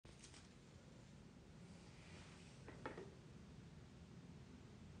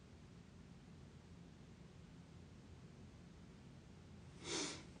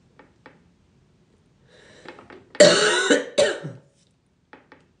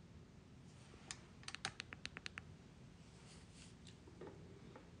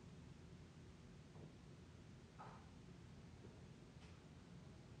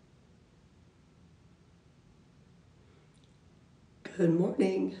Good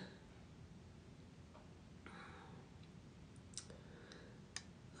morning.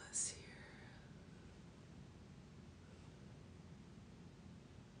 Let's see here.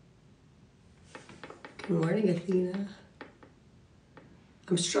 Good morning, Athena.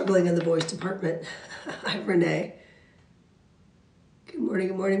 I'm struggling in the voice department. Hi, Renee. Good morning,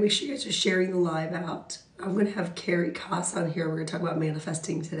 good morning. Make sure you guys are sharing the live out. I'm going to have Carey Koss on here. We're going to talk about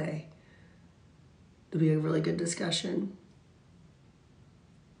manifesting today. It'll be a really good discussion.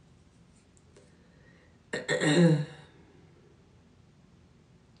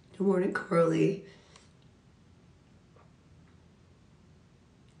 Good morning, Coralie.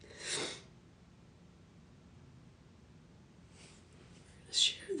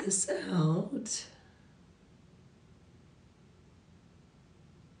 Share this out.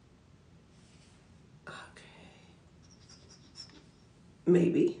 Okay.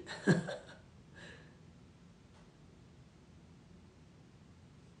 Maybe.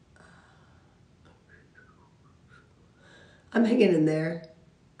 I'm hanging in there.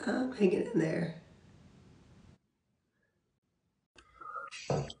 I'm hanging in there.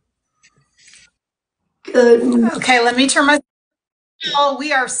 Good. Okay, let me turn my. Oh,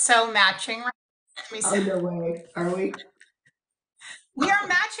 we are so matching. Right? Let me see. Oh, no way. Are we? We are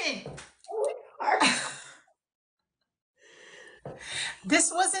matching.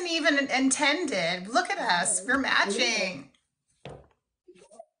 This wasn't even intended. Look at us. We're matching.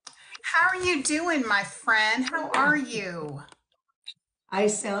 How are you doing, my friend? How are you? I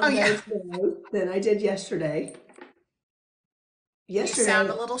sound Oh, yeah. better today than I did yesterday. You sound Yesterday,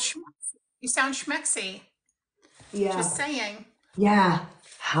 a little you sound schmexy. yeah, Just saying. yeah.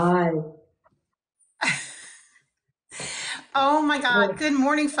 Hi. Oh my God. Well, Good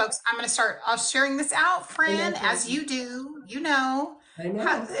morning, folks. I'm going to start sharing this out, I know. friend, as you do. You know. I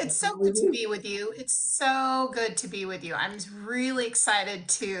know. It's so good to be with you. It's so good to be with you. I'm really excited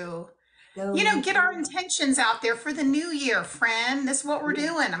to get our intentions out there for the new year, friend. This is what we're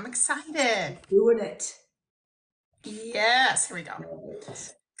doing. I'm excited. Doing it. Yes, here we go.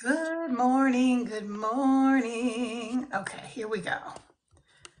 Right. Good morning. Good morning. Okay, here we go.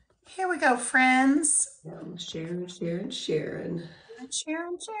 Here we go, friends. I'm Sharon. Share and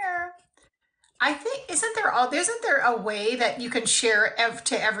share. I think isn't there a way that you can share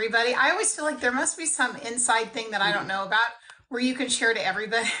to everybody? I always feel like there must be some inside thing that I don't know about where you can share to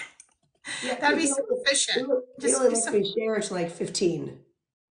everybody. Yeah, That'd be so efficient. it Just only be lets so me share to like 15.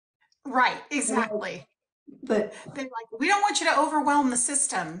 right, I'm like, exactly. but They're like, we don't want you to overwhelm the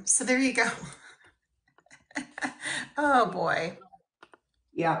system. So there you go. Oh boy.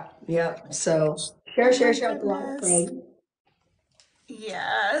 yeah, yeah. So Oh my share with a lot of goodness. friends.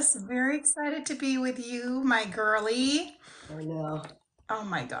 Yes, very excited to be with you, my girly. I know. Oh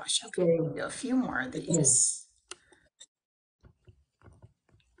my gosh. Okay, Okay. do a few more of these.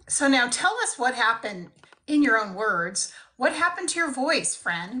 So now tell us what happened in your own words. What happened to your voice,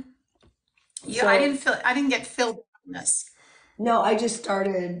 friend? So I didn't get filled on this. no, I just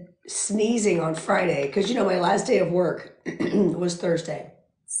started sneezing on Friday because my last day of work was Thursday.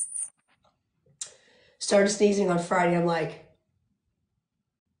 Started sneezing on Friday. I'm like,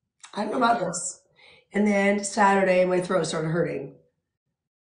 I don't know about this. And then Saturday, my throat started hurting.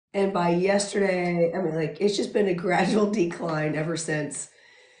 And by yesterday, I mean, like, it's just been a gradual decline ever since.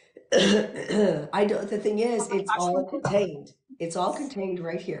 I don't, the thing Oh is, my it's gosh, all me too. contained. It's all contained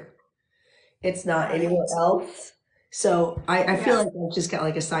right here. It's not anywhere Right. else. So I feel Yes. like I've just got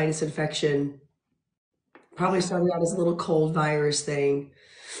like a sinus infection. Probably Yeah. started out as a little cold virus thing.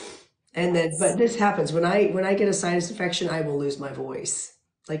 And then, but Yes. this happens when I get a sinus infection, I will lose my voice.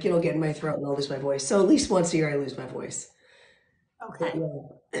 Like it'll get in my throat and I'll lose my voice. So at least once a year, I lose my voice. But Okay.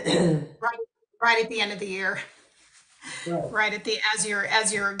 yeah, Right. Right at the end of the year. right, Right at the as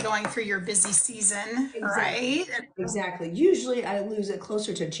you're going through your busy season, exactly, right? exactly. Usually, I lose it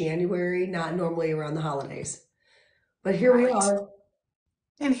closer to January, not normally around the holidays. But here we Right. are.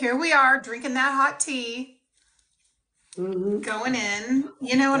 And here we are drinking that hot tea, Hmm. going in.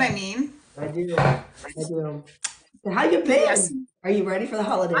 You know what I mean? I do, I do. So how you Yes. been? Are you ready for the I've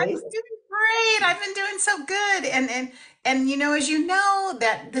holidays? been doing great. I've been doing so good. And as you know,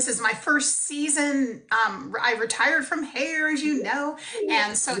 that this is my first season. I retired from hair, as you know.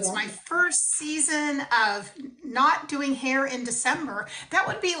 And so it's Yeah, my first season of not doing hair in December. That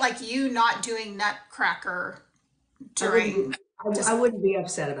would be like you not doing Nutcracker I wouldn't be. during I just wouldn't be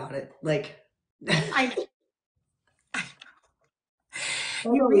upset about it. Like, I know. I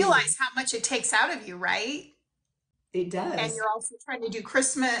You don't either. realize how much it takes out of you, right? It and does. you're also trying to do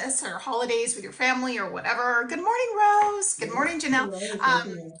Christmas or holidays with your family or whatever. Good morning, Rose. Good Yeah. morning, Janelle. Rose, thank Um,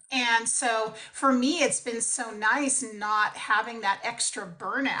 you. and so for me, it's been so nice not having that extra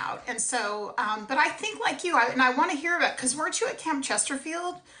burnout. And so, but I think like you, and I want to hear about, because weren't you at Camp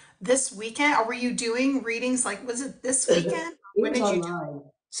Chesterfield this weekend? Or were you doing readings? Like, was it this weekend? It When was did you do? online.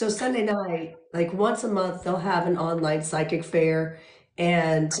 So Sunday night, like once a month, they'll have an online psychic fair,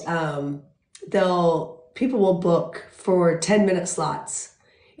 and they'll people will book for 10-minute slots.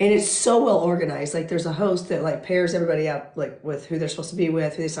 And it's so well organized. Like there's a host that like pairs everybody up like with who they're supposed to be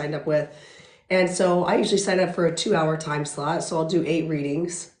with, who they signed up with. And so I usually sign up for a 2-hour time slot. So I'll do 8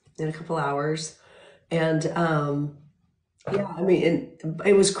 readings in a couple hours. And yeah, I mean,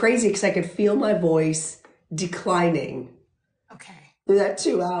 it was crazy because I could feel my voice declining Okay. through that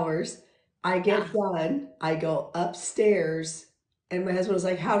 2 hours. I Yeah. get done, I go upstairs, and my husband was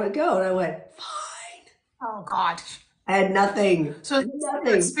like, "How'd it go?" And I went, "Fine." Oh God. I had nothing, So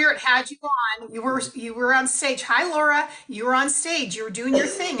nothing. spirit had you on. You were on stage. Hi, Laura. You were on stage. You were doing your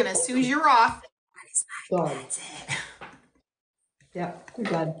thing, and as soon as you're off, it's like Gone. that's it. Yeah, we're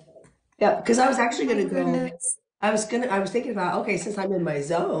done. Yeah, because I was Oh actually my gonna go. goodness. I was thinking about, okay, since I'm in my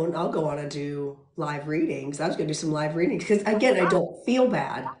zone, I'll go on and do live readings. I was gonna do some live readings because again, I don't feel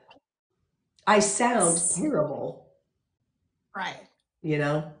bad. I sound Yes. terrible, Right. you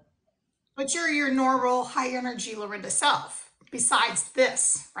know? But you're your normal high energy Lorinda self. Besides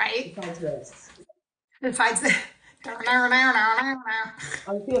this, right? Besides this, Besides the.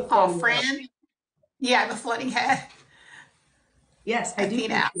 I feel Oh, floating out. Fran. Yeah, the floating head. Yes, I do teach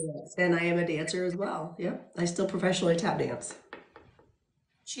Athena. dance, and I am a dancer as well. Yep, I still professionally tap dance.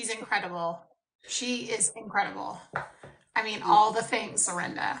 She's incredible. She is incredible. I mean, all the things,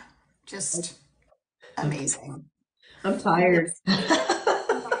 Lorinda. Just I'm, amazing. I'm tired.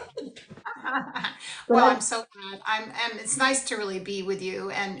 But Well, I, I'm so glad. And it's nice to really be with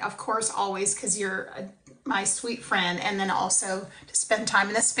you. And of course, always because you're my sweet friend. And then also to spend time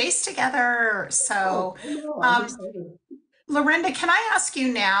in the space together. oh, So, I know, I'm um, excited. Lorinda, can I ask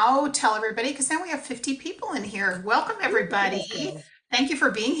you now, tell everybody, because now we have 50 people in here. Welcome, everybody. Awesome. Thank you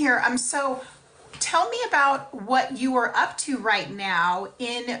for being here. So tell me about what you are up to right now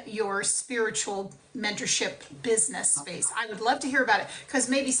in your spiritual mentorship business space. I would love to hear about it because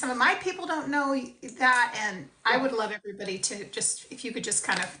maybe some of my people don't know that. And I Yeah. would love everybody to just, if you could just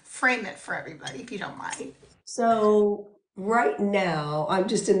kind of frame it for everybody, if you don't mind. So right now, I'm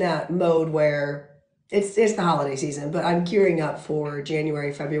just in that mode where it's the holiday season, but I'm gearing up for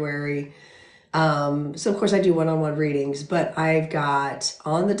January, February. So of course I do one-on-one readings, but I've got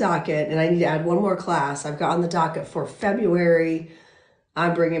on the docket, and I need to add one more class. I've got on the docket for February.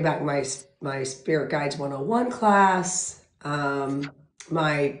 I'm bringing back my Spirit Guides 101 class,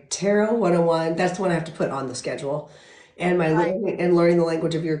 my Tarot 101. That's the one I have to put on the schedule, and my Right. learning the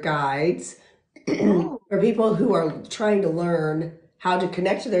language of your guides Oh, for people who are trying to learn how to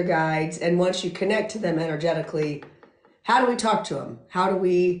connect to their guides. And once you connect to them energetically, how do we talk to them? How do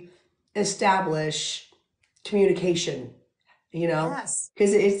we establish communication? You know, yes.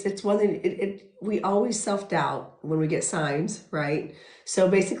 because it's one thing. We always self doubt when we get signs, right? So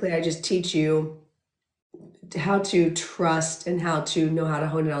basically, I just teach you how to trust and how to know how to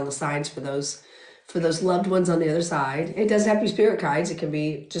hone in on the signs for those loved ones on the other side. It doesn't have to be spirit guides, it can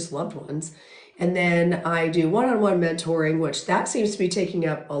be just loved ones. And then I do one-on-one mentoring, which that seems to be taking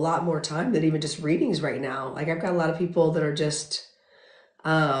up a lot more time than even just readings right now. Like I've got a lot of people that are just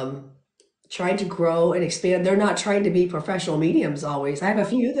um trying to grow and expand. They're not trying to be professional mediums always. I have a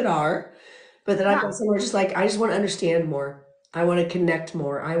few that are, but then I've Yeah. got some who are just like, I just want to understand more. I want to connect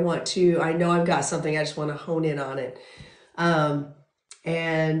more. I know I've got something. I just want to hone in on it. Um,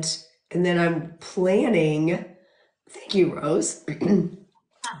 and and then I'm planning, thank you, Rose.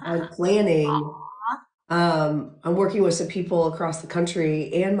 I'm planning, I'm working with some people across the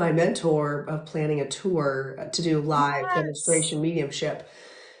country and my mentor of planning a tour to do live Yes. demonstration mediumship.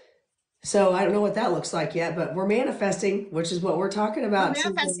 So I don't know what that looks like yet, but we're manifesting, which is what we're talking You're about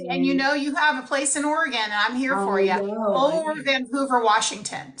manifesting, and you today. know you have a place in Oregon, and I'm here I for you. know. Or Vancouver,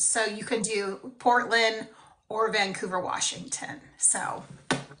 Washington. So you can do Portland or Vancouver, Washington. So,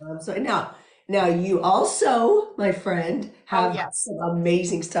 So now you also, my friend, oh have yes, some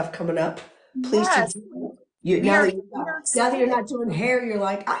amazing stuff coming up. Please do. yes, You we now are. that We are now that you're excited. not doing hair, you're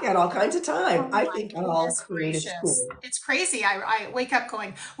like, I got all kinds of time. Oh I my think I'll goodness create a gracious! school. It's crazy. I wake up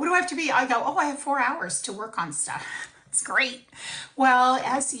going, what do I have to be? I go, oh, I have 4 hours to work on stuff. It's great. Well,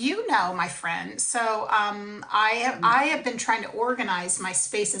 as you know, my friend, I have been trying to organize my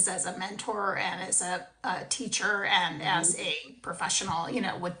spaces as a mentor and as a teacher and as Mhm. a professional,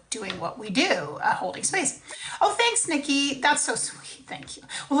 with doing what we do, holding space. Oh, thanks, Nikki. That's so sweet. Thank you.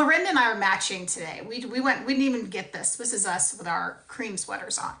 Well, Lorinda and I are matching today. We didn't even get this. This is us with our cream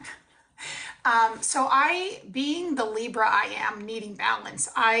sweaters on. Being the Libra I am, needing balance,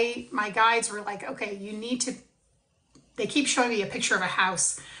 my guides were like, okay, you need to, they keep showing me a picture of a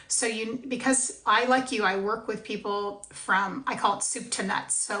house. Because I, like you, I work with people from, I call it soup to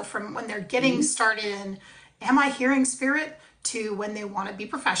nuts. So from when they're getting Mhm. started in, am I hearing spirit, to when they want to be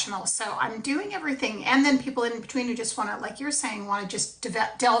professional. So I'm doing everything. And then people in between who just want to, like you're saying, want to just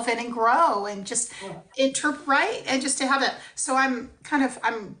delve in and grow and just Yeah. interpret, right? And just to have it. So I'm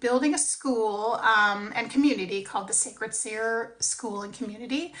building a school and community called the Sacred Seer School and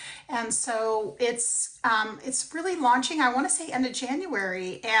Community. And so it's really launching, I want to say end of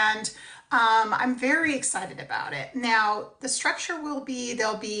January. And I'm very excited about it. Now, the structure will be,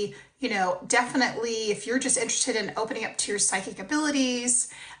 there'll be, definitely if you're just interested in opening up to your psychic abilities,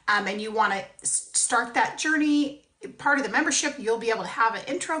 and you want to start that journey, part of the membership, you'll be able to have an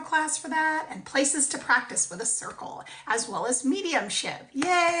intro class for that and places to practice with a circle, as well as mediumship.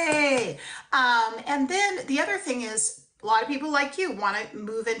 Yay! And then the other thing is, a lot of people like you want to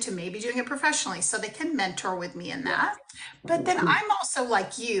move into maybe doing it professionally so they can mentor with me in that. But then Mhm. I'm also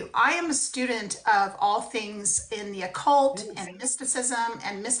like you. I am a student of all things in the occult Yes. and mysticism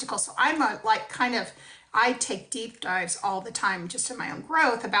and mystical. So I'm a like kind of, I take deep dives all the time just in my own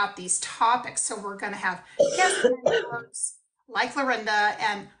growth about these topics. So we're going to have guest mentors like Lorinda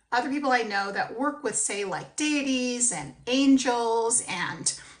and other people I know that work with, say, like deities and angels,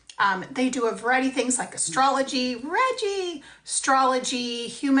 and they do a variety of things like astrology,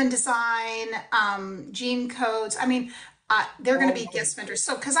 human design, gene codes. I mean, they're going to be Oh, guest mentors.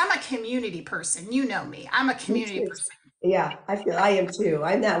 So, because I'm a community person, you know me, I'm a me community too. person. Yeah, I am too.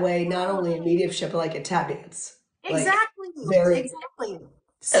 I'm that way, not only in mediumship, but like a tap dance. Like Exactly, very. exactly.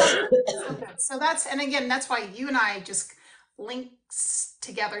 So good, so good. So that's, and again, that's why you and I just links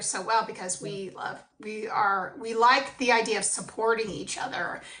together so well, because we like the idea of supporting each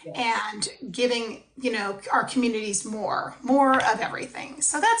other Yes. and giving, our communities more of everything.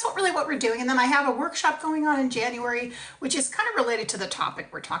 So that's what we're doing. And then I have a workshop going on in January, which is kind of related to the topic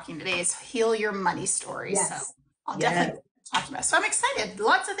we're talking today, is heal your money story. So Yes. I'll Yes. definitely talk about it. So I'm excited.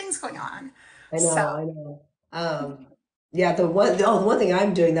 Lots of things going on. I So know. I know. Yeah, the one thing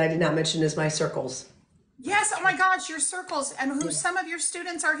I'm doing that I did not mention is my circles. yes, oh my gosh, your circles, and who Yeah, some of your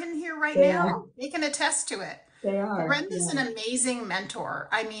students are in here right they are. now. They can attest to it. They are. Lorenza's an Yeah. amazing mentor.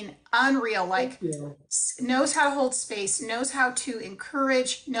 I mean, unreal. Thank Like, you. knows how to hold space, knows how to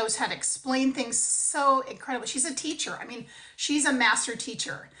encourage, knows how to explain things so incredible. She's a teacher. I mean, she's a master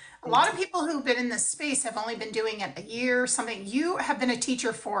teacher. A lot Thank of you. people who've been in this space have only been doing it a year or something. You have been a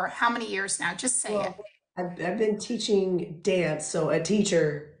teacher for how many years now? Just say it. Well, I've been teaching dance, so a Yes,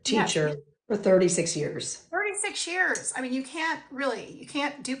 teacher for 36 years. 36 years. I mean, you can't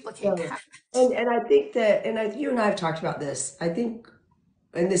duplicate So, that. and I think that, you and I have talked about this. I think,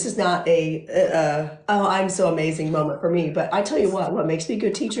 and this is not a oh, I'm so amazing moment for me, but I tell you what makes me a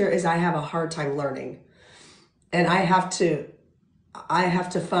good teacher is I have a hard time learning, and I have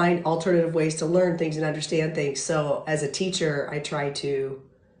to find alternative ways to learn things and understand things. So as a teacher, I try to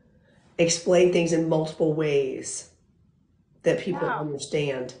explain things in multiple ways that people Yeah,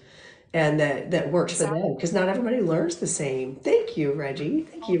 understand and that works for them, exactly. because not everybody learns the same. Thank you, Reggie.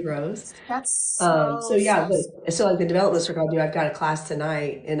 Thank Oh, you, Rose. that's So so, yeah, so, so. so like the development circle I do, I've got a class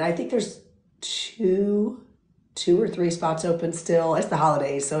tonight, and I think there's two, two or three spots open still. It's the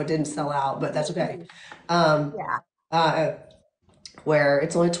holidays, so it didn't sell out, but that's okay. Um, Yeah. uh, where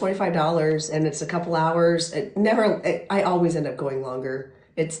it's only $25 and it's a couple hours. I always end up going longer.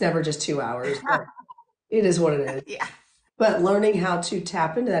 It's never just 2 hours, but it is what it is. Yeah. But learning how to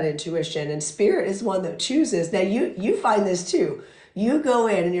tap into that intuition, and spirit is one that chooses. Now you find this too. You go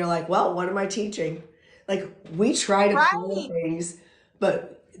in and you're like, well, what am I teaching? Like we try to plan Right. things,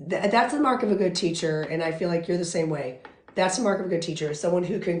 but that's the mark of a good teacher, and I feel like you're the same way. That's the mark of a good teacher, someone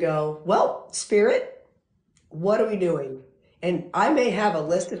who can go, well, spirit, what are we doing? And I may have a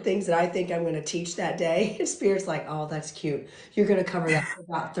list of things that I think I'm going to teach that day. And Spirit's like, oh, that's cute. You're going to cover that for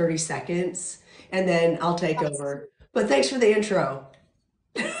about 30 seconds, and then I'll take Yes. over. But thanks for the intro.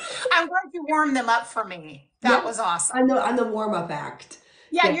 I'm glad you warmed them up for me. Yeah, That was awesome. I'm the warm-up act.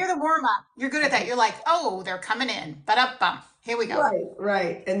 Yeah, Yeah, you're the warm up. You're good at that. You're like, oh, they're coming in. But up bump. Here we go. right,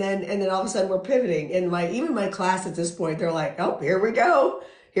 right. And then all of a sudden we're pivoting. And my even my class at this point, they're like, oh, here we go.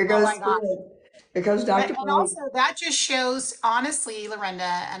 Here Oh goes my gosh. Spirit. Here comes Dr. And Bob. also, that just shows, honestly,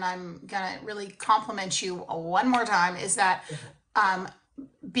 Lorenda, and I'm gonna really compliment you one more time, is that um,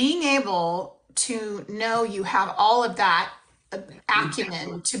 being able to know you have all of that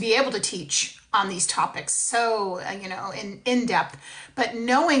acumen to be able to teach on these topics so in depth, but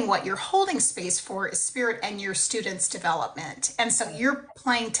knowing what you're holding space for is spirit and your students development, and so you're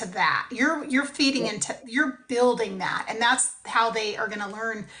playing to that, you're feeding into, you're building that, and that's how they are going to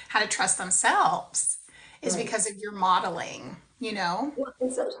learn how to trust themselves, is Right. because of your modeling, you know. Well,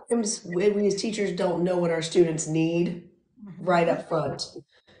 and sometimes we as teachers don't know what our students need right Mhm. up front.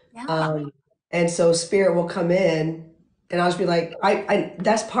 Yeah. Um, and so spirit will come in and I'll just be like,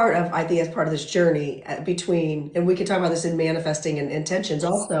 that's part of, I think that's part of this journey between, and we can talk about this in manifesting and intentions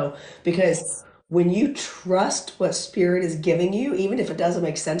also, because Yes. when you trust what spirit is giving you, even if it doesn't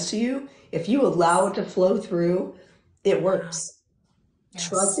make sense to you, if you allow it to flow through, it Yeah. works. Yes.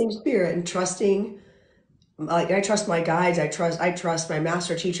 Trusting spirit and trusting, like I trust my guides, I trust my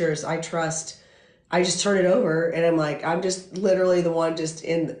master teachers, I just turn it over and I'm like, I'm just literally the one just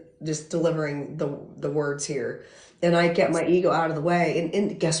delivering the words here. And I get my ego out of the way.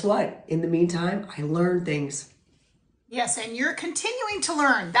 And guess what? In the meantime, I learn things. Yes, and you're continuing to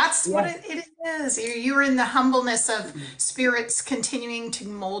learn. That's what Yeah. it is. You're in the humbleness of spirits continuing to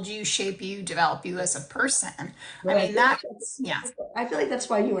mold you, shape you, develop you as a person. I But mean, yeah. I feel like that's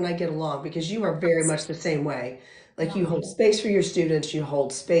why you and I get along because you are very much the same way. Like you Yeah. hold space for your students, you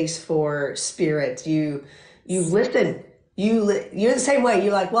hold space for spirit. You listen. You're the same way.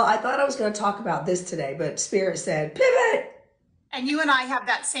 You're like, well, I thought I was going to talk about this today, but spirit said pivot. And you and I have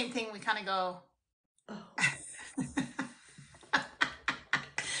that same thing. We kind of go, Oh,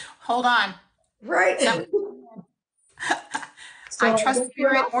 hold on. Is that right. what I So I trust guess we're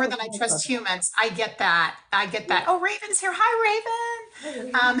spirit not more supposed than to I talk about trust humans. I get that. I get that. that. Oh, Raven's here. Hi,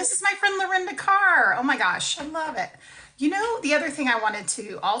 Raven. Yeah. This is my friend Lorenda Carr. Oh my gosh, I love it. You know, the other thing I wanted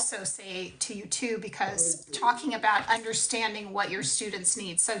to also say to you too, because talking about understanding what your students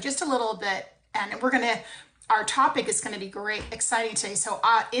need. So just a little bit, and our topic is going to be great, exciting today. So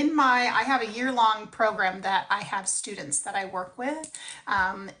I have a year-long program that I have students that I work with.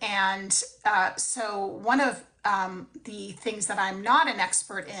 So one of the things that I'm not an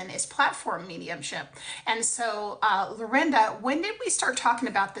expert in is platform mediumship. And so, Lorenda, when did we start talking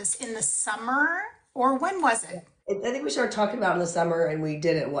about this, in the summer, or when was it? I think we started talking about it in the summer and we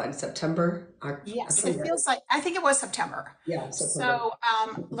did it what in September? Yes, it October. feels like, I think it was September. Yeah, September.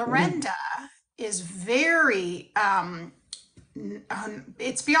 So, Lorenda is very,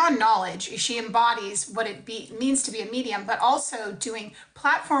 it's beyond knowledge. She embodies what means to be a medium, but also doing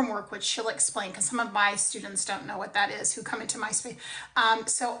platform work, which she'll explain, because some of my students don't know what that is who come into my space.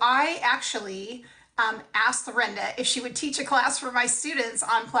 So I actually asked Lorenda if she would teach a class for my students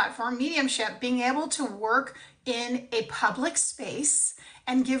on platform mediumship, being able to work in a public space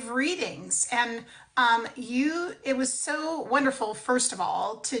and give readings. And it was so wonderful, first of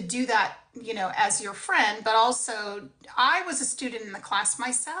all, to do that, as your friend, but also I was a student in the class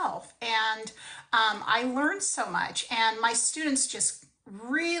myself, and I learned so much, and my students just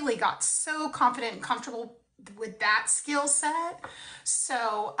really got so confident and comfortable with that skill set.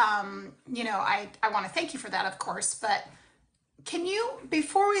 So, I want to thank you for that, of course, but can you,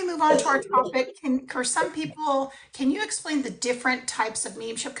 before we move on to our topic, for some people, can you explain the different types of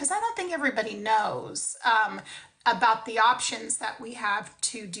mediumship? Because I don't think everybody knows about the options that we have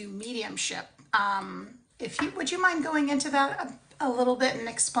to do mediumship. Would you mind going into that a little bit and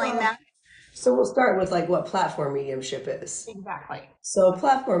explain Um, that? so we'll start with like what platform mediumship is. Exactly. So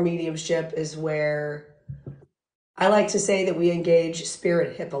platform mediumship is where I like to say that we engage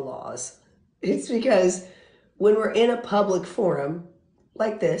spirit HIPAA laws. It's because when we're in a public forum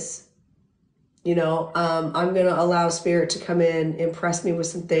like this, I'm going to allow spirit to come in, impress me with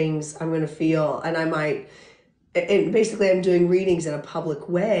some things I'm going to feel, and and basically I'm doing readings in a public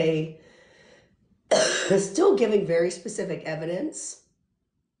way, still giving very specific evidence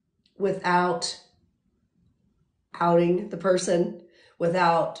without outing the person,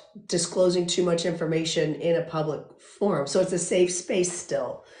 without disclosing too much information in a public forum. So it's a safe space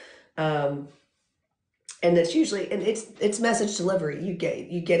still. Um, and it's usually, and it's message delivery. You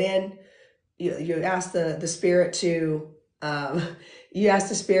get in, you ask the spirit to um, you ask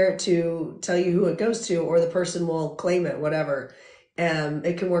the spirit to tell you who it goes to, or the person will claim it, whatever.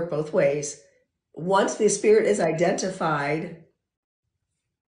 It can work both ways. Once the spirit is identified,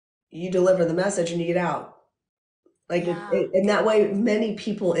 you deliver the message and you get out. Like Yeah. and that way, many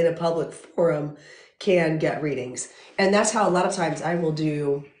people in a public forum can get readings, and that's how a lot of times I will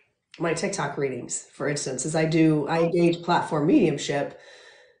do my TikTok readings. For instance, I engage platform mediumship.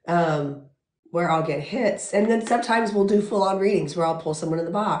 Um, where I'll get hits. And then sometimes we'll do full on readings where I'll pull someone in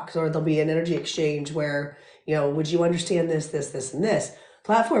the box, or there'll be an energy exchange where, would you understand this, and this?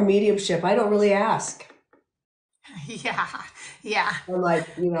 Platform mediumship, I don't really ask. Yeah. Yeah. I'm like,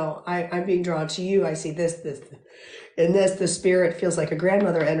 I'm being drawn to you. I see this, and this, the spirit feels like a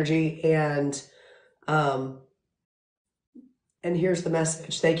grandmother energy. Um, and here's the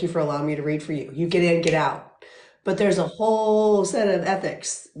message. Thank you for allowing me to read for you. You get in, get out. But there's a whole set of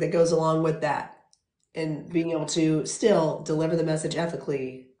ethics that goes along with that. And being able to still deliver the message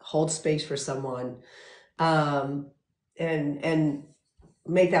ethically, hold space for someone, and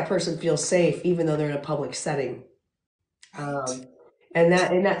make that person feel safe, even though they're in a public setting. Right. And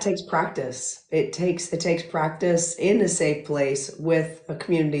that takes practice. It takes practice in a safe place with a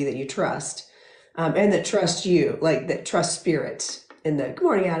community that you trust, and that trust you, like that trust spirit. Good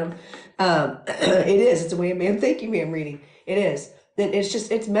morning, Adam. It is. It's a way of man. Thank you, ma'am. Reading. It is. Then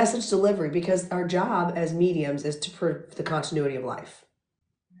it's message delivery, because our job as mediums is to prove the continuity of life,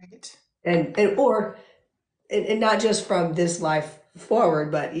 Right. and not just from this life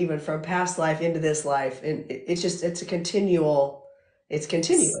forward, but even from past life into this life. And it's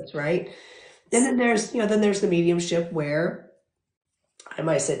continuous, right? And then there's the mediumship where I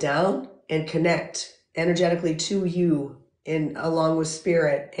might sit down and connect energetically to you along with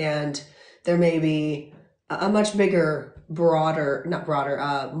spirit, and there may be a much bigger, broader, not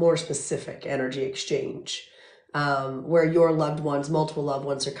broader, more specific energy exchange, where your loved ones, multiple loved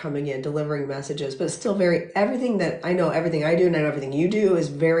ones, are coming in delivering messages, but it's still everything that I know, everything I do, and I know everything you do is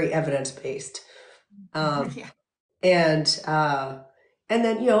very evidence based. Yeah. And and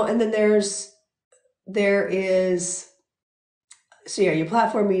then there is, so yeah, your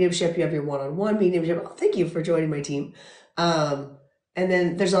platform mediumship, you have your one-on-one mediumship. Oh, thank you for joining my team. And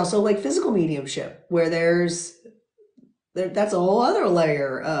then there's also like physical mediumship, where that's a whole other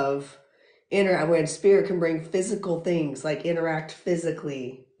layer of when spirit can bring physical things, like interact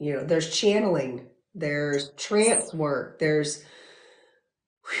physically. There's channeling, there's trance work, there's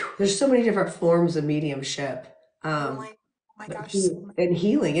so many different forms of mediumship. Healing. Oh my gosh. So much. And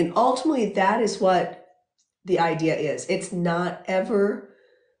healing. And ultimately, that is what the idea is. It's not ever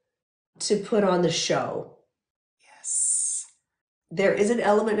to put on the show. Yes. There is an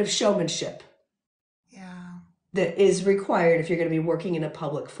element of showmanship Yeah. that is required if you're going to be working in a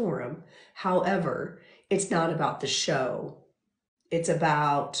public forum. However, it's not about the show. It's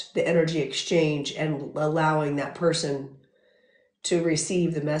about the energy exchange and allowing that person to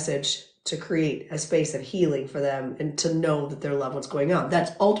receive the message, to create a space of healing for them, and to know that their loved one's going on.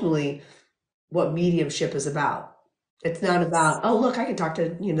 That's ultimately what mediumship is about. It's not about, oh, look, I can talk to,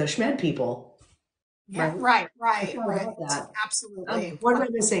 the Shmed people, Yeah. right? Right. It's Right. not Right. about that. Absolutely. What am I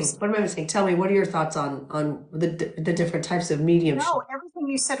missing? 100%. What am I missing? Tell me, what are your thoughts on the different types of No, mediumship? everything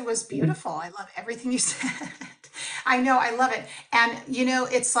you said was beautiful. I love everything you said. I know, I love it. And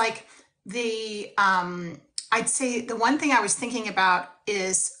it's like I'd say the one thing I was thinking about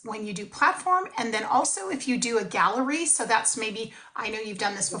is when you do platform, and then also if you do a gallery. So that's maybe, I know you've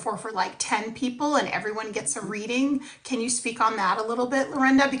done this before for like 10 people and everyone gets a reading. Can you speak on that a little bit,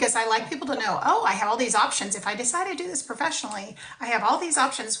 Lorenda? Because I like people to know, oh, I have all these options. If I decide to do this professionally, I have all these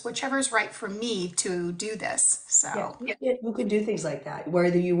options, whichever is right for me to do this. Yeah, So. you can do things like that,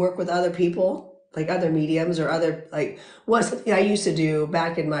 whether you work with other people, like other mediums, or other, like, what something I used to do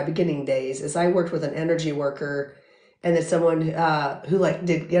back in my beginning days is I worked with an energy worker, and then someone who like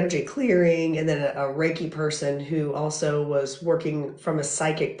did energy clearing, and then a Reiki person who also was working from a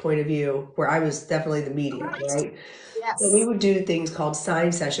psychic point of view, where I was definitely the medium, Right. right? So we Yes. would do things called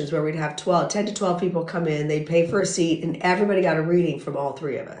sign sessions, where we'd have 10 to 12 people come in, they'd pay for a seat, and everybody got a reading from all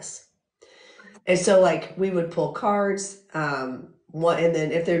three of us. And so like we would pull cards, and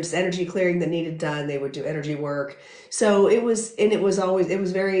then if there's energy clearing that needed done, they would do energy work. So it was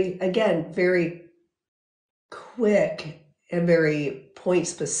very, again, very quick and very point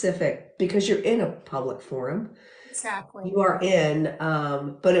specific, because you're in a public forum. Exactly. You are in,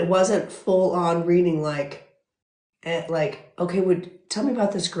 but it wasn't full on reading, like, okay, would tell me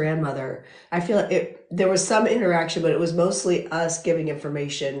about this grandmother. I feel like there was some interaction, but it was mostly us giving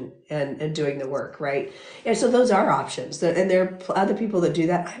information and doing the work, right? And so those are options. And there are other people that do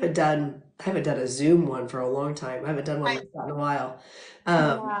that. I haven't done a Zoom one for a long time. I haven't done one I, like that in a while.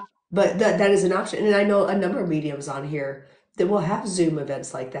 Um, yeah. but that is an option. And I know a number of mediums on here that will have Zoom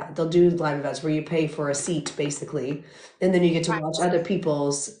events like that. They'll do live events where you pay for a seat, basically, and then you get to Right. watch other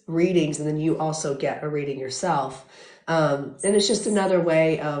people's readings, and then you also get a reading yourself. And it's just another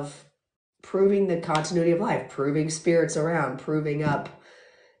way of proving the continuity of life, proving spirits around, proving up,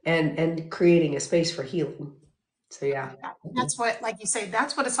 and creating a space for healing. So yeah. Yeah, that's what, like you say,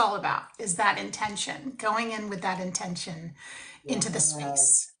 that's what it's all about, is that intention, going in with that intention into the Yes.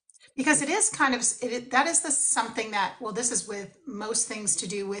 space. Because it is kind of, that is the something that, well, this is with most things to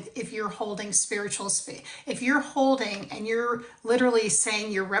do with if you're holding spiritual space, if you're holding and you're literally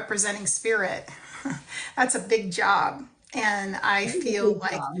saying you're representing spirit, that's a big job. And I That is a feel big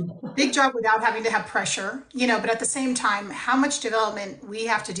like big job. job without having to have pressure, but at the same time, how much development we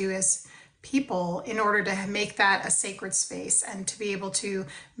have to do as people in order to make that a sacred space and to be able to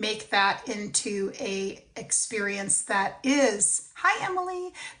make that into a experience that is, hi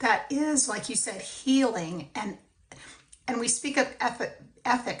Emily, that is, like you said, healing. And we speak of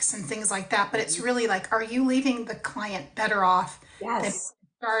ethics and things like that, but it's really like, are you leaving the client better off than Yes.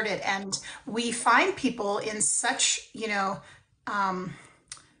 started? And we find people in such,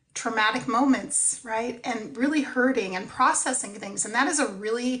 traumatic moments, right? And really hurting and processing things. And that is a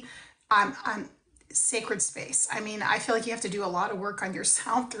really sacred space. I mean, I feel like you have to do a lot of work on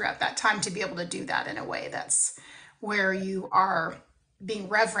yourself throughout that time to be able to do that in a way that's where you are being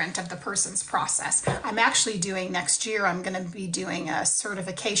reverent of the person's process. I'm actually doing next year, I'm going to be doing a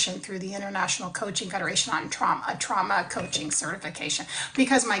certification through the International Coaching Federation on trauma, a trauma coaching certification,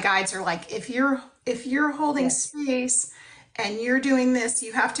 because my guides are like, if you're holding Yes. space and you're doing this,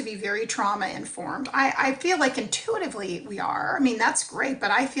 you have to be very trauma informed. I feel like intuitively we are. I mean, that's great,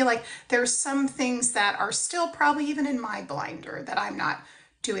 but I feel like there's some things that are still probably even in my blinder that I'm not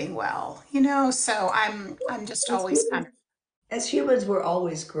doing well, so I'm just As always kind humans, of, as humans, we're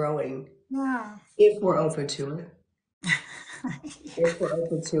always growing yeah. if we're open to it. If we're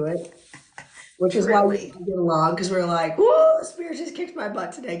open to it. Which is why we Truly. all get along because we're like, whoa, Spirit just kicked my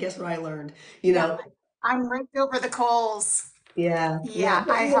butt today. Guess what I learned? You Yeah. know? I'm raked over the coals. Yeah, yeah. Yeah,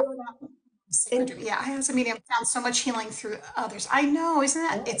 But I you know have what? that sacred And dream. Yeah, I as a medium found so much healing through others. I know, isn't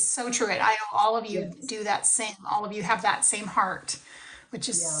that? It's yes, so true. I know all of you yes, do that same, all of you have that same heart, which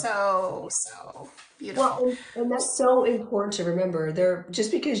is yeah. so, so beautiful. Well, and that's so important to remember. There,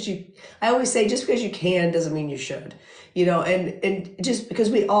 just because you, I always say, just because you can doesn't mean you should. And just because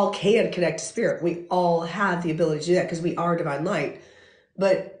we all can connect to spirit, we all have the ability to do that because we are divine light.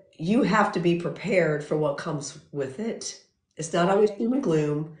 But you have to be prepared for what comes with it. It's not always Right. doom and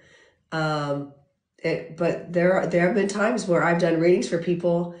gloom. Um, but there have been times where I've done readings for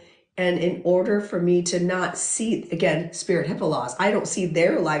people, and in order for me to not see again spirit HIPAA laws, I don't see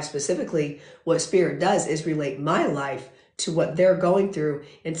their life specifically. What spirit does is relate my life to what they're going through,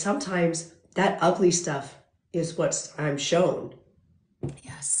 and sometimes that ugly stuff is what I'm shown.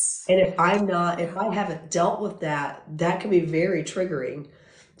 Yes. And if Yeah. I haven't dealt with that, that can be very triggering.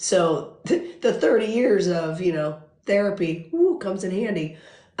 So the 30 years of, therapy, comes in handy.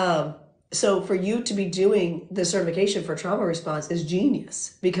 Um, so for you to be doing the certification for trauma response is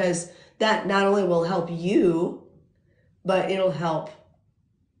genius because that not only will help you, but it'll help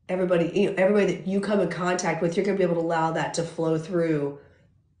everybody, everybody that you come in contact with, you're going to be able to allow that to flow through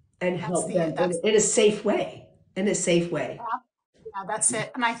and help them That's in a safe way, in a safe way. Yeah, that's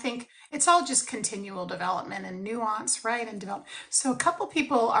it. And I think it's all just continual development and nuance, right? And develop. So a couple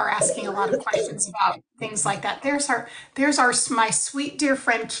people are asking a lot of questions about things like that. There's my sweet dear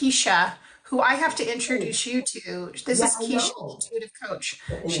friend Keisha, who I have to introduce you to. This Yeah, is I Keisha, know. intuitive coach.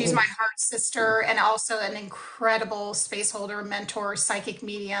 She's my heart sister and also an incredible space holder, mentor, psychic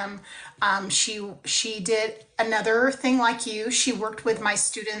medium. She did another thing like you. She worked with my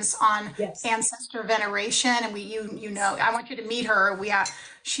students on Yes. ancestor veneration, and you know, I want you to meet her.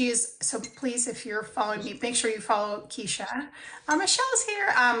 She is, so please, if you're following me, make sure you follow Keisha. Michelle's here.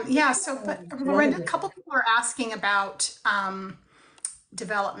 Yeah, so but Another Lorenda, a good couple people are asking about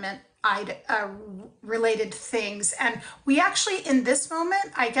development related things. And we actually, in this moment,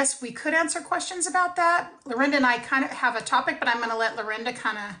 I guess we could answer questions about that. Lorenda and I kind of have a topic, but I'm going to let Lorenda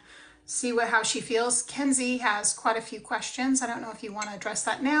kind of see how she feels. Kenzie has quite a few questions. I don't know if you want to address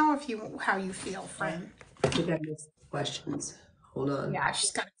that now, how you feel, friend. I think I missed questions. Hold on. Yeah,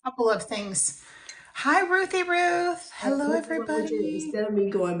 she's got a couple of things. Hi, Ruthie Ruth. Hello, What was your, everybody. instead of me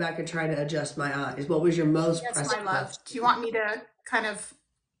going back and trying to adjust my eyes, what was your most Yes, my pressing love. question? Do you want me to kind of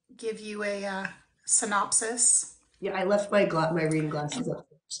give you a synopsis? Yeah, I left my reading glasses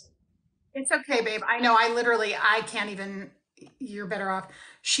upstairs. It's okay, babe. I know I can't even, you're better off.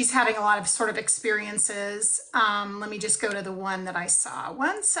 She's having a lot of sort of experiences. Let me just go to the one that I saw.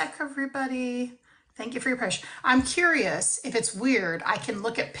 One sec, everybody. Thank you for your pressure. I'm curious if it's weird. I can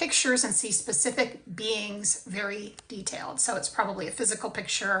look at pictures and see specific beings very detailed. So it's probably a physical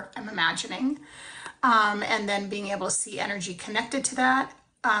picture, I'm imagining. And then being able to see energy connected to that.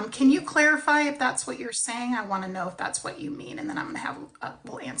 Can you clarify if that's what you're saying? I want to know if that's what you mean, and then I'm going to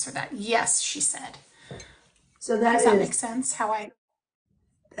we'll answer that. Yes, she said. So Does that that make is sense? How I,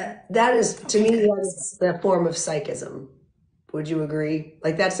 that is to okay, me good. that is the form of psychism. Would you agree?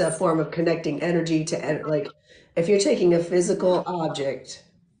 Like that's a form of connecting energy to like if you're taking a physical object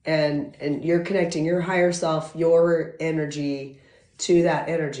and you're connecting your higher self, your energy to that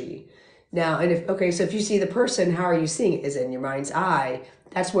energy. Now, and if okay, so if you see the person, how are you seeing it? Is it in your mind's eye?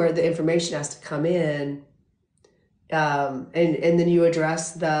 That's where the information has to come in, and then you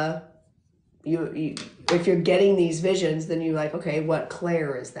address the you if you're getting these visions, then you're like, okay, what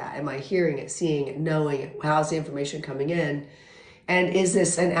Claire is that? Am I hearing it, seeing it, knowing it? How's the information coming in? And is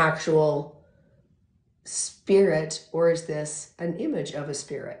this an actual spirit or is this an image of a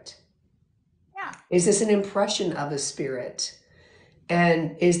spirit? Yeah. Is this an impression of a spirit?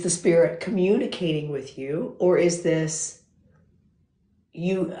 And is the spirit communicating with you, or is this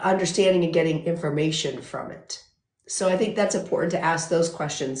you understanding and getting information from it? So I think that's important to ask those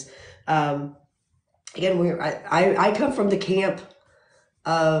questions. Again, I come from the camp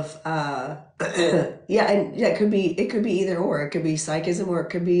of yeah, and yeah, it could be either or. It could be psychism or it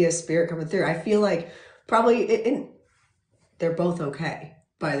could be a spirit coming through. I feel like probably they're both okay,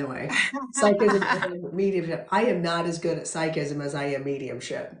 by the way. Psychism and mediumship. I am not as good at psychism as I am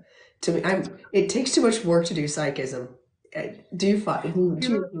mediumship. To me, it takes too much work to do psychism. Do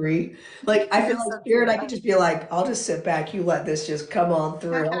you agree? Like I feel It's like so spirit, I true. could just be like, I'll just sit back, you let this just come on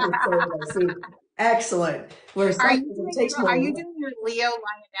through. I'll just say what I see. Excellent. Where psychism takes Are more you work. doing your Leo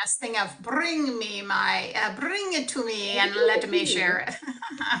lioness thing of bring it to me and let me share it?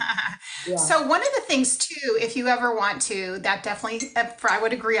 Yeah. So one of the things too, if you ever want to, that definitely, I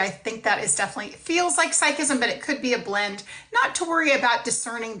would agree. I think that is definitely feels like psychism, but it could be a blend. Not to worry about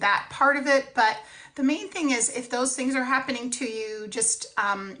discerning that part of it, but the main thing is if those things are happening to you, just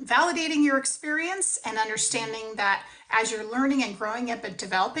validating your experience and understanding that as you're learning and growing up and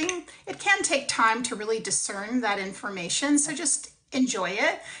developing, it can take time to really discern that information. So just enjoy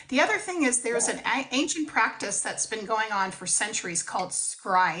it. The other thing is there's an ancient practice that's been going on for centuries called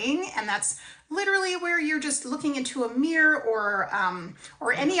scrying, and that's literally where you're just looking into a mirror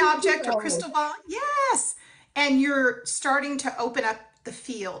or any object or crystal ball. Yes, and you're starting to open up the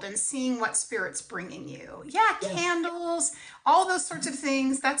field and seeing what spirit's bringing you. Yeah, Yeah. candles, all those sorts of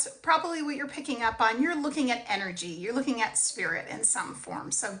things. That's probably what you're picking up on. You're looking at energy, you're looking at spirit in some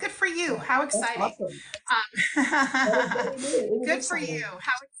form. So good for you. How That's exciting. awesome. That is Um, very good. It is good for you. exciting.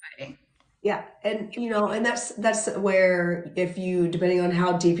 How exciting. Yeah, and and that's where if you depending on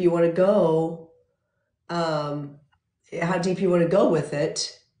um, how deep you want to go with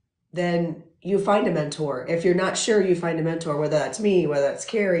it, then you find a mentor. If you're not sure, you find a mentor, whether that's me, whether that's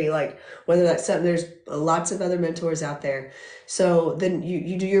Carrie, like whether that's something, there's lots of other mentors out there. So then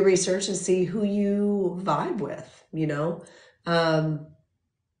you do your research and see who you vibe with, Um,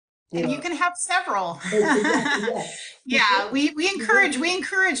 you And you know, can have several. exactly, yes. Yeah, we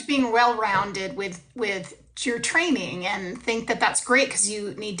encourage being well-rounded with your training and think that that's great because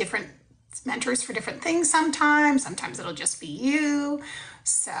you need different mentors for different things sometimes. Sometimes it'll just be you.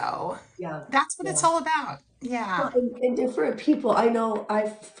 So Yeah, that's what it's yeah. all about. Well, Yeah. and different people. I know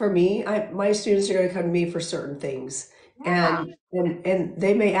for me, my students are going to come to me for certain things, Yeah. and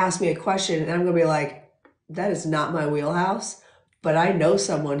they may ask me a question, and I'm going to be like, that is not my wheelhouse, but I know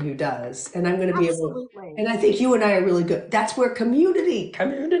someone who does, and I'm going to be able. Absolutely. And I think you and I are really good. That's where community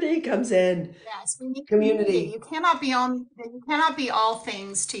comes in. Yes, we need community. Community. You cannot be all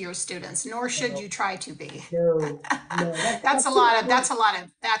things to your students, nor should No, you try to be. no, no. That's too much work.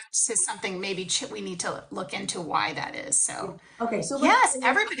 That is something maybe we need to look into why that is. Yeah. So, Okay, so let's. yes,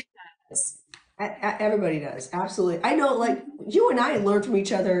 everybody does. Everybody does. Absolutely. I know, like you and I learn from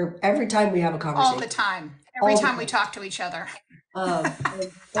each other every time we have a All the conversation, time. Every all the time we time. talk to each other. And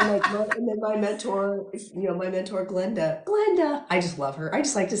like and then my mentor, my mentor Glenda. I just love her. I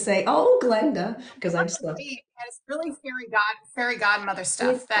just like to say, "Oh, Glenda," because I just love. Sweet. And it's really fairy godmother It,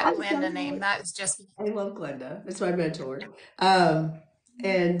 stuff, that I Glenda name. love That is just I love Glenda. It's my mentor. Um,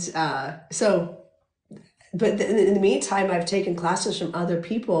 and so, but in the meantime, I've taken classes from other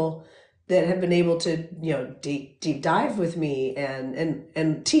people that have been able to, deep dive with me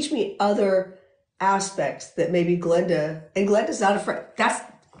and teach me other aspects that maybe Glenda's not afraid. That's,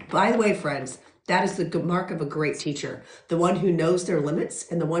 by the way, friends, that is the mark of a great teacher, the one who knows their limits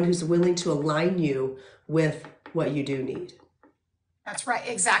and the one who's willing to align you with what you do need. that's right,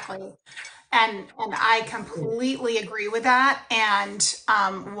 exactly. And I completely agree with that. And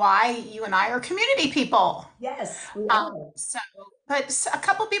why you and I are community people. Yes, we are. So but a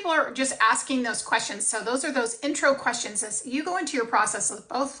couple people are just asking those questions. So those are those intro questions as you go into your process.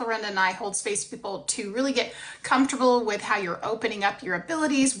 Both Lorenda and I hold space for people to really get comfortable with how you're opening up your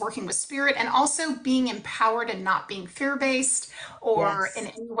abilities, working with spirit, and also being empowered and not being fear-based or in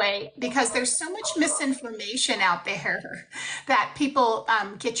Yes. any way, because there's so much misinformation out there that people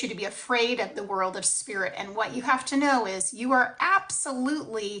get you to be afraid of the world of spirit. And what you have to know is you are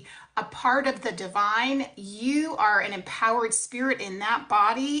absolutely a part of the divine. You are an empowered spirit in that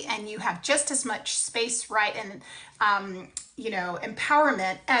body, and you have just as much space, right, and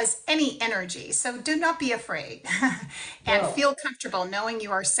empowerment as any energy. So do not be afraid and No. feel comfortable knowing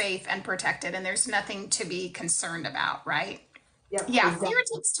you are safe and protected, and there's nothing to be concerned about, right? Yep. Yeah, fear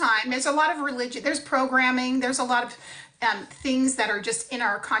Exactly. takes time. There's a lot of religion, there's programming, there's a lot of things that are just in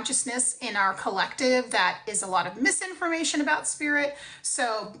our consciousness, in our collective, that is a lot of misinformation about spirit.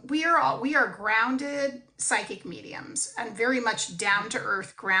 So we are grounded psychic mediums, and very much down to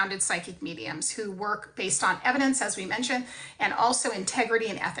earth grounded psychic mediums who work based on evidence, as we mentioned, and also integrity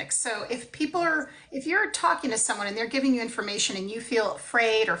and ethics. So if you're talking to someone and they're giving you information and you feel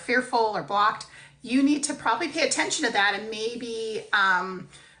afraid or fearful or blocked, you need to probably pay attention to that and maybe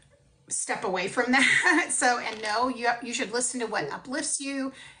step away from that. So, and no, you should listen to what uplifts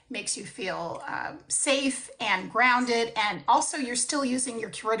you, makes you feel safe and grounded, and also you're still using your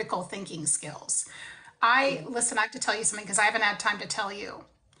critical thinking skills. Listen, I have to tell you something because I haven't had time to tell you.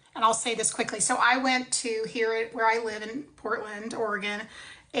 And I'll say this quickly. So I went to here where I live in Portland, Oregon,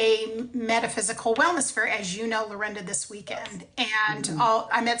 a metaphysical wellness fair, as you know, Lorenda, this weekend. And Mhm.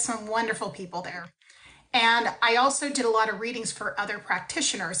 I met some wonderful people there. And I also did a lot of readings for other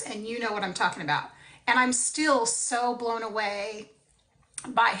practitioners, and you know what I'm talking about. And I'm still so blown away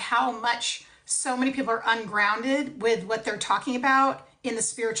by how much so many people are ungrounded with what they're talking about in the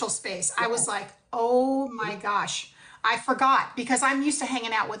spiritual space. I was like, oh my gosh, I forgot, because I'm used to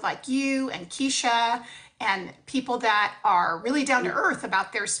hanging out with like you and Keisha and people that are really down to earth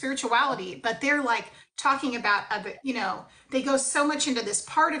about their spirituality, but they're like talking about other, they go so much into this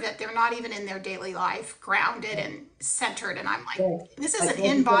part of it. They're not even in their daily life grounded and centered. And I'm like, Right. this is Like an you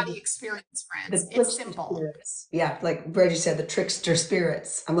said, in-body experience, the friends. It's trickster simple. spirits. Yeah, like Reggie said, the trickster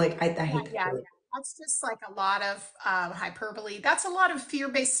spirits. I'm like, I Yeah, hate that yeah, yeah. word. That's just like a lot of hyperbole. That's a lot of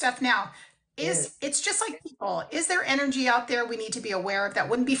fear-based stuff now. It is. It's just like people. Is there energy out there we need to be aware of that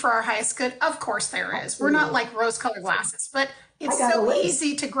wouldn't be for our highest good? Of course there is. We're not Absolutely. like rose-colored glasses, but I it's got a so list.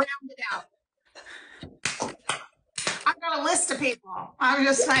 easy to ground it out. I've got a list of people. I'm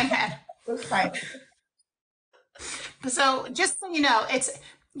just saying. Right. So just so you know, it's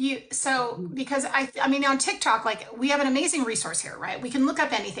you so because I mean on TikTok, like we have an amazing resource here, right? We can look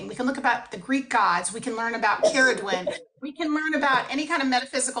up anything. We can look about the Greek gods, we can learn about Caradwin, we can learn about any kind of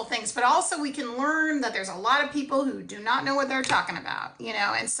metaphysical things, but also we can learn that there's a lot of people who do not know what they're talking about,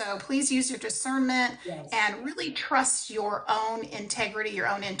 and so please use your discernment Yes. and really trust your own integrity, your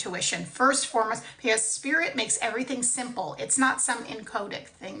own intuition, first foremost, because spirit makes everything simple. It's not some encoded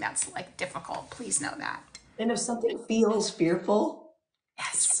thing that's like difficult. Please know that. And if something feels fearful,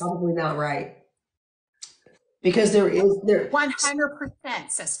 it's Yes. probably not right. Because there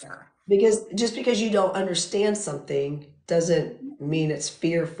 100%, sister. because just because you don't understand something doesn't mean it's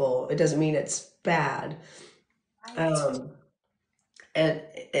fearful. It doesn't mean it's bad. Right. Um, and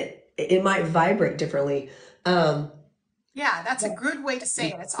it might vibrate differently. Um, Yeah, that's a good way to say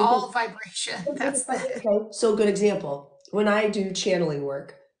it. It's all because vibration. That's the okay, so good example. When I do channeling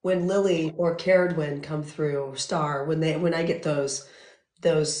work, when Lily or Caradwin come through, Star, when I get those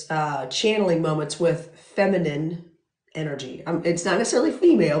channeling moments with feminine energy. It's not necessarily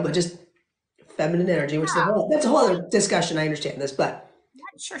female, but just feminine energy, which is yeah, that's a whole other discussion. I understand this, but yeah,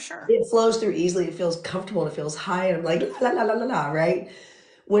 sure, sure. it flows through easily. It feels comfortable and it feels high. And I'm like, la la la la la, right?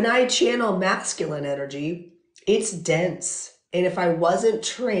 When I channel masculine energy, it's dense. And if I wasn't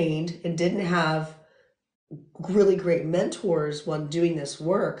trained and didn't have really great mentors when doing this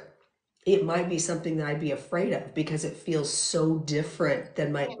work, it might be something that I'd be afraid of because it feels so different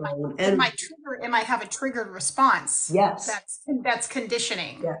than my It might own it energy. might trigger it might have a triggered response. Yes, That's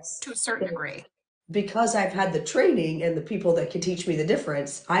conditioning yes. to a certain degree. Because I've had the training and the people that can teach me the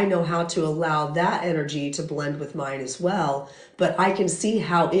difference, I know how to allow that energy to blend with mine as well. But I can see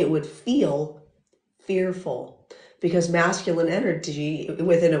how it would feel fearful because masculine energy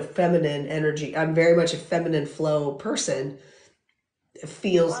within a feminine energy, I'm very much a feminine flow person,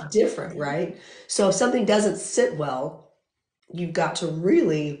 feels different, right? So if something doesn't sit well, you've got to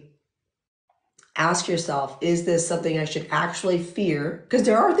really ask yourself, is this something I should actually fear? Because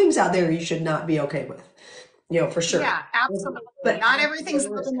there are things out there you should not be okay with, for sure. Yeah, absolutely. But Not ask everything's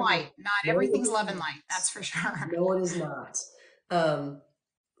where love it's and coming. light. Not No, it everything's is love and not. light. That's for sure. No, it is not. Um,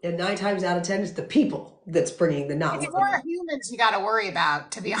 and 9 times out of 10, it's the people that's bringing the not It's more loving. humans you got to worry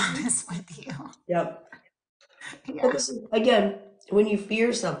about, to be honest with you. Yep. But Yeah. this is, again, when you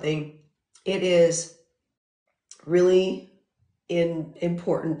fear something, it is really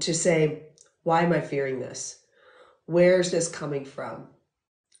important to say, why am I fearing this? Where's this coming from?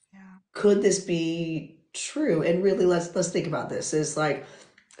 Yeah. Could this be true? And really, let's think about this. Is like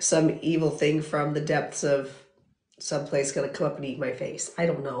some evil thing from the depths of someplace going to come up and eat my face? I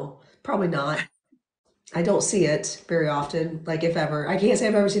don't know. Probably not. I don't see it very often. Like if ever, I can't say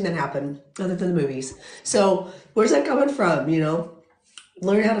I've ever seen that happen other than the movies. So where's that coming from?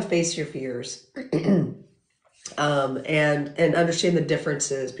 Learn how to face your fears, and understand the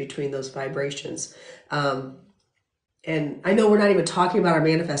differences between those vibrations. Um, and I know we're not even talking about our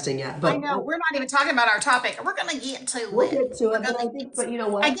manifesting yet, I but know we're not even talking about our topic. We're going to get to we'll it. get to We're it. going But to I get think, to but you know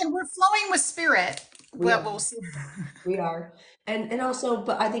what? Again, we're flowing with spirit. We But are, we'll see. we are, and also,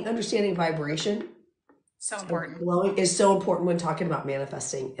 but I think understanding vibration So and important. flowing is so important when talking about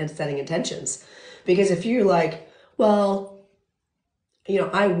manifesting and setting intentions, because if you're like, well,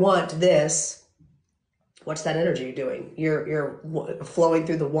 I want this. What's that energy doing? You're flowing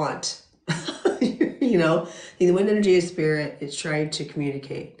through the want. The wind energy is spirit. It's trying to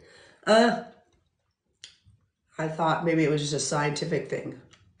communicate. Uh, I thought maybe it was just a scientific thing.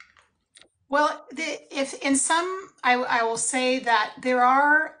 Well, if in some, I will say that there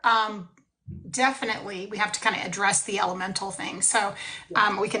are definitely, we have to kind of address the elemental thing. So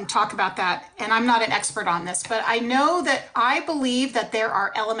we can talk about that. And I'm not an expert on this, but I know that I believe that there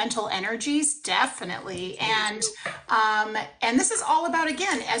are elemental energies, definitely. And this is all about,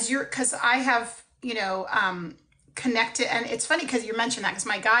 again, because I have, connected. And it's funny because you mentioned that because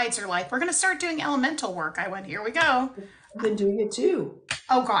my guides are like, we're going to start doing elemental work. I went, here we go. I've been doing it too.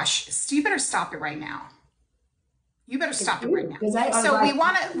 Oh gosh, so you better stop it right now. You better I stop it right do now. because I was So we like,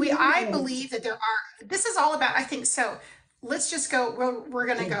 want to, I believe that there are, this is all about, I think, so let's just go, we're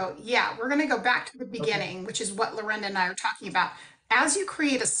going to go, yeah, we're going to go back to the okay, beginning, which is what Lorenda and I are talking about. As you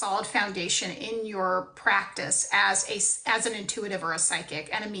create a solid foundation in your practice as an intuitive or a psychic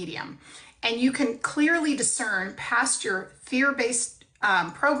and a medium, and you can clearly discern past your fear-based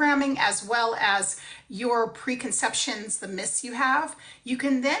programming as well as your preconceptions, the myths you have, you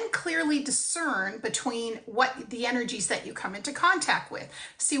can then clearly discern between what the energies that you come into contact with.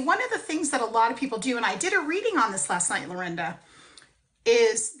 See, one of the things that a lot of people do, and I did a reading on this last night, Lorenda,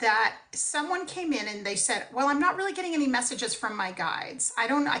 is that someone came in and they said, well, I'm not really getting any messages from my guides. I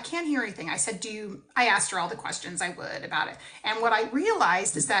can't hear anything. I said, I asked her all the questions I would about it. And what I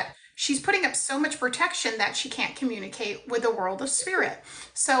realized is that she's putting up so much protection that she can't communicate with the world of spirit.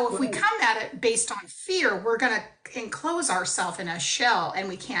 So if we right. come at it based on fear, we're going to enclose ourselves in a shell and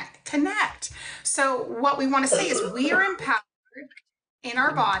we can't connect. So what we want to say is we are empowered in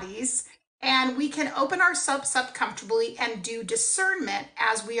our bodies and we can open ourselves up comfortably and do discernment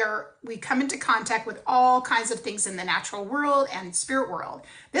as we come into contact with all kinds of things in the natural world and spirit world.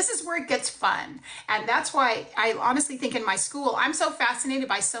 This is where it gets fun, and that's why I honestly think in my school I'm so fascinated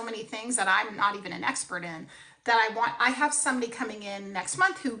by so many things that I'm not even an expert in, that I have somebody coming in next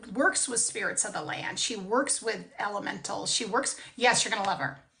month who works with spirits of the land. She works with elementals. Yes, you're going to love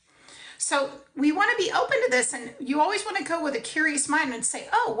her. So we want to be open to this, and you always want to go with a curious mind and say,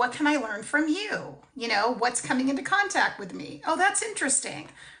 oh, what can I learn from you? What's coming into contact with me? Oh, that's interesting.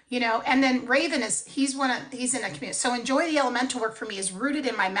 And then Raven he's in a community. So enjoy the elemental work for me is rooted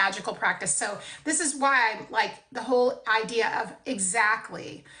in my magical practice. So this is why I like the whole idea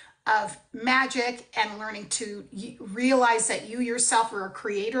of magic and learning to realize that you yourself are a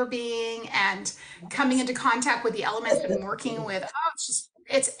creator being and coming into contact with the elements and working with,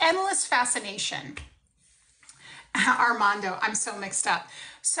 it's endless fascination. Armando, I'm so mixed up.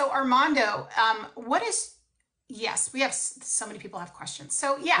 So Armando, what is, yes, we have so many people have questions.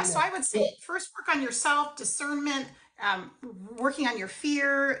 So yeah, so I would say first work on yourself, discernment, um, working on your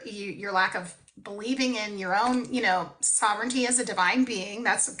fear, your lack of believing in your own, sovereignty as a divine being.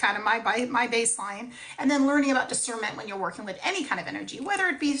 That's kind of my baseline. And then learning about discernment when you're working with any kind of energy, whether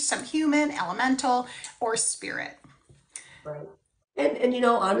it be some human, elemental, or spirit. Right. And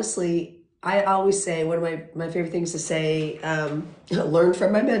honestly, I always say one of my favorite things to say, learn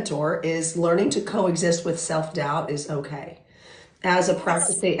from my mentor, is learning to coexist with self-doubt is okay. Yes,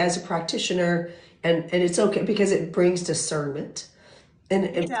 As a practitioner, and it's okay because it brings discernment. And,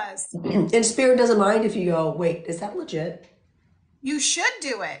 it does. and spirit doesn't mind if you go, wait, is that legit? You should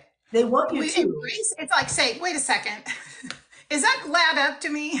do it. They want you We to. embrace, it's like saying, wait a second, is that lad up to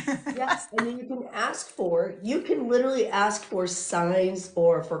me? Yes, and then you can literally ask for signs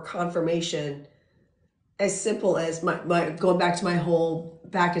or for confirmation as simple as my going back to my whole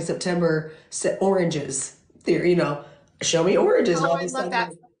back in September oranges theory, show me oranges. And Oh, all of I a love sudden,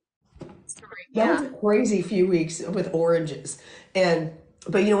 that story. that was Yeah. a crazy few weeks with oranges. And,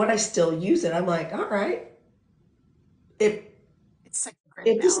 but you know what? I still use it. I'm like, all right, if, It's such a great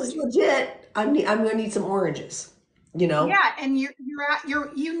if this is analogy. legit, I'm going to need some oranges, you know? Yeah, and you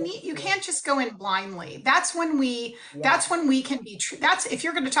can't just go in blindly. Yeah. that's when we can be that's if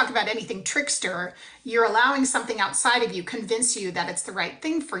you're going to talk about anything trickster, you're allowing something outside of you convince you that it's the right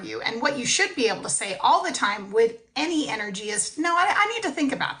thing for you. And what you should be able to say all the time with any energy is, no, I need to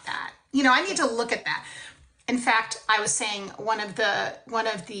think about that. I need to look at that. In fact, I was saying one of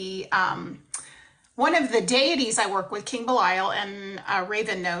the deities I work with, King Belial, and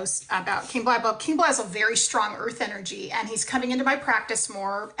Raven knows about King Belial. But King Belial has a very strong earth energy, and he's coming into my practice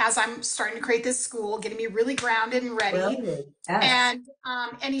more as I'm starting to create this school, getting me really grounded and ready. Well, yes.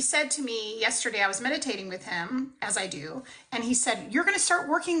 And he said to me yesterday, I was meditating with him as I do, and he said, "You're going to start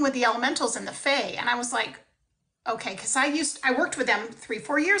working with the elementals in the Fae." And I was like, okay, because I worked with them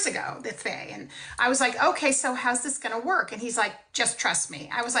 3-4 years ago, the Fae, and I was like, okay, so how's this gonna work? And he's like, just trust me.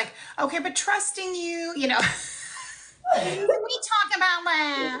 I was like, okay, but trusting you, can we talk about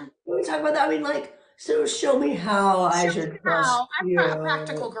that? When we talk about that, I mean, like, so show me how I Show me should trust how. I'm a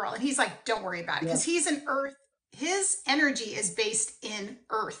practical you. girl, and he's like, don't worry about it, Yeah. because he's an Earth. His energy is based in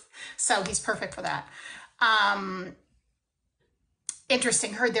Earth, so he's perfect for that. Um,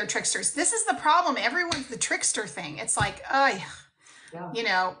 Interesting. Heard they're tricksters. This is the problem. Everyone's the trickster thing. It's like, Yeah.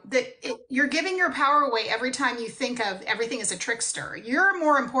 you're giving your power away every time you think of everything as a trickster. You're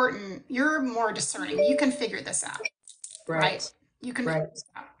more important. You're more discerning. You can figure this out, right? Right. You can figure Right. this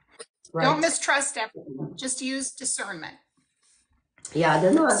out. Don't Right. mistrust everyone. Just use discernment. Yeah,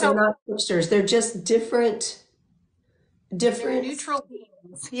 they're So not tricksters. They're just they're different, neutral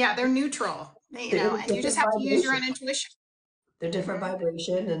beings. Yeah, they're neutral. they're in a And you just different have to use your vibration. own intuition. They're different Hmm.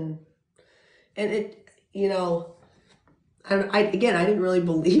 vibration and it, I again, I didn't really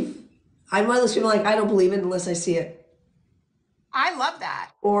believe. I'm one of those people like I don't believe it unless I see it. I love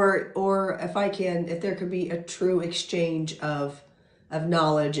that. Or if there could be a true exchange of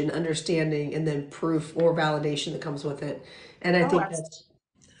knowledge and understanding and then proof or validation that comes with it. And I Oh, think that's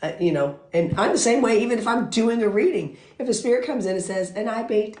and I'm the same way. Even if I'm doing a reading, if a spirit comes in and says, "And I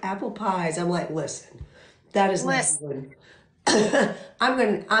baked apple pies," I'm like, "Listen, that is not listen. good. I'm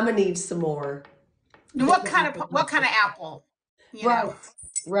gonna need some more What baked kind of apple what pie." kind of apple? You Right, know.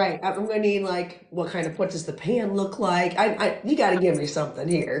 right. I'm gonna need like what does the pan look like? You got to give me something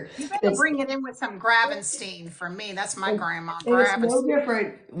here. You better It's bring it in with some Gravenstein for me. That's my and grandma, it's no Gravenstein.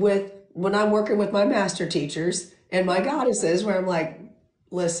 different with when I'm working with my master teachers and my goddesses, where I'm like,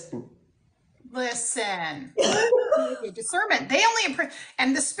 listen. Listen, your discernment.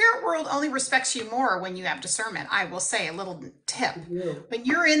 And the spirit world only respects you more when you have discernment. I will say a little tip. You. When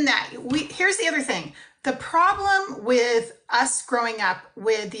you're in that, here's the other thing. The problem with us growing up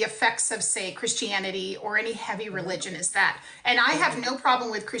with the effects of, say, Christianity or any heavy religion is that, and I have no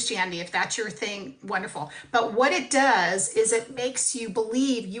problem with Christianity. If that's your thing, wonderful. But what it does is it makes you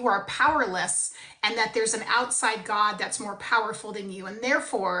believe you are powerless and that there's an outside God that's more powerful than you, and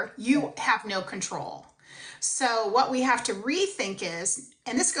therefore you have no control. So, what we have to rethink is,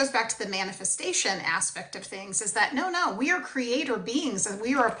 and this goes back to the manifestation aspect of things, is that no, we are creator beings and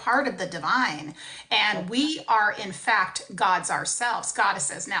we are a part of the divine. And we are, in fact, gods ourselves,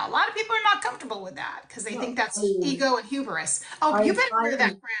 goddesses. Now, a lot of people are not comfortable with that because they think No, I that's mean, ego and hubris. Oh, I you better I wear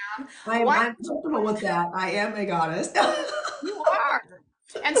that am crown. I am Why? I'm comfortable with that. I am a goddess. You are.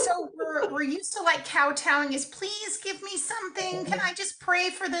 And so we're used to like kowtowing is please give me something. Can I just pray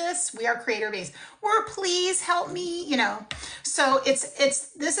for this? We are creator beings. Or please help me. So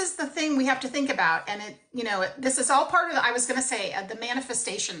this is the thing we have to think about. And this is all part of I was gonna say the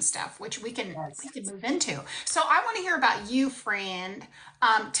manifestation stuff, which we Yes. can move into. So I want to hear about you, friend.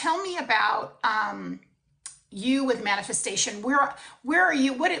 Tell me about you with manifestation. Where are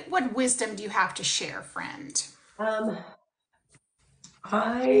you? What wisdom do you have to share, friend? Um,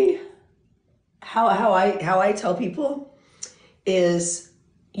 I how I tell people is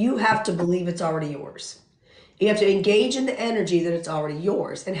you have to believe it's already yours. You have to engage in the energy that it's already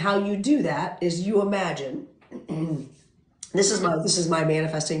yours. And how you do that is you imagine. This is my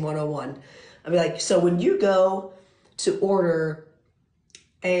manifesting 101. I'll be like, so when you go to order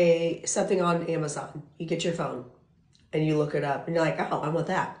a something on Amazon, you get your phone and you look it up and you're like, oh, I want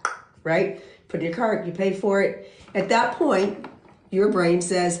that. Right? Put in your cart, you pay for it. At that point, your brain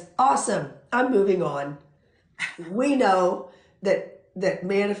says, awesome, I'm moving on. We know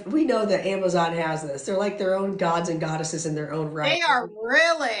we know that Amazon has this. They're like their own gods and goddesses in their own right. They are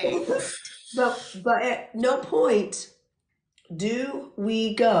really. But at no point do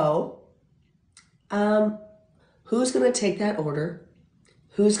we go, um, who's going to take that order?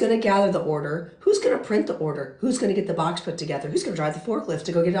 Who's going to gather the order? Who's going to print the order? Who's going to get the box put together? Who's going to drive the forklift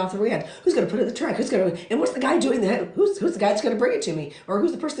to go get it off the ramp? Who's going to put it in the truck? Who's going to, and what's the guy doing that? Who's the guy that's going to bring it to me? Or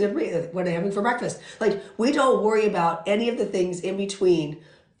who's the person going to bring it? What are they having for breakfast? Like, we don't worry about any of the things in between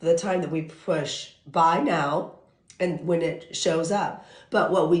the time that we push buy now and when it shows up.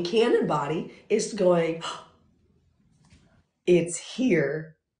 But what we can embody is going, it's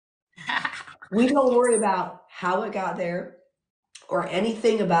here. We don't worry about how it got there or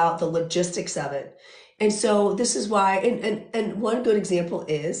anything about the logistics of it. And so this is why, and one good example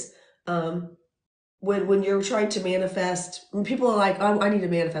is, when you're trying to manifest, when people are like, oh, I need to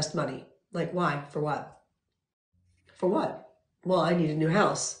manifest money. Like, why? For what? For what? Well, I need a new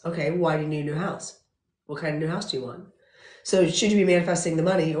house. Okay, why do you need a new house? What kind of new house do you want? So should you be manifesting the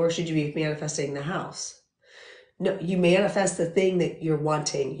money or should you be manifesting the house? No, you manifest the thing that you're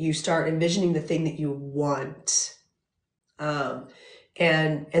wanting. You start envisioning the thing that you want. Um,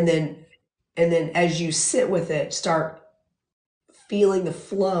 and then as you sit with it, start feeling the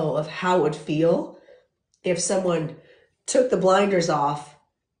flow of how it would feel if someone took the blinders off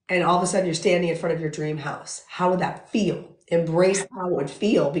and all of a sudden you're standing in front of your dream house. How would that feel? Embrace how it would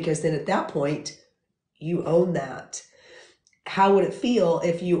feel, because then at that point you own that. How would it feel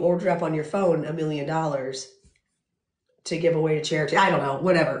if you ordered up on your phone $1 million to give away to charity? I don't know,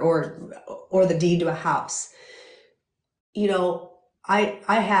 whatever, or the deed to a house. You know, I've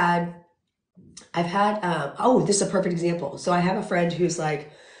had oh, this is a perfect example. So I have a friend who's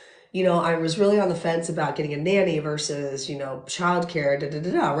like, I was really on the fence about getting a nanny versus, childcare, da da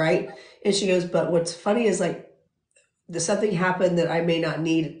da da, right? And she goes, but what's funny is like something happened that I may not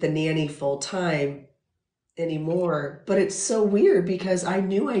need the nanny full time anymore. But it's so weird because I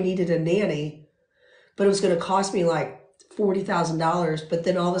knew I needed a nanny, but it was going to cost me like $40,000. But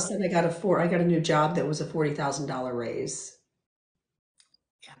then all of a sudden I got a new job that was a $40,000 raise.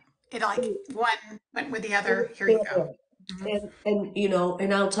 Yeah. It like one went with the other. Here you go. Mhm.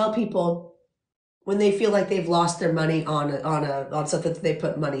 And I'll tell people when they feel like they've lost their money on something that they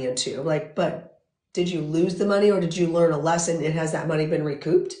put money into, like, but did you lose the money or did you learn a lesson and has that money been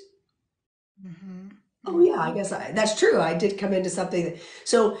recouped? Mhm. Oh yeah, I Mhm. guess that's true. I did come into something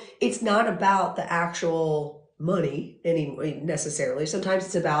so it's not about the actual money anyway necessarily. Sometimes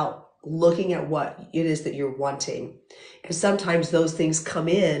it's about looking at what it is that you're wanting. And sometimes those things come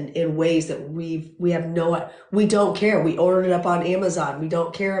in ways that we have we don't care. We ordered it up on Amazon. We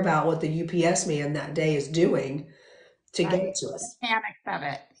don't care about what the UPS man that day is doing to get it Right. to The us. mechanics of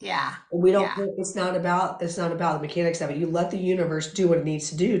it. Yeah. And we don't Yeah. care. It's not about the mechanics of it. You let the universe do what it needs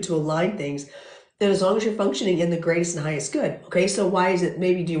to do to align things. And as long as you're functioning in the greatest and highest good. Okay, so why is it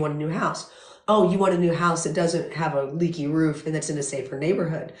maybe do you want a new house? Oh, you want a new house that doesn't have a leaky roof and that's in a safer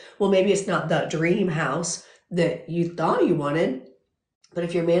neighborhood. Well, maybe it's not the dream house that you thought you wanted, but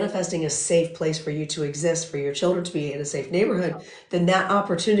if you're manifesting a safe place for you to exist, for your children to be in a safe neighborhood, then that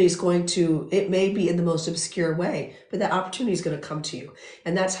opportunity is going to, it may be in the most obscure way, but that opportunity is going to come to you.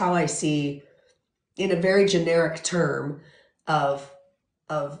 And that's how I see, in a very generic term, of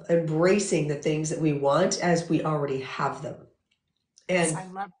embracing the things that we want as we already have them. Yes, And I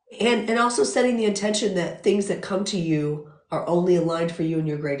love. and also setting the intention that things that come to you are only aligned for you and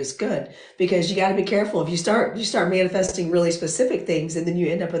your greatest good, because you got to be careful if you start manifesting really specific things and then you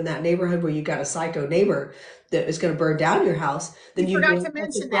end up in that neighborhood where you got a psycho neighbor that is going to burn down your house, then You you've forgot to manifested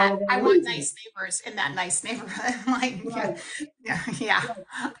mention for all that. the I wrong want reasons. nice neighbors in that nice neighborhood. Like, yeah, Right, yeah, yeah.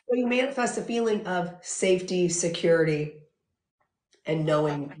 right. So you manifest a feeling of safety, security, and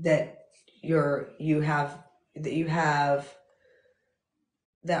knowing that you have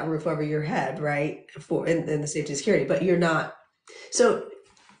that roof over your head, right? For in the safety and security, but you're not. So,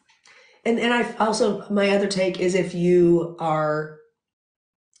 and I also, my other take is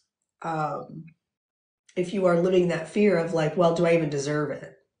um, if you are living that fear of like, well, do I even deserve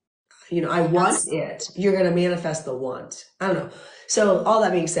it? I want Yes. it. You're going to manifest the want. I don't know. So all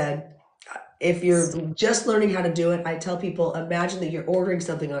that being said, if you're just learning how to do it, I tell people, imagine that you're ordering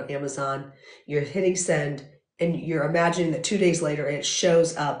something on Amazon, you're hitting send, and you're imagining that 2 days later it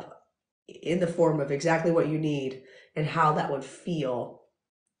shows up in the form of exactly what you need and how that would feel,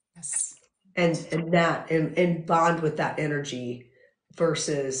 Yes. and bond with that energy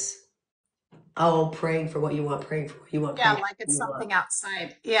versus, oh, praying for what you want, praying for what you want, Yeah, praying for like what it's you want. something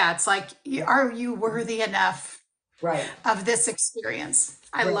outside. Yeah, it's like, Yeah. are you worthy enough Right. of this experience?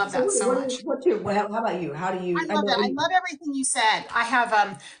 I Right. love So that so much. how about you? How do I you, I love know, that. I love everything you said. I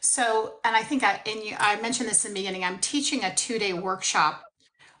have so, and I think I mentioned this in the beginning. I'm teaching a 2-day workshop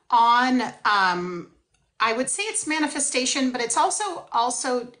on I would say it's manifestation, but it's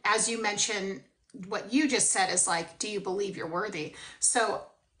also as you mentioned, what you just said is like, do you believe you're worthy? So,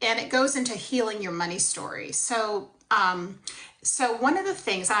 and it goes into healing your money story. So one of the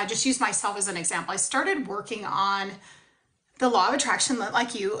things, I just use myself as an example. I started working on the law of attraction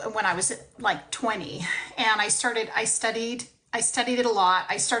like you when I was like 20, and I studied it a lot.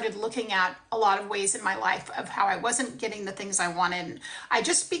 I started looking at a lot of ways in my life of how I wasn't getting the things I wanted. I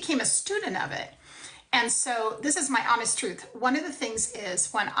just became a student of it. And so this is my honest truth. One of the things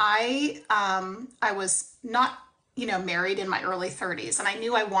is when I was not, married in my early 30s, and I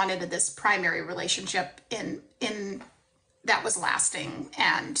knew I wanted this primary relationship in that was lasting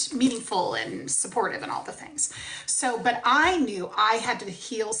and meaningful and supportive and all the things. So, but I knew I had to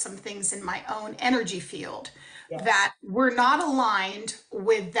heal some things in my own energy field Yes. that were not aligned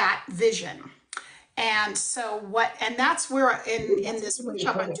with that vision. And so and that's where in That's a this good way to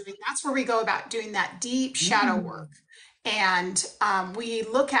workshop put I'm it. doing, that's where we go about doing that deep shadow Mm. work. And we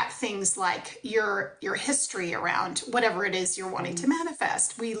look at things like your history around whatever it is you're wanting to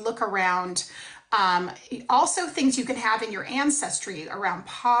manifest. We look around also things you can have in your ancestry around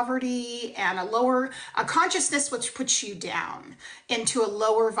poverty and a consciousness which puts you down into a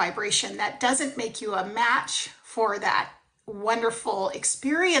lower vibration that doesn't make you a match for that wonderful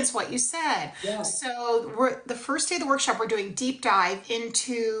experience what you said. Yes. So we're the first day of the workshop, we're doing deep dive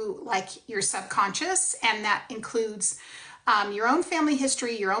into like your subconscious, and that includes your own family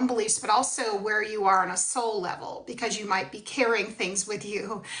history, your own beliefs, but also where you are on a soul level, because you might be carrying things with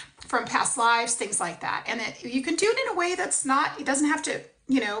you from past lives, things like that. And you can do it in a way that's not, it doesn't have to,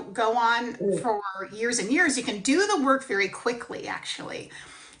 go on Mm. for years and years. You can do the work very quickly, actually.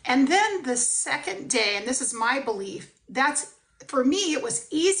 And then the second day, and this is my belief, that's for me, it was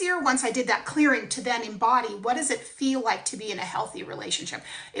easier once I did that clearing to then embody what does it feel like to be in a healthy relationship.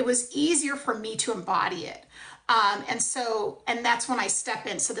 It was easier for me to embody it. And that's when I step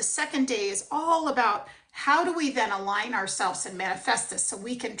in. So the second day is all about how do we then align ourselves and manifest this so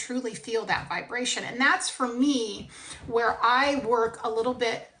we can truly feel that vibration. And that's for me where I work a little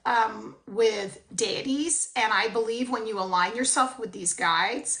bit with deities. And I believe when you align yourself with these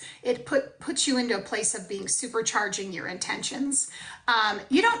guides, it puts you into a place of being supercharging your intentions.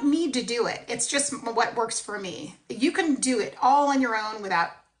 You don't need to do it. It's just what works for me. You can do it all on your own without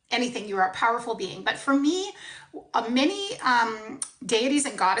anything. You are a powerful being. But for me, many deities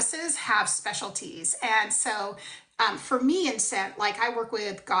and goddesses have specialties. And so for me, instead, like I work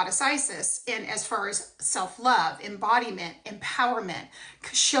with Goddess Isis in as far as self-love, embodiment, empowerment,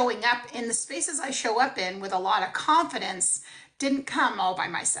 showing up in the spaces I show up in with a lot of confidence didn't come all by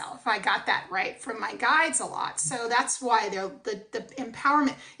myself. I got that right from my guides a lot. So that's why the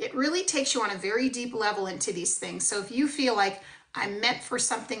empowerment, it really takes you on a very deep level into these things. So if you feel like I'm meant for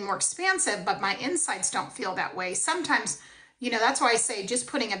something more expansive, but my insides don't feel that way, sometimes, that's why I say just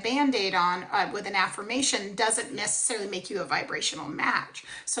putting a band-aid on with an affirmation doesn't necessarily make you a vibrational match.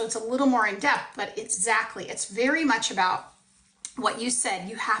 So it's a little more in depth, but exactly, it's very much about what you said.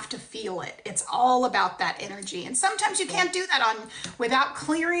 You have to feel it. It's all about that energy. And sometimes you can't do that on without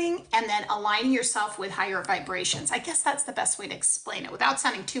clearing and then aligning yourself with higher vibrations. I guess that's the best way to explain it without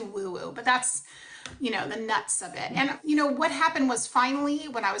sounding too woo-woo, but that's the nuts of it. And what happened was finally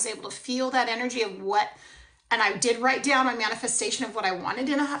when I was able to feel that energy of and I did write down my manifestation of what I wanted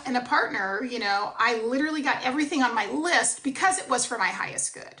in a partner, I literally got everything on my list because it was for my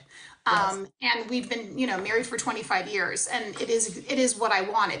highest good. Yes. And we've been, married for 25 years, and it is what I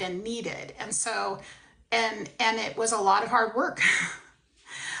wanted and needed. And so, and it was a lot of hard work.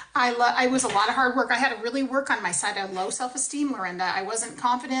 I was a lot of hard work. I had to really work on my side of low self-esteem, Lorenda. I wasn't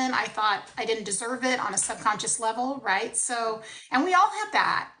confident. I thought I didn't deserve it on a subconscious level, right? So, and we all have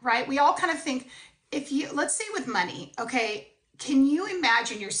that, right? We all kind of think let's say with money, okay, can you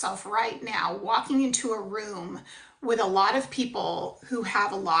imagine yourself right now walking into a room with a lot of people who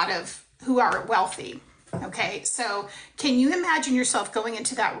are wealthy? Okay, so can you imagine yourself going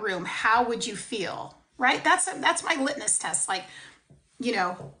into that room? How would you feel? Right? That's my litmus test. Like,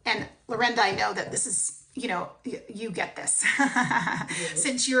 and Lorenda, I know that this is, you get this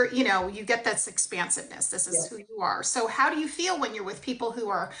since you get this expansiveness. This is who Yes. you are. So how do you feel when you're with people who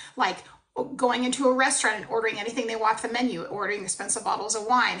are like going into a restaurant and ordering anything they want off the menu, ordering expensive bottles of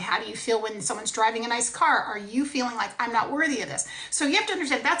wine? How do you feel when someone's driving a nice car? Are you feeling like I'm not worthy of this? So you have to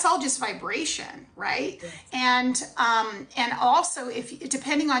understand that's all just vibration, right? Yes. And also if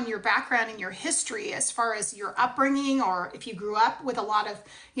depending on your background and your history, as far as your upbringing, or if you grew up with a lot of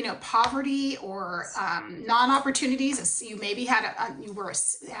poverty or non-opportunities, as you maybe had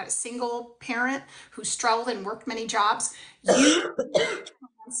had a single parent who struggled and worked many jobs, you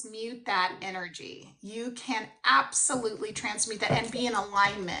transmute that energy. You can absolutely transmute that and be in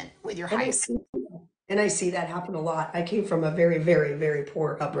alignment with your And I highest. see, and I see that happen a lot. I came from a very, very, very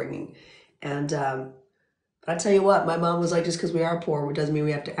poor upbringing. And but I tell you what, my mom was like, just because we are poor, it doesn't mean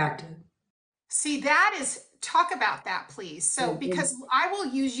we have to act it. See, that is, talk about that, please. So, And because I will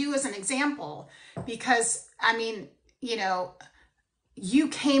use you as an example, because I mean, you know, you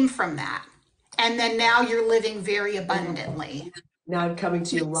came from that. And then now you're living very abundantly. now I'm coming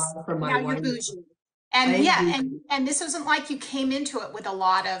to you Yes. live from my Now you're wine. bougie. I And am yeah, bougie. and this wasn't like you came into it with a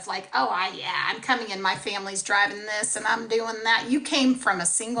lot of like, oh, I'm coming in, my family's driving this and I'm doing that. You came from a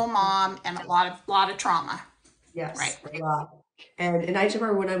single mom and a lot of trauma, right? Yes, a lot. And I just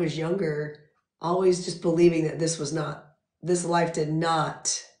remember when I was younger, always just believing that this life did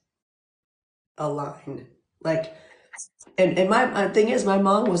not align. Like, and my thing is, my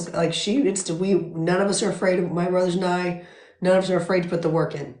mom was like, none of us are afraid of, my brothers and I, none of us are afraid to put the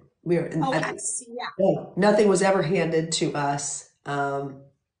work in. Oh, yes. Yeah. Nothing was ever handed to us.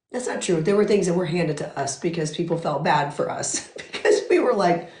 That's not true. There were things that were handed to us because people felt bad for us because we were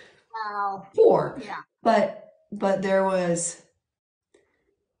like Wow. poor. Yeah. But there was,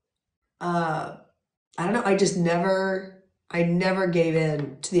 uh, I don't know. I never gave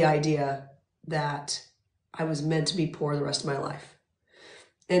in to the idea that I was meant to be poor the rest of my life.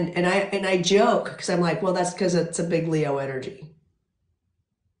 And I joke because I'm like, well, that's because it's a big Leo energy.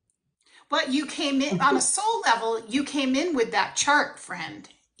 But you came in on a soul level, you came in with that chart, friend.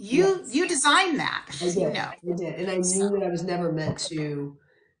 Yes, You designed that, I did. you know. I did. And I So knew that I was never meant to.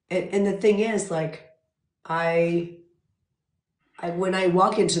 And the thing is, like, I, when I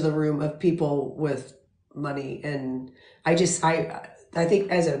walk into the room of people with money, and I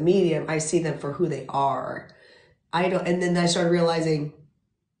think as a medium, I see them for who they are. I don't, and then I started realizing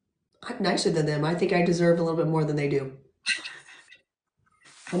I'm nicer than them. I think I deserve a little bit more than they do.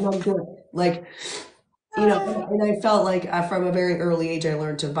 I'm not good. Like, and I felt like from a very early age, I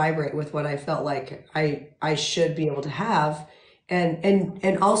learned to vibrate with what I felt like I should be able to have,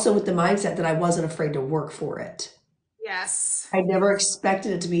 and also with the mindset that I wasn't afraid to work for it. yes. I never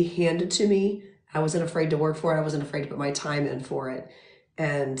expected it to be handed to me. I wasn't afraid to work for it. I wasn't afraid to put my time in for it,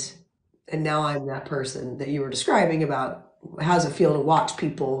 and and now I'm that person that you were describing about. How does it feel to watch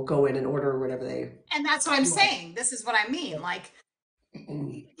people go in and order whatever they And that's what I'm want? saying. This is what I mean. Like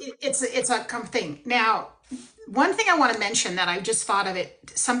it's a thing. Now, one thing I want to mention that I just thought of it,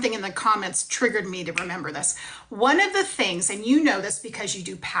 something in the comments triggered me to remember this. One of the things, and you know this because you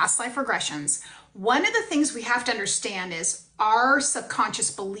do past life regressions, one of the things we have to understand is our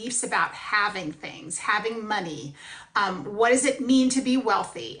subconscious beliefs about having things, having money. What does it mean to be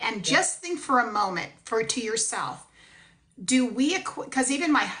wealthy? And just think for a moment for to yourself, do we because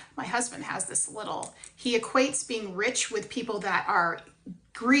even my husband has this little, he equates being rich with people that are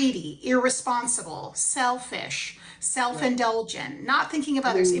greedy, irresponsible, selfish, self-indulgent, not thinking of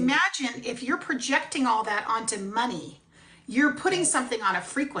others. Mm, Imagine if you're projecting all that onto money, you're putting something on a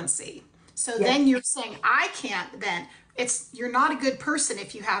frequency. So yeah, then you're saying I can't, then it's, you're not a good person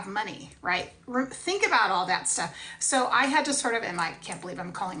if you have money, right? Think about all that stuff. So I had to sort of, and I can't believe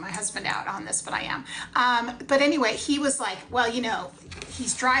I'm calling my husband out on this, but I am. But anyway, he was like, well,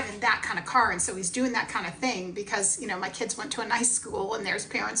 he's driving that kind of car, and so he's doing that kind of thing because, my kids went to a nice school, and there's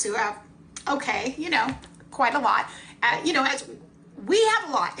parents who have, okay, quite a lot. As we have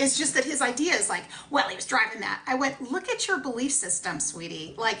a lot. It's just that his idea is like, well, he was driving that. I went, look at your belief system,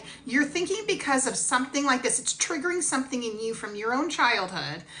 sweetie. Like, you're thinking because of something like this, it's triggering something in you from your own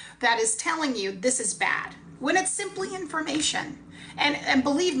childhood that is telling you this is bad when it's simply information. And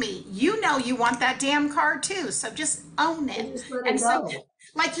believe me, you want that damn car too. So just own and it. just let it And so, go.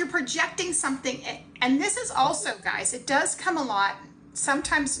 like, you're projecting something, and this is also, guys, it does come a lot,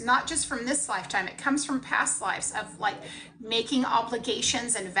 sometimes not just from this lifetime, it comes from past lives of like making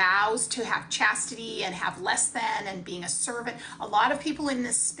obligations and vows to have chastity and have less than and being a servant. A lot of people in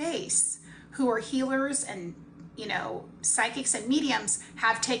this space who are healers and psychics and mediums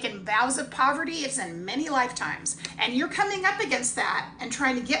have taken vows of poverty. It's in many lifetimes, and you're coming up against that and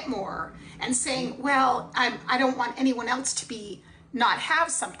trying to get more and saying, well, I don't want anyone else to be not have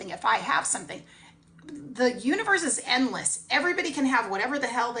something if I have something. The universe is endless. Everybody can have whatever the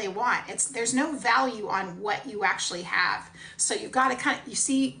hell they want. There's no value on what you actually have. So you've got to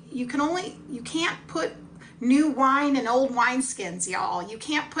you can't put new wine in old wineskins, y'all. You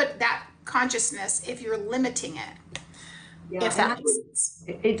can't put that consciousness if you're limiting it. Yeah, If and that makes sense.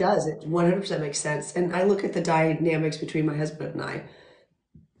 it does. It 100% makes sense. And I look at the dynamics between my husband and I.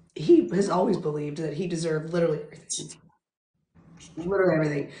 He has always believed that he deserved literally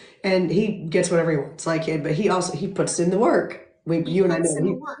everything, and he gets whatever he wants. Like, but he puts in the work. He You and I puts know, in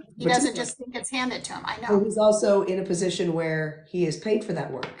the work. He but doesn't just think it's handed to him. I but know. he's also in a position where he is paid for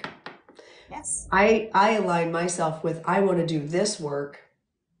that work. Yes. I align myself with, I want to do this work,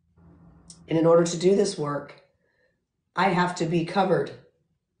 and in order to do this work, I have to be covered.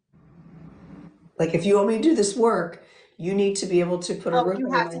 Like if you want me to do this work, you need to be able to put a Oh, roof you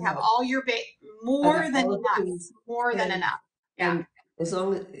over have my to have head. all your I more got than all of the enough. things, More than and enough. Yeah. and as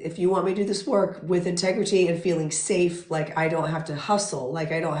long as if you want me to do this work with integrity and feeling safe, like I don't have to hustle,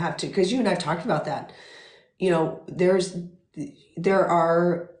 like I don't have to, because you and I've talked about that. You know, there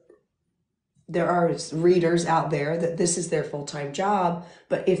are there are readers out there that this is their full-time job,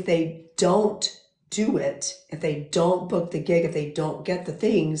 but if they don't do it, if they don't book the gig, if they don't get the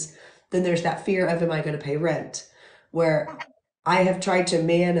things, then there's that fear of, am I going to pay rent? Where I have tried to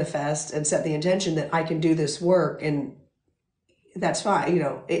manifest and set the intention that I can do this work, and that's fine,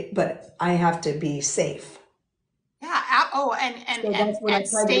 but I have to be safe. Yeah. Oh, So that's what I and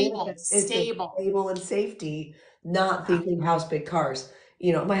try to stable, manifest, is the stable. stable and safety, not Yeah. thinking house, big cars.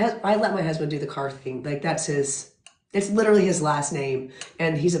 I let my husband do the car thing. Like that's it's literally his last name,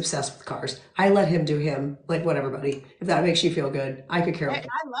 and he's obsessed with cars. I let him do him, like whatever, buddy. If that makes you feel good, I could care less.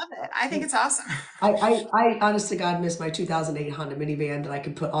 I love it. I think it's awesome. I honest to God miss my 2008 Honda minivan that I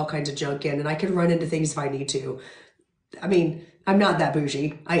could put all kinds of junk in, and I could run into things if I need to. I mean, I'm not that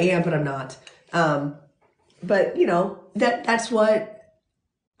bougie. I am, but I'm not. But that's what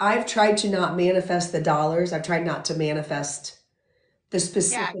I've tried to not manifest the dollars. I've tried not to manifest the Yeah,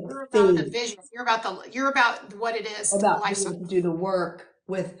 specific you're about the thing vision. You're about what it is to about being lifestyle. able to do the work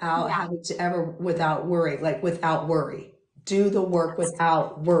without Yeah. having to ever, without worry, like without worry. Do the work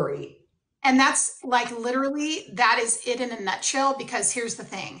without worry. And that's like literally that is it in a nutshell because here's the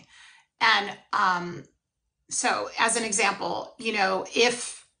thing. And so as an example,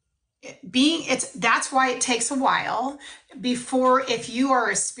 if being it's that's why it takes a while before if you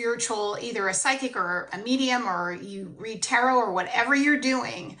are a spiritual either a psychic or a medium or you read tarot or whatever you're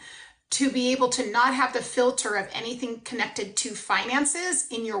doing to be able to not have the filter of anything connected to finances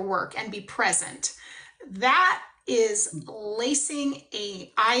in your work and be present. That is lacing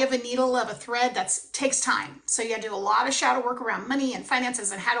a eye of a needle of a thread that takes time. So you got to do a lot of shadow work around money and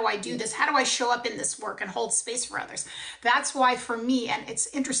finances and how do I do this? How do I show up in this work and hold space for others? That's why for me, and it's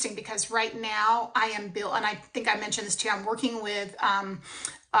interesting because right now I am built, and I think I mentioned this to you, I'm working with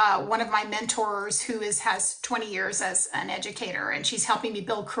one of my mentors who has 20 years as an educator, and she's helping me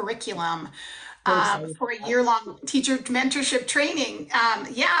build curriculum So excited for a for year-long teacher mentorship training.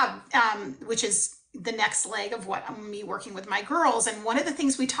 Which is the next leg of what me working with my girls. And one of the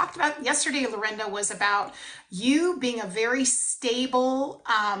things we talked about yesterday, Lorenda, was about you being a very stable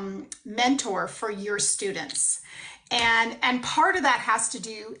mentor for your students. And part of that has to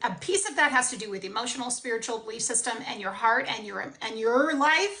do, a piece of that has to do with emotional, spiritual belief system and your heart and your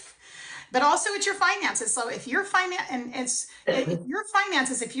life, but also it's your finances. So if your if that. your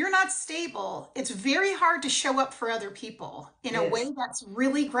finances, if you're not stable, it's very hard to show up for other people in It a way is. that's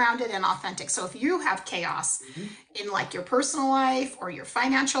really grounded and authentic. So if you have chaos Mhm. in like your personal life or your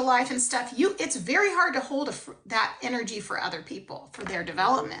financial life and stuff, it's very hard to hold that energy for other people for their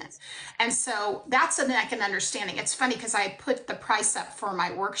development. And so that's something I can understanding. It's funny because I put the price up for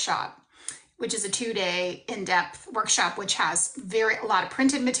my workshop, which is a 2-day in-depth workshop, which has a lot of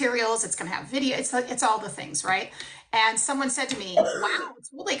printed materials. It's going to have video. It's all the things, right? And someone said to me, "Wow, it's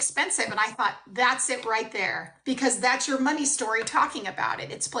really expensive." And I thought, that's it right there, because that's your money story talking about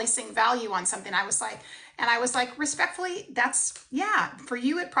it. It's placing value on something. I was like, respectfully, yeah, for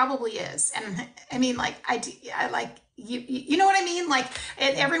you, it probably is. And I mean, like, I like, you know what I mean? Like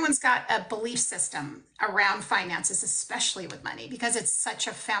everyone's got a belief system around finances, especially with money, because it's such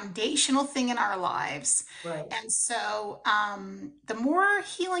a foundational thing in our lives. Right. And so the more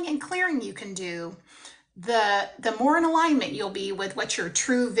healing and clearing you can do, the more in alignment you'll be with what your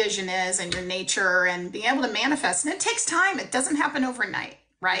true vision is and your nature and being able to manifest. And it takes time. It doesn't happen overnight, It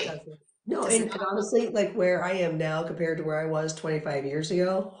right? doesn't. No, Does and not. honestly, like where I am now compared to where I was 25 years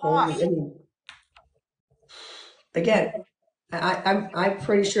ago, holy, Oh. I mean, again, I'm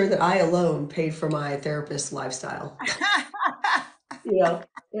pretty sure that I alone paid for my therapist lifestyle, you know,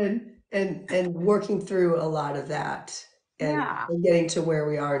 and working through a lot of that, Yeah. and getting to where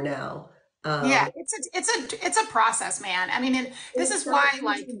we are now. Yeah, Um, it's a process, man. I mean, and this it's is not why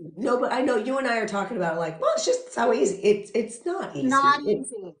like easy. No, but I know you and I are talking about like, well, it's just so easy. It's not easy. not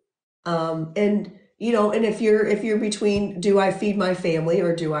easy. And And if you're between, do I feed my family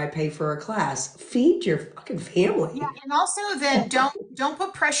or do I pay for a class? Feed your fucking Yeah, family. and also then don't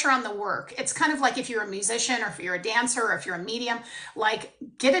put pressure on the work. It's kind of like if you're a musician or if you're a dancer or if you're a medium, like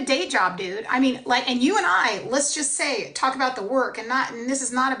get a day job, dude. I mean, like, and you and I, let's just say, talk about the work and this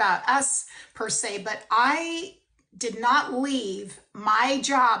is not about us per se, but I did not leave my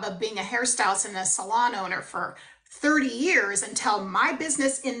job of being a hairstylist and a salon owner for 30 years until my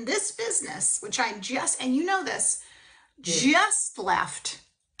business in this business, which I'm just, and you know this, Yeah. just left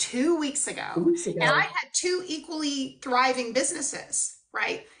 2 weeks ago. Weeks And I ago. had two equally thriving businesses,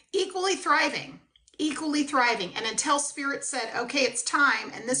 right? Equally thriving, equally thriving. And until Spirit said, okay, it's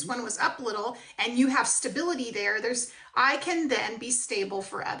time, and this one was up a little, and you have stability there, I can then be stable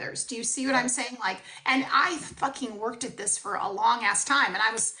for others. Do you see what I'm saying? Like, and I fucking worked at this for a long ass time.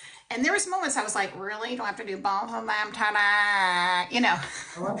 And there was moments I was like, really? Do I have to do both of them? Ta-da!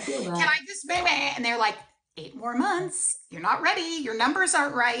 Oh, I feel Can that. I just baby? And they're like, 8 more months. You're not ready. Your numbers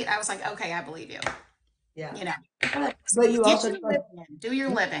aren't right. I was like, okay, I believe you. Yeah. You know, But you get also your living in, do your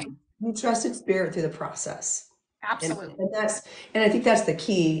living. you trusted spirit through the process. And Absolutely. and that's and I think that's the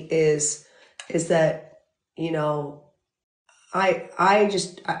key is that, you know, my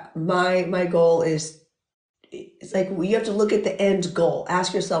goal is it's like you have to look at the end goal.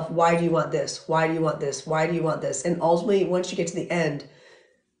 Ask yourself, why do you want this? Why do you want this? Why do you want this? And ultimately, once you get to the end,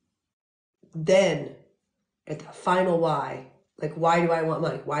 then at the final why, like why do I want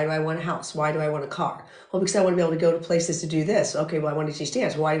money? Why do I want a house? Why do I want a car? Well, because I want to be able to go to places to do this. Okay, well, I want to teach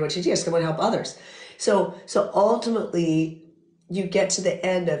dance. Why do I want to teach dance? 'Cause I want to help others. So ultimately, you get to the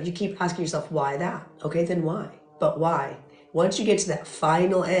end of you keep asking yourself why that. Okay, then why? But why? Once you get to that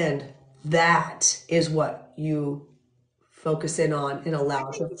final end, that is what you focus in on and I allow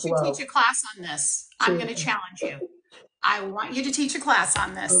think to you should teach flow a class on this. I'm going to to challenge you. I want you to teach a class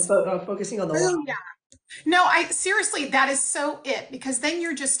on this. focusing on the why. Oh, yeah. No, I seriously, that is so it because then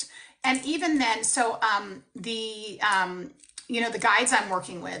you're just, and even then, so the guides I'm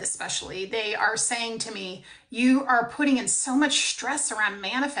working with, especially, they are saying to me, you are putting in so much stress around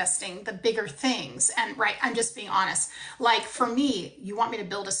manifesting the bigger things. And right, I'm just being honest. Like for me, you want me to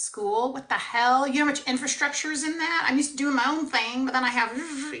build a school? What the hell? You know how much infrastructure is in that? I'm used to doing my own thing, but then I have,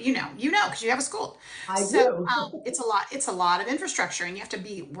 because you have a school. I So do. it's a lot of infrastructure and you have to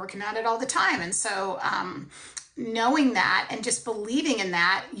be working at it all the time. And so knowing that and just believing in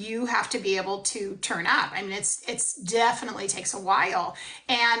that, you have to be able to turn up. I mean, it's definitely takes a while.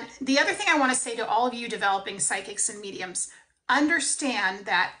 And the other thing I want to say to all of you developing psychics and mediums, understand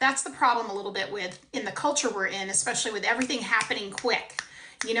that that's the problem a little bit with in the culture we're in, especially with everything happening quick.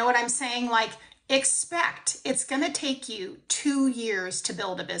 You know what I'm saying? Like, expect it's going to take you 2 years to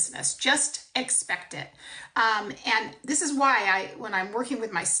build a business. Just expect it. And this is why when I'm working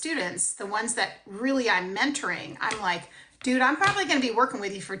with my students, the ones that really I'm mentoring, I'm like, dude, I'm probably going to be working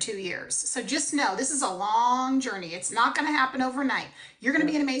with you for 2 years. So just know this is a long journey. It's not going to happen overnight. You're going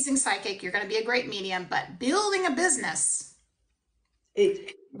to be an amazing psychic. You're going to be a great medium, but building a business,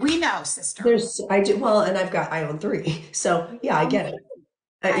 It we know, sister. there's I do well, and I own three, so yeah, I get it.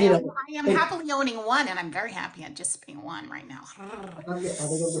 I You am know, I am it, happily owning one, and I'm very happy at just being one right now. I think I'm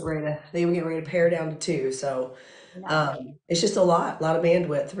getting ready to. I think I'm getting ready to pare down to two. So No. it's just a lot of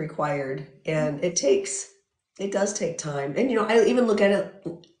bandwidth required, and it does take time. And I even look at it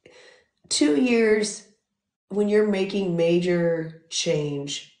 2 years when you're making major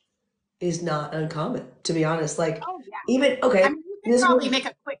change is not uncommon, to be honest. Like Oh yeah. even I okay, mean, you can this probably was make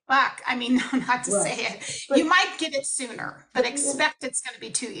a quick buck. I mean, not to right, say it. You but might get it sooner, but but even expect it's going to be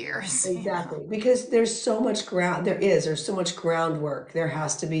 2 years. exactly, because there's so much groundwork. There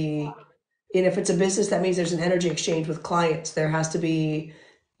has to be, and if it's a business, that means there's an energy exchange with clients. There has to be,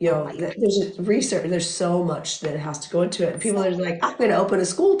 Oh my God. there's just research. There's so much that has to go into it. And people So are like, I'm going to open a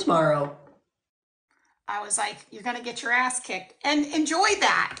school tomorrow. I was like, you're going to get your ass kicked and enjoy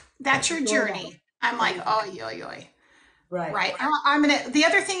that. That's your Enjoy that. journey. I'm like, And oh, yo, yo. right. Right. I'm gonna. The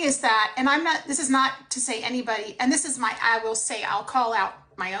other thing is that, and I'm not. This is not to say anybody. And this is my. I will say. I'll call out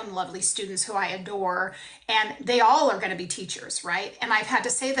my own lovely students who I adore, and they all are going to be teachers, right? And I've had to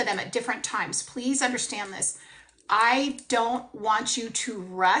say to them at different times. Please understand this. I don't want you to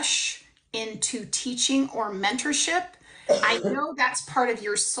rush into teaching or mentorship. I know that's part of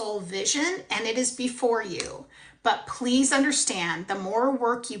your soul vision, and it is before you. But please understand, the more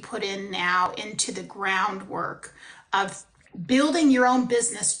work you put in now into the groundwork of building your own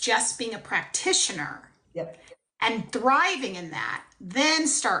business, just being a practitioner Yep. and thriving in that, then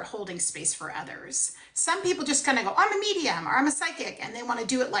start holding space for others. Some people just kind of go, I'm a medium or I'm a psychic, and they want to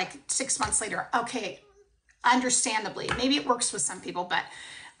do it like 6 months later. Okay, understandably, maybe it works with some people, but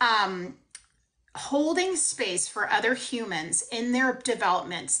holding space for other humans in their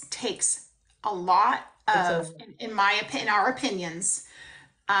developments takes a lot It's a, of, in our opinions,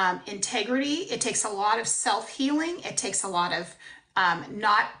 integrity. It takes a lot of self-healing. It takes a lot of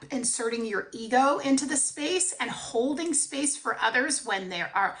not inserting your ego into the space and holding space for others when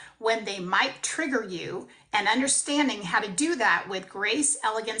they might trigger you, and understanding how to do that with grace,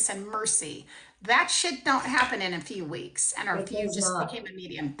 elegance, and mercy. That shit don't happen in a few weeks, and or it if you does just not. became a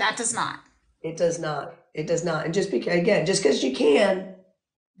medium. That does not. It does not. It does not. And just because, again, just because you can,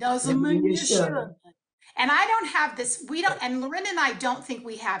 Doesn't doesn't mean mean you you should. should. And I don't have this, we don't, and Lorenda and I don't think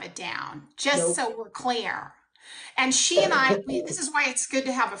we have it down, just Nope. so we're clear. And she and this is why it's good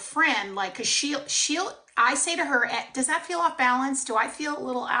to have a friend, like, cause I say to her, does that feel off balance? Do I feel a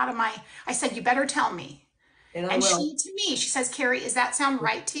little out of I said, you better tell me. And I And will. to me, she says, Carrie, does that sound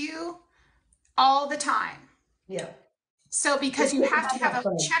right to you? All the time. Yeah. So, It's because you good to have to have have that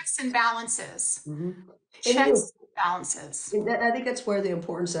friend. checks and balances, Hmm. And it is. checks and balances. I think that's where the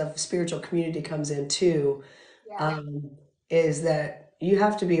importance of spiritual community comes in too, Yeah. um, is that you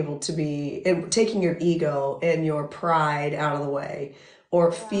have to be able to be and taking your ego and your pride out of the way,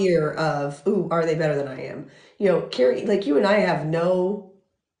 or Yeah. fear of, ooh, are they better than I am? Carrie, like you and I have no,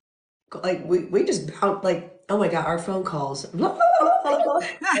 like we just bounce, like, oh my God, our phone calls. I know.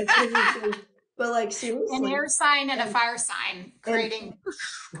 Like, seriously. But like An seriously, air sign and a and fire sign and creating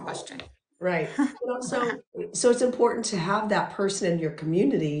combustion. right. But also, so it's important to have that person in your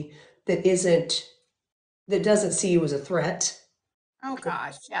community that isn't that doesn't see you as a threat, Oh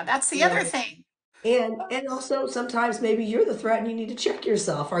gosh, yeah, that's the you other know. thing. And also sometimes maybe you're the threat and you need to check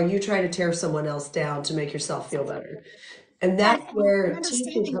yourself. Are you trying to tear someone else down to make yourself feel better? And Yeah, that's and where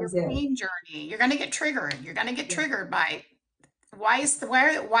teaching understanding your comes in. pain journey. You're going to get triggered. You're going to get Yeah. triggered by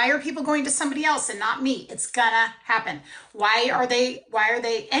why are people going to somebody else and not me? It's gonna happen. Why are they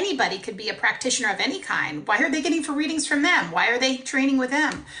anybody could be a practitioner of any kind. Why are they getting for readings from them? Why are they training with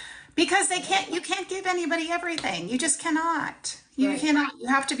them? Because you can't give anybody everything. You just cannot. You Right. cannot. You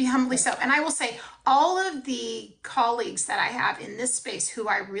have to be humbly so. And I will say, all of the colleagues that I have in this space who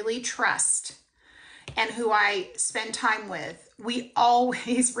I really trust and who I spend time with, we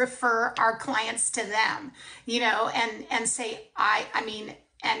always refer our clients to them, and say, I mean,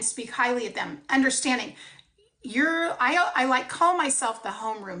 and speak highly of them, understanding I like call myself the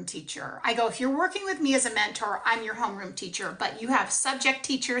homeroom teacher. I go, if you're working with me as a mentor, I'm your homeroom teacher, but you have subject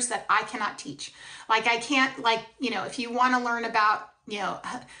teachers that I cannot teach. Like I can't, if you want to learn about,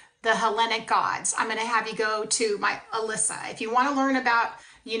 the Hellenic gods, I'm going to have you go to my Alyssa. If you want to learn about,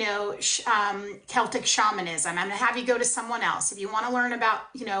 Celtic shamanism, I'm going to have you go to someone else. If you want to learn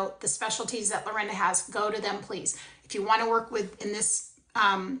about, the specialties that Lorenda has, go to them, please. If you want to work with in this,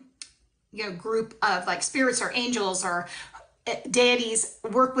 group of like spirits or angels or deities,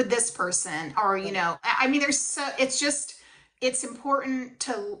 work with this person, or I mean, it's important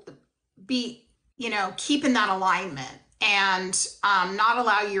to be, keep in that alignment, and not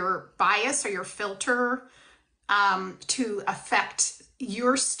allow your bias or your filter to affect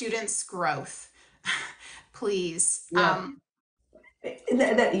your students' growth. Please. Yeah.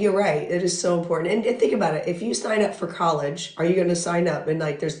 And you're right. It is so important. And think about it. If you sign up for college, are you going to sign up and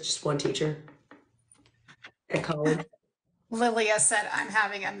like there's just one teacher at college? Lilia said, I'm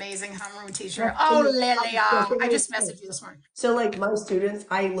having an amazing homeroom teacher. That's Oh, and that's Lilia. what I I just say. messaged you this morning. So like my students,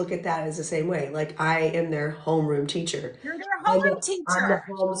 I look at that as the same way. Like I am their homeroom teacher. You're their I'm homeroom the teacher.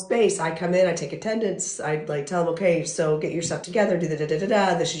 home space. I come in, I take attendance, I like tell them, okay, so get your stuff together, do the da da da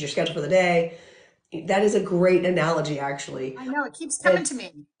da. This is your schedule for the day. That is a great analogy, actually. I know it keeps coming And to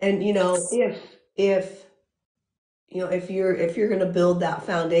me. and if if you're going to build that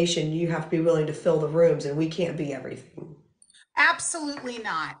foundation, you have to be willing to fill the rooms, and we can't be everything. Absolutely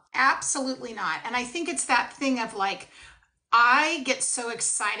not. Absolutely not. And I think it's that thing of like, I get so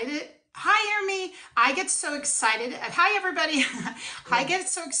excited. Hi, Ermi. I get so excited. Hi, everybody. I Yeah. get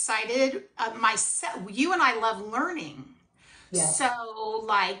so excited. Myself, you and I love learning. Yes. So,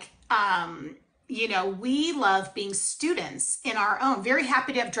 like, we love being students in our own. Very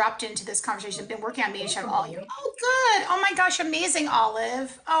happy to have dropped into this conversation. Been working on mediumship Welcome, all year. Olive. Oh, good. Oh my gosh, amazing,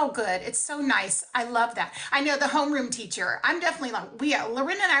 Olive. Oh, good. It's so nice. I love that. I know the homeroom teacher. I'm definitely like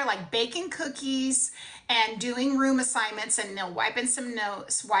Lorena and I are like baking cookies and doing room assignments and wiping some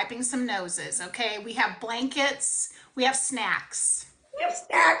noses. Okay, we have blankets. We have snacks. We have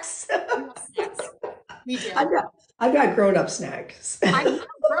snacks. We have snacks. We I've do. got I've got grown up snacks. I love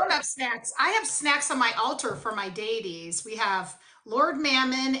grown-up snacks. I have snacks on my altar for my deities. We have Lord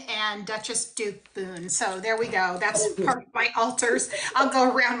Mammon and Duchess Duke Boone. So there we go. That's part of my altars. I'll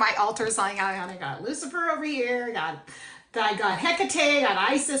go around my altars like I got Lucifer over here, I got I got Hecate, I got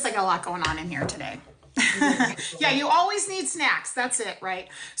Isis. I got a lot going on in here today. Yeah, you always need snacks. That's it, right?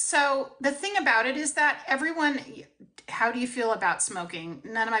 So the thing about it is that everyone, how do you feel about smoking?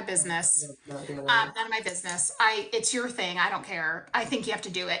 None of my business. Not doing that. None of my business. It's your thing. I don't care. I think you have to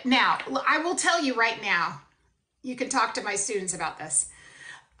do it. Now, I will tell you right now, you can talk to my students about this.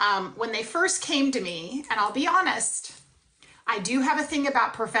 When they first came to me, and I'll be honest, I do have a thing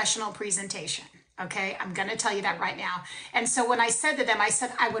about professional presentation. Okay, I'm going to tell you that right now. And so when I said to them, I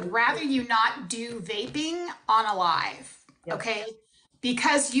said, I would rather you not do vaping on a live. Yep. Okay,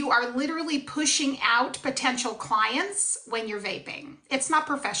 because you are literally pushing out potential clients when you're vaping. It's not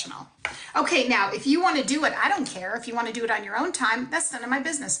professional. Okay, now if you want to do it, I don't care. If you want to do it on your own time, that's none of my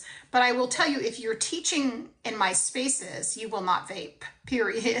business. But I will tell you, if you're teaching in my spaces, you will not vape,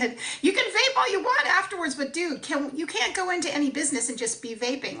 period. You can vape all you want afterwards, but dude, you can't go into any business and just be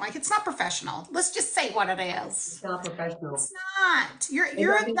vaping. Like, it's not professional. Let's just say what it is. It's not professional. It's not.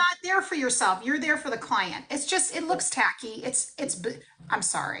 You're not there for yourself. You're there for the client. It's just, it looks tacky. I'm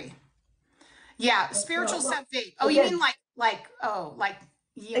sorry. Yeah, spiritual No, stuff vape. Oh, you again, mean like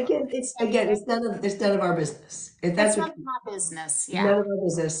you? it's none of our business. If It's that's none what of my business. none Yeah. of our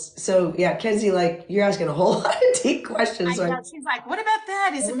business. So yeah, Kenzie, like you're asking a whole lot of deep questions. I Like, know. She's like, what about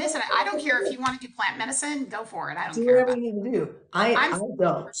that? Is it missing? I don't care if you want to do plant medicine, go for it. I don't do care whatever about you it. need to do. I'm I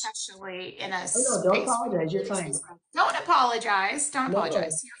don't. professionally in a Oh no, don't space where apologize. You're really fine. space. Don't apologize. Don't No,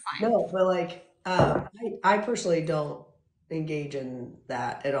 apologize. You're fine. no, but like, I personally don't engage in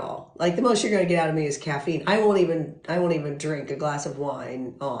that at all. Like the most you're gonna get out of me is caffeine. I won't even drink a glass of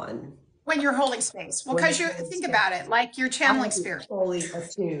wine on When you're holding space. Well, when because you're you holding think space. about it, like you're I channeling would be spirit. fully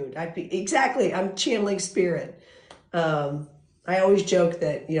attuned. Exactly. I'm channeling spirit. Um, I always joke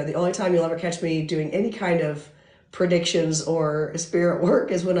that, the only time you'll ever catch me doing any kind of predictions or spirit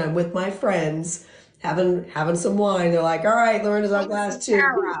work is when I'm with my friends having some wine. They're like, all right, Lorenzo's Who on wants some glass two.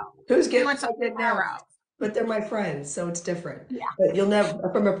 tarot? Who's Who getting wants some pregnant now? tarot? But they're my friends, so it's different. Yeah. But you'll never,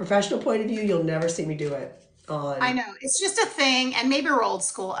 from a professional point of view, you'll never see me do it I on. know. It's just a thing, and maybe we're old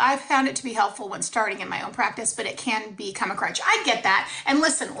school. I've found it to be helpful when starting in my own practice, but it can become a crutch. I get that. And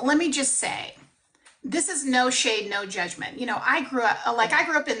listen, let me just say, this is no shade, no judgment. I grew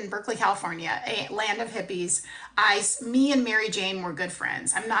up in Berkeley, California, a land of hippies. Me and Mary Jane were good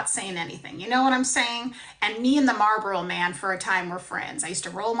friends. I'm not saying anything. You know what I'm saying? And me and the Marlboro man for a time were friends. I used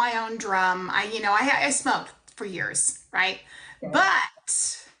to roll my own drum. I smoked for years, right? Okay.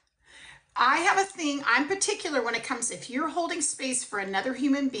 But I have a thing, I'm particular when it comes, if you're holding space for another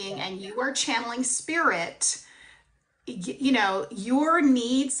human being and you are channeling spirit, your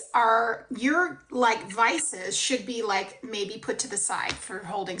needs are, your like vices should be like maybe put to the side for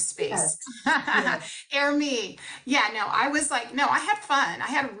holding Yes. space. Yes. Air me. Yeah, no, I was like, no, I had fun. I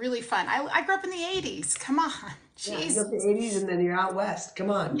had really fun. I grew up in the 80s. Come on. Yeah. You Jeez. go to the 80s and then you're out west. Come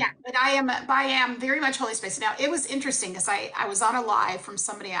on. Yeah, but I am very much holy space. Now, it was interesting because I was on a live from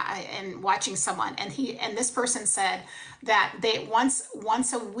somebody and watching someone, and this person said that they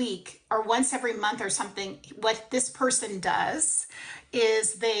once a week or once every month or something, what this person does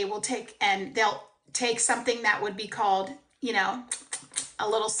is they'll take something that would be called, a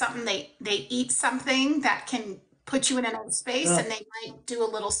little something, they eat something that can put you in another space, Ugh. and they might do a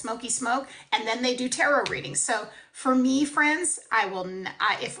little smoky smoke, and then they do tarot readings. So for me, friends,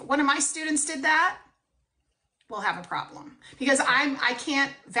 if one of my students did that, we'll have a problem, because I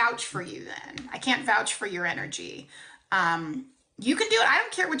can't vouch for you. Then I can't vouch for your energy. You can do it. I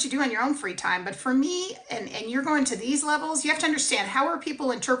don't care what you do on your own free time, but for me, and you're going to these levels, you have to understand, how are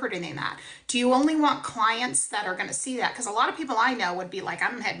people interpreting that? Do you only want clients that are going to see that? Because a lot of people I know would be like,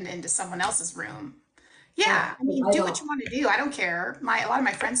 I'm heading into someone else's room. Yeah. Yeah, I mean, I do don't. what you want to do. I don't care. A lot of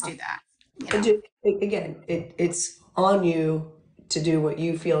my friends do that. You And know. again, it's on you to do what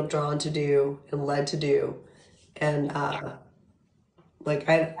you feel drawn to do and led to do. And Yeah. like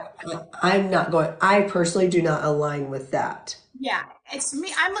I'm not going. I personally do not align with that. Yeah, it's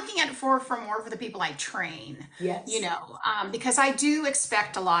me. I'm looking at it for more for the people I train, Yes. because I do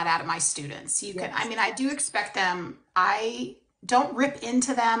expect a lot out of my students. I Yes. mean, I do expect them. I don't rip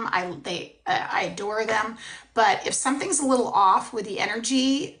into them. I adore them. But if something's a little off with the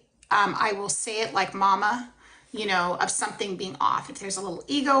energy, I will say it like mama, of something being off. If there's a little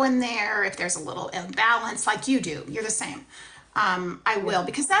ego in there, if there's a little imbalance, like you do, you're the same. I Yeah. will,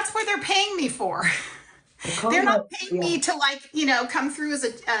 because that's what they're paying me for. I call They're my not paying yeah. me to come through as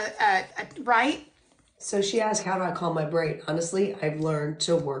a right. So she asked, how do I calm my brain? Honestly, I've learned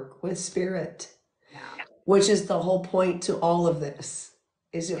to work with spirit, Yeah, which is the whole point to all of this,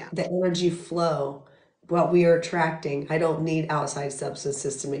 is yeah, the energy flow, what we are attracting. I don't need outside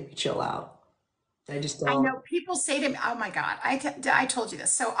substances to make me chill out. I just I don't. know people say to me, "Oh my God, I told you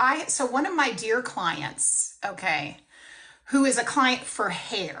this." So one of my dear clients, okay, who is a client for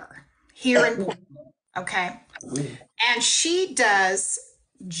hair here in Portland, okay, and she does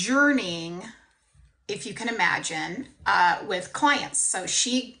journeying, if you can imagine, with clients. So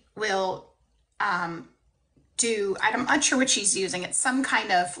she will I'm not sure what she's using. It's some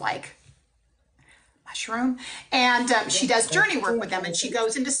kind of like mushroom. And she does journey work with them and she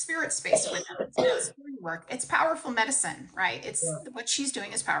goes into spirit space with them and does journey work. It's powerful medicine, right? It's what she's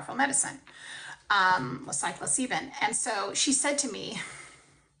doing is powerful medicine, psilocybin. And so she said to me,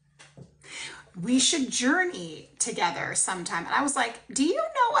 we should journey together sometime. And I was like, do you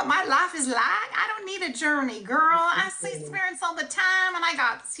know what my life is like? I don't need a journey, girl. I see spirits all the time. And I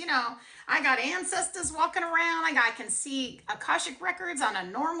got ancestors walking around. I can see Akashic records on a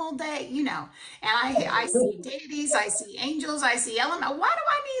normal day, and I see deities, I see angels, I see element. Why do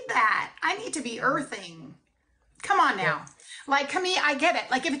I need that? I need to be earthing. Come on now. Like, Camille, I get it.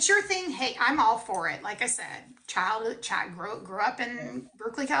 Like, if it's your thing, hey, I'm all for it. Like I said, child grew up in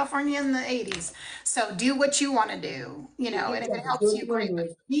Berkeley, California in the 80s. So do what you want to do, and if it Exactly. Do helps what you, you want great. to But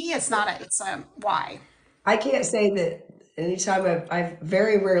do. for me, it's a why. I can't say that anytime I've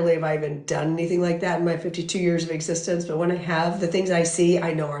very rarely have I even done anything like that in my 52 years of existence, but when I have, the things I see,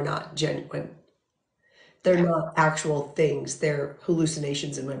 I know are not genuine. They're Yeah. not actual things. They're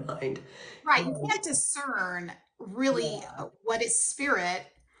hallucinations in my mind. Right. You And can't discern really yeah, what is spirit.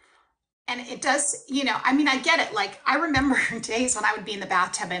 And it does, I mean, I get it. Like, I remember days when I would be in the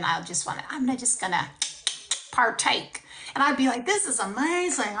bathtub and I'm just gonna partake. And I'd be like, this is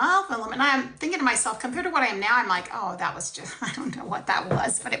amazing. And I'm thinking to myself, compared to what I am now, I'm like, oh, that was just, I don't know what that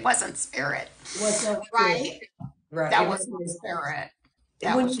was, but it wasn't spirit, what's not spirit, right? right? That And was not spirit.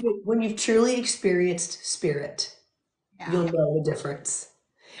 That when was, you've truly experienced spirit, yeah. you'll know the difference.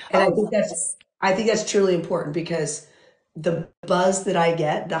 And Oh, yes. I think that's truly important because the buzz that I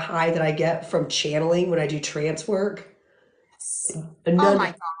get, the high that I get from channeling when I do trance work, Yes. Oh my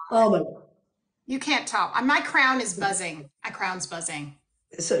none, oh God. my God. You can't tell. My crown is buzzing. My crown's buzzing.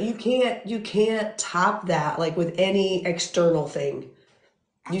 So you can't top that like with any external thing.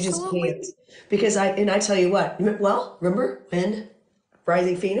 You just Absolutely. can't. Because I tell you what, well, remember when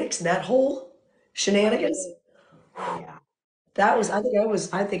Rising Phoenix and that whole Oh, shenanigans? oh yeah. That was Yeah.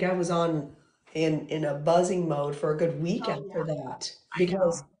 I think I was on in a buzzing mode for a good week Oh after yeah. that I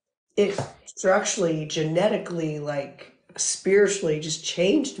because know. it structurally, genetically, like spiritually just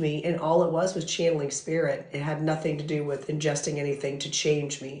changed me and all it was channeling spirit. It had nothing to do with ingesting anything to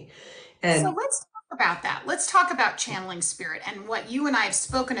change me. So And let's talk about that. Let's talk about channeling spirit and what you and I have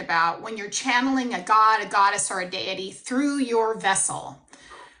spoken about when you're channeling a god, a goddess, or a deity through your vessel.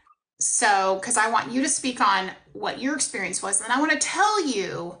 So, because I want you to speak on what your experience was, and I want to tell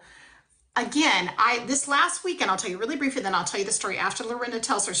you again. I this last weekend, I'll tell you really briefly, then I'll tell you the story after Lorenda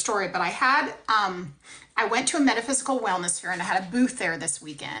tells her story. But I went to a metaphysical wellness fair and I had a booth there this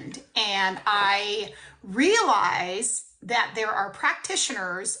weekend, and I realized that there are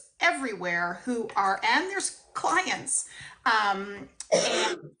practitioners everywhere and there's clients, and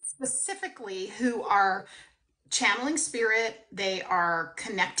specifically who are channeling spirit. They are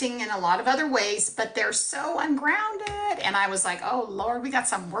connecting in a lot of other ways, but they're so ungrounded. And I was like, oh Lord, we got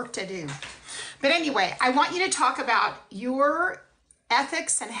some work to do. But anyway, I want you to talk about your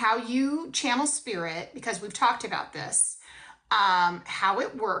ethics and how you channel spirit, because we've talked about this, how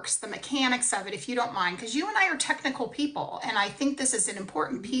it works, the mechanics of it, if you don't mind, because you and I are technical people. And I think this is an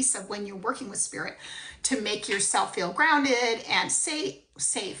important piece of when you're working with spirit to make yourself feel grounded and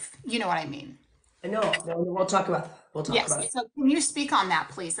safe. You know what I mean? I know, no, we'll talk about that. We'll talk Yes. about it. So can you speak on that,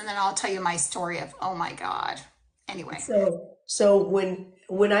 please? And then I'll tell you my story of, oh my God. Anyway. So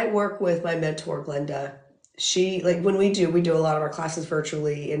when I work with my mentor Glenda, she like when we do a lot of our classes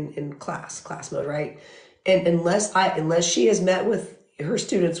virtually in class mode, right? And unless she has met with her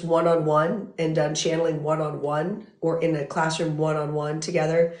students one on one and done channeling one on one or in a classroom one on one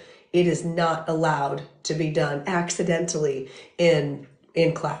together, it is not allowed to be done accidentally in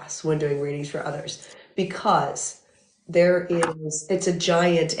class when doing readings for others because it's a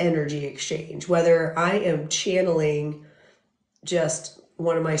giant energy exchange. Whether I am channeling just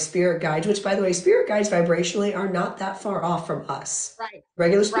one of my spirit guides, which by the way, spirit guides vibrationally are not that far off from us. Right.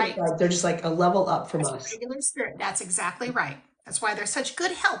 Regular spirit Right. guides, they're just like a level up from That's us. regular spirit. That's exactly right. That's why they're such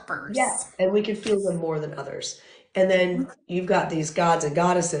good helpers. Yes. And we can feel them more than others. And then you've got these gods and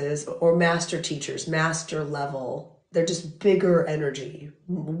goddesses or master teachers, master level. They're just bigger energy,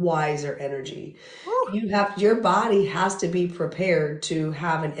 wiser energy. Whew. Your body has to be prepared to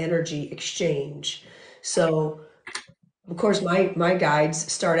have an energy exchange. So Of course, my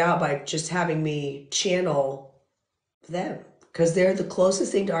guides start out by just having me channel them because they're the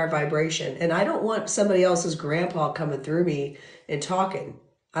closest thing to our vibration. And I don't want somebody else's grandpa coming through me and talking.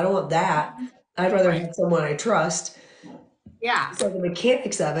 I don't want that. I'd rather Right. have someone I trust. Yeah. So the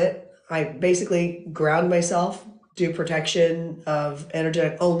mechanics of it, I basically ground myself, do protection of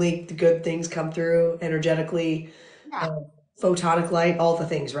energetic, only the good things come through energetically, Yeah. uh, photonic light, all the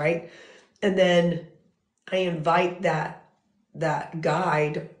things, right? And then I invite that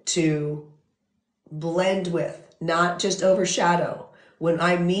guide to blend with, not just overshadow. When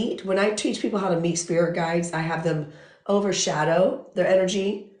I teach people how to meet spirit guides, I have them overshadow their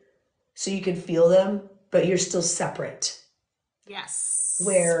energy so you can feel them, but you're still separate. Yes.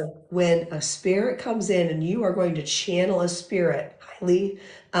 Where when a spirit comes in and you are going to channel a spirit highly,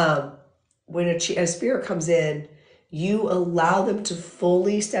 um, when a spirit comes in, you allow them to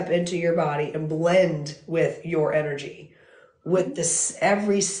fully step into your body and blend with your energy, with this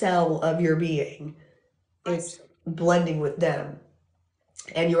every cell of your being. I It's see. blending with them,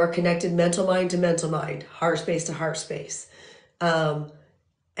 and you are connected mental mind to mental mind, heart space to heart space. Um,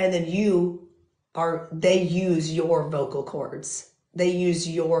 and then they use your vocal cords. They use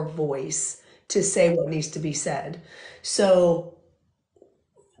your voice to say what needs to be said. So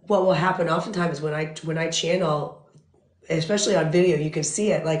what will happen oftentimes when I channel, especially on video, you can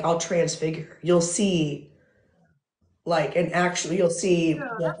see it. Like I'll transfigure. You'll see like an actual. You'll see. Oh,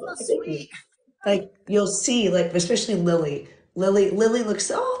 Yeah, that's so thank you. sweet. Like you'll see, like especially Lily. Lily looks.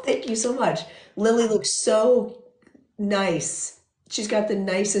 Oh, thank you so much. Lily looks so nice. She's got the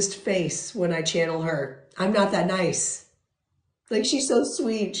nicest face when I channel her. I'm not that nice. Like she's so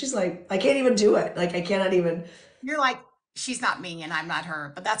sweet. She's like, I can't even do it. Like I cannot even. You're like, she's not me and I'm not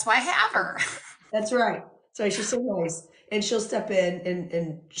her, but that's why I have her. That's right. So she's so nice, and she'll step in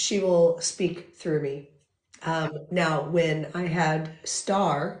and she will speak through me. Now, when I had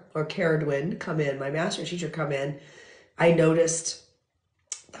Star or Caradwin come in, my master teacher come in, I noticed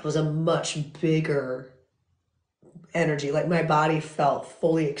that was a much bigger energy. Like my body felt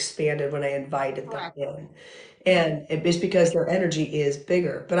fully expanded when I invited them Correct. in. And it's because their energy is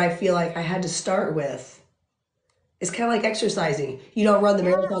bigger. But I feel like I had to start with it's kind of like exercising. You don't run the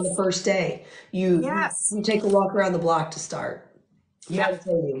marathon the Yes. first day. Yes. You take a walk around the block to start. Yep.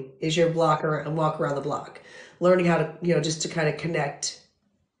 Meditating is your blocker and walk around the block. Learning how to, just to kind of connect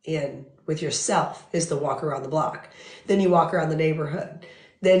in with yourself is the walk around the block. Then you walk around the neighborhood.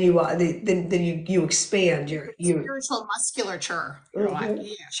 Then you expand your Spiritual musculature. You're like, Mhm.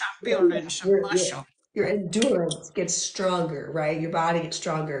 yes, I'm Yeah, yeah. building some muscle. Your endurance gets stronger, right? Your body gets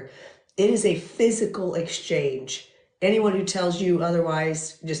stronger. It is a physical exchange. Anyone who tells you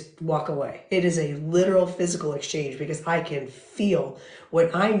otherwise, just walk away. It is a literal physical exchange because I can feel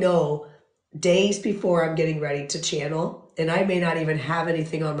when I know days before I'm getting ready to channel, and I may not even have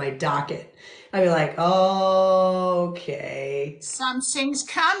anything on my docket. I'd be like, okay, Something's something's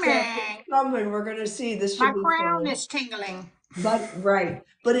coming. coming. We're gonna see. This My should be crown fun. is tingling. But right,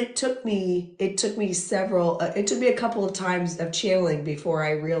 but it took me it took me a couple of times of channeling before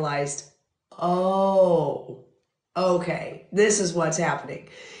I realized, oh, okay, this is what's happening.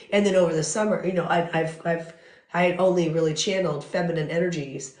 And then over the summer, I had only really channeled feminine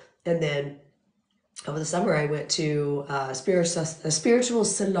energies, and then over the summer I went to a spiritual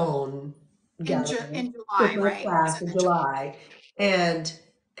salon gathering In with July, my right? Was class it in in July? July, and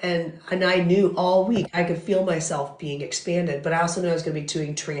and I knew all week I could feel myself being expanded, but I also knew I was going to be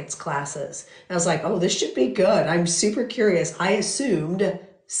doing trance classes. And I was like, oh, this should be good. I'm super curious. I assumed,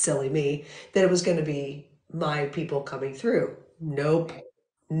 silly me, that it was going to be my people coming through. Nope,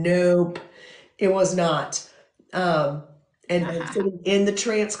 nope, it was not. Um, and I'm sitting in the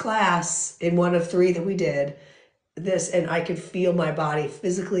trance class in one of three that we did this, and I could feel my body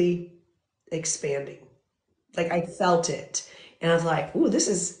physically expanding. Like I felt it. And I was like, ooh, this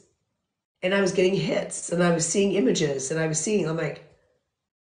is, and I was getting hits and I was seeing images and I'm like,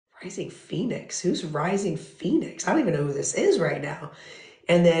 Rising Phoenix? Who's Rising Phoenix? I don't even know who this is right now.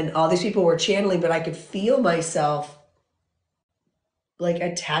 And then all these people were channeling, but I could feel myself like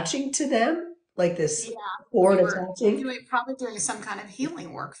attaching to them, like this Yeah, cord you were attaching. doing probably doing some kind of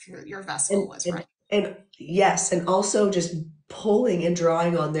healing work through your vessel And, was and, right. and yes, and also just pulling and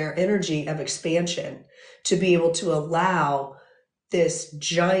drawing on their energy of expansion to be able to allow this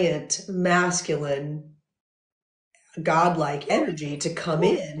giant masculine godlike energy to come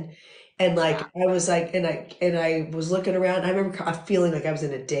in. And Yeah. like I was like and I was looking around. I remember feeling like I was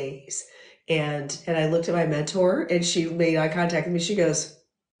in a daze. And I looked at my mentor and she made eye contact with me. She goes,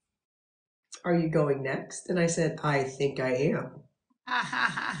 are you going next? And I said, I think I am.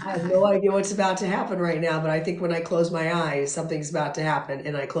 I have no idea what's about to happen right now, but I think when I close my eyes, something's about to happen.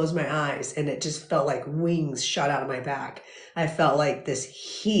 And I close my eyes, and it just felt like wings shot out of my back. I felt like this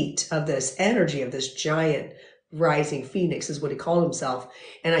heat of this energy of this giant rising phoenix, is what he called himself.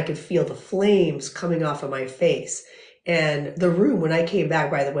 And I could feel the flames coming off of my face. And the room, when I came back,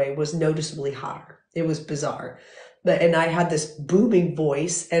 by the way, was noticeably hotter. It was bizarre. And I had this booming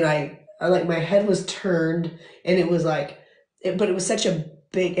voice, and I like my head was turned, and it was like, but it was such a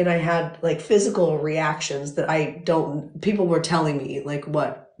big, and I had like physical reactions that I don't, people were telling me like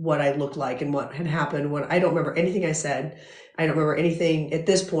what I looked like and what had happened. When I don't remember anything I said. I don't remember anything at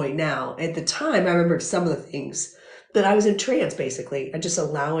this point now. At the time, I remembered some of the things, but I was in trance basically. I just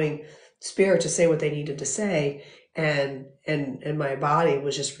allowing spirit to say what they needed to say, and my body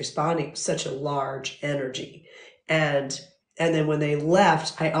was just responding to such a large energy. And then when they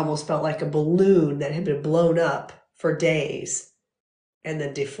left, I almost felt like a balloon that had been blown up for days and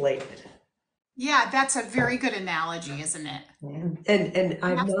then deflated. Yeah, that's a very good analogy, isn't it? And And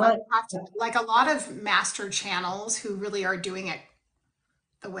I'm that's why not, you have to, like a lot of master channels who really are doing it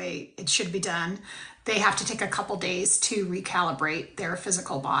the way it should be done, they have to take a couple days to recalibrate their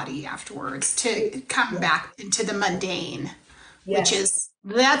physical body afterwards to come yeah, back into the mundane, which yes, is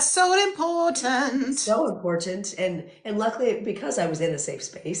that's so important. so important. And luckily, because I was in a safe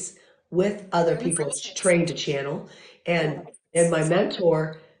space with other You're in a people safe that's space. trained to channel, and Yes, my exactly.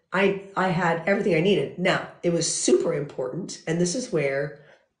 mentor, I had everything I needed. Now, it was super important, and this is where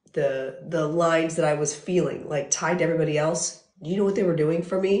the lines that I was feeling like tied to everybody else, you know what they were doing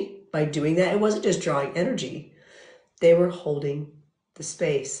for me by doing that? It wasn't just drawing energy. They were holding the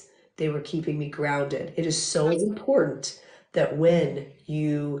space. They were keeping me grounded. It is so That's important that when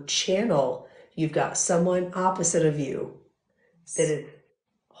you channel, you've got someone opposite of you that is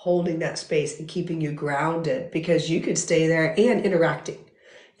holding that space and keeping you grounded, because you could stay there and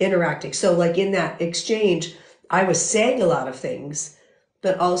interacting. So like in that exchange, I was saying a lot of things,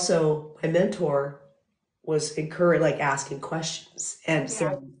 but also my mentor was encouraged, like asking questions and yeah,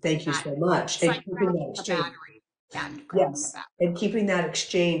 saying, thank you that so much, it's and like keeping that grounding the exchange. battery and grounding the Yes. battery. And keeping that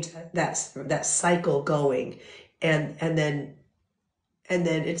exchange, that cycle going. And then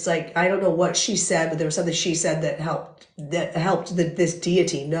it's like, I don't know what she said, but there was something she said that helped this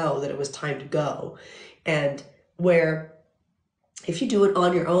deity know that it was time to go. And where if you do it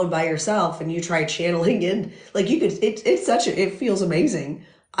on your own by yourself and you try channeling in, like you could, it's such a, it feels amazing.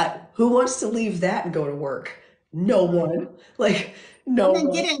 Who wants to leave that and go to work? No Mm. one. Like And no then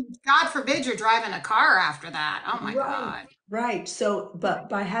one. get in, God forbid you're driving a car after that. Oh my Right. God. Right. So, but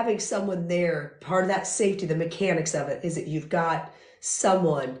by having someone there, part of that safety, the mechanics of it is that you've got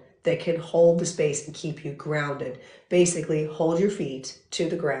someone that can hold the space and keep you grounded. Basically, hold your feet to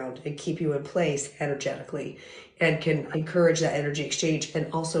the ground and keep you in place energetically, and can encourage that energy exchange and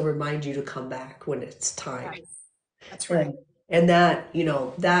also remind you to come back when it's time. Right. That's right. And and that,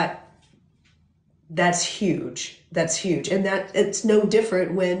 that's huge. That's huge. And that it's no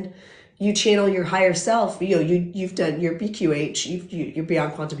different when you channel your higher self. You've done your BQH, you're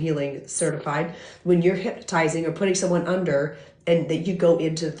Beyond Quantum Healing certified. When you're hypnotizing or putting someone under, and that you go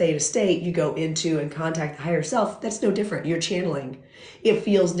into the theta state, you go into and contact the higher self, that's no different. You're channeling. It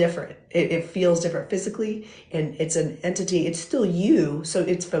feels different. It feels different physically, and it's an entity. It's still you, so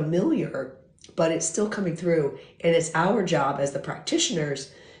it's familiar, but it's still coming through. And it's our job as the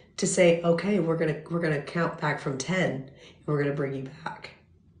practitioners to say, okay, we're gonna count back from 10, and we're gonna bring you back.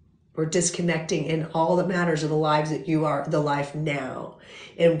 We're disconnecting, and all that matters are the lives that you are, the life now.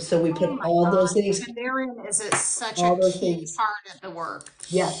 And so we Oh put my all those gosh. things, And therein is it such a all those key things. part of the work.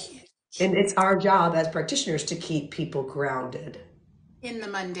 Yes. And it's our job as practitioners to keep people grounded. In the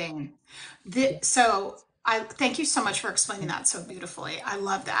mundane. So I thank you so much for explaining that so beautifully. I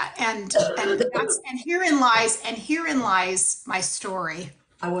love that. And that's and herein lies my story.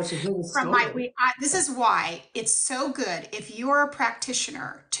 I want to hear the From my story. this is why it's so good if you're a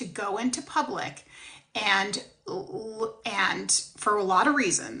practitioner to go into public and and for a lot of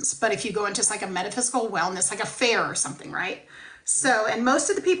reasons, but if you go into like a metaphysical wellness, like a fair or something, right? So, and most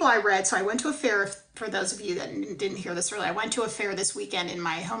of the people I read, so I went to a fair, for those of you that didn't hear this earlier, I went to a fair this weekend in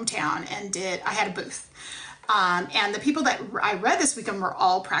my hometown and I had a booth. And the people that I read this weekend were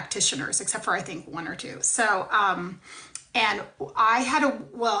all practitioners, except for I think one or two. So, and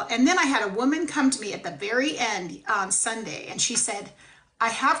and then I had a woman come to me at the very end on Sunday, and she said, I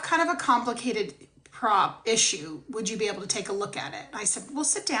have kind of a complicated prop issue. Would you be able to take a look at it? I said, well,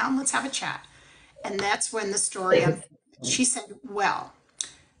 sit down, let's have a chat. And that's when the story unfolded. She said, well,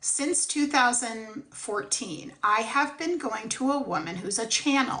 since 2014, I have been going to a woman who's a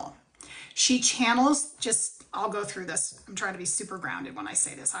channel. She channels just I'll go through this. I'm trying to be super grounded when I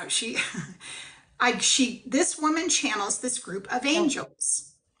say this. This woman channels this group of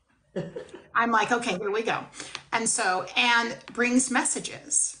angels. I'm like, okay, here we go. And brings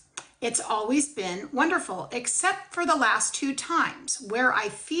messages. It's always been wonderful, except for the last 2 times where I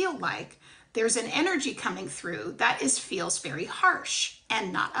feel like there's an energy coming through that feels very harsh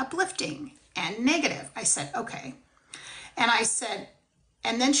and not uplifting and negative. I said, okay.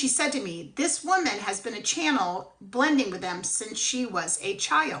 And then she said to me, this woman has been a channel blending with them since she was a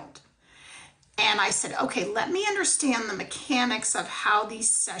child. And I said, okay, let me understand the mechanics of how these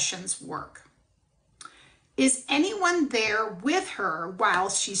sessions work. Is anyone there with her while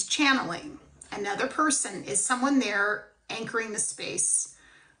she's channeling? Another person? Is someone there anchoring the space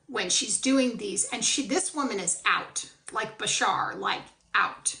when she's doing these? And this woman is out, like Bashar, like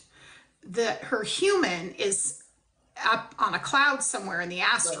out. Her human is up on a cloud somewhere in the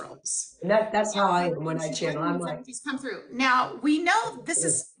astrals. And that's how I am when I channel. I'm like, these come through. Now we know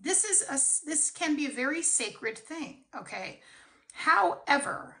this can be a very sacred thing. Okay.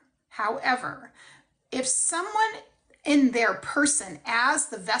 However, if someone in their person as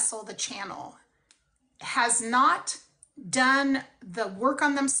the vessel, the channel, has not done the work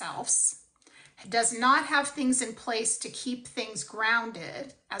on themselves, does not have things in place to keep things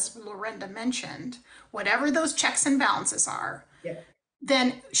grounded, as Lorenda mentioned, whatever those checks and balances are,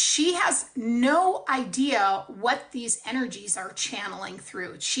 then she has no idea what these energies are channeling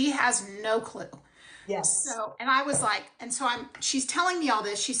through. She has no clue. yes. So, and I was like, she's telling me all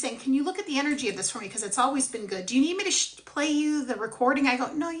this. She's saying, can you look at the energy of this for me? Because it's always been good. Do you need me to play you the recording? I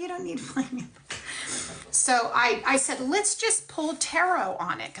go, no, you don't need to play me. So I said, let's just pull tarot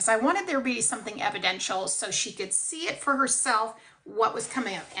on it, because I wanted there to be something evidential so she could see it for herself, what was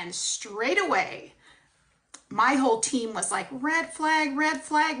coming up. And straight away, my whole team was like, red flag, red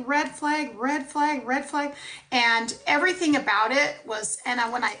flag, red flag, red flag, red flag. And everything about it was, and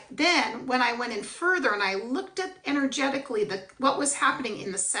when I went in further and I looked at energetically what was happening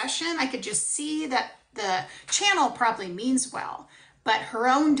in the session, I could just see that the channel probably means well, but her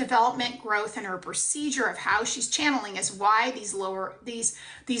own development, growth, and her procedure of how she's channeling is why these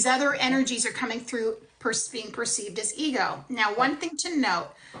other energies are coming through, being perceived as ego. Now, one thing to note,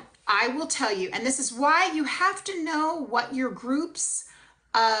 I will tell you, and this is why you have to know what your groups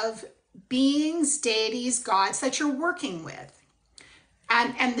of beings, deities, gods that you're working with.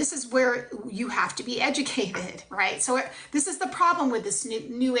 And this is where you have to be educated, right? So this is the problem with this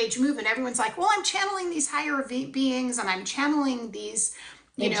new age movement. Everyone's like, well, I'm channeling these higher beings and I'm channeling these,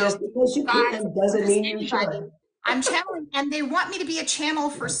 just because you can doesn't mean you should. I'm channeling, and they want me to be a channel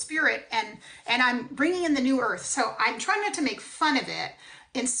for spirit, and I'm bringing in the new earth. So I'm trying not to make fun of it.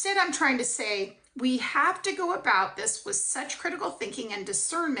 Instead, I'm trying to say, we have to go about this with such critical thinking and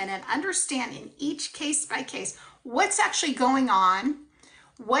discernment and understand in each case by case what's actually going on,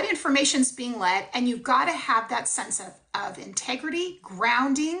 what information's being led, and you've got to have that sense of integrity,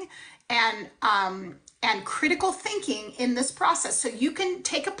 grounding, and critical thinking in this process so you can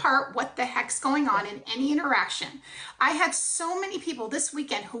take apart what the heck's going on in any interaction. I had so many people this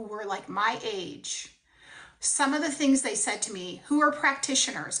weekend who were like my age. Some of the things they said to me, who are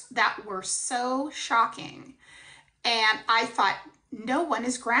practitioners, that were so shocking. And I thought, no one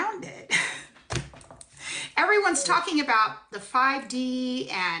is grounded. Everyone's talking about the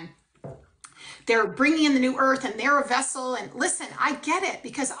 5D and they're bringing in the new earth and they're a vessel. And listen, I get it,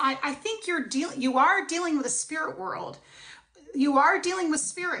 because I think you are dealing with a spirit world. You are dealing with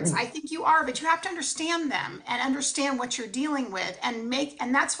spirits. I think you are, but you have to understand them and understand what you're dealing with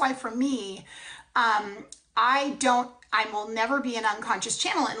and that's why for me, I will never be an unconscious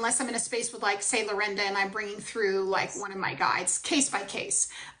channel unless I'm in a space with, like, say, Lorenda, and I'm bringing through like one of my guides, case by case.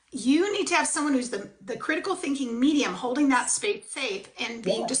 You need to have someone who's the critical thinking medium holding that space safe and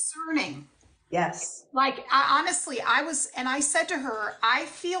being discerning. Yes. Like, I said to her, I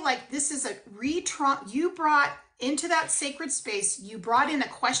feel like this is you brought into that sacred space, you brought in a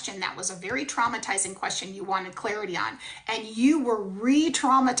question that was a very traumatizing question you wanted clarity on, and you were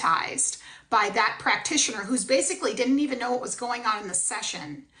re-traumatized by that practitioner who's basically didn't even know what was going on in the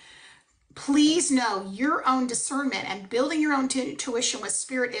session. Please know your own discernment and building your own intuition with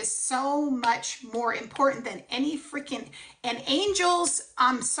spirit is so much more important than any and angels.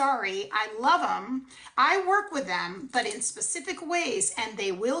 I'm sorry, I love them. I work with them, but in specific ways, and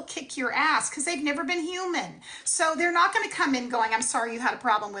they will kick your ass because they've never been human. So they're not going to come in going, I'm sorry you had a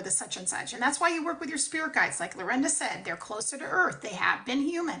problem with a such and such. And that's why you work with your spirit guides. Like Lorenda said, they're closer to earth. They have been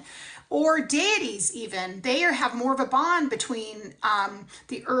human. Or deities even, they have more of a bond between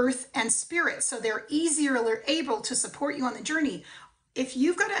the earth and spirit. So they're able to support you on the journey. if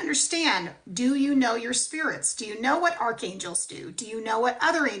you've got to understand, do you know your spirits? Do you know what archangels do? Do you know what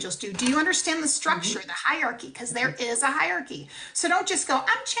other angels do? Do you understand the structure, the hierarchy? Because there is a hierarchy. So don't just go,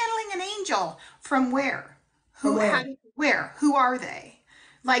 I'm channeling an angel. From where? From Who, how, where? where? Who are they?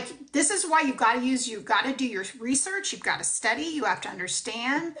 Like, this is why you've got to do your research. You've got to study. You have to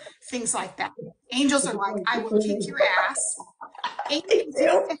understand things like that. Angels are like, I will kick your ass. They Angels,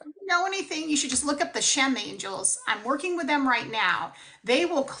 do. if you know anything, you should just look up the Shem angels. I'm working with them right now. They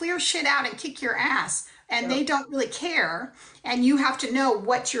will clear shit out and kick your ass, and Yeah. they don't really care. And you have to know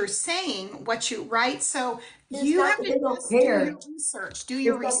what you're saying, what you write. So It's you not have that to they don't just do your care. research. Do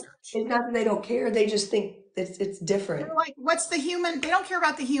your It's not. research. It's not that they don't care. They just think it's They're different. like, what's the human? They don't care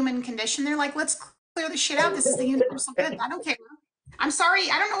about the human condition. They're like, let's clear the shit out. This is the universal good. I don't care. I'm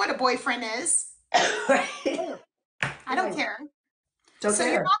sorry. I don't know what a boyfriend is. Right. I don't Right. care. Don't So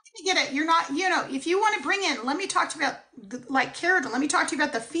you're not care. going to get it. You're not, if you want to bring in, let me talk to you about like Carradine. Let me talk to you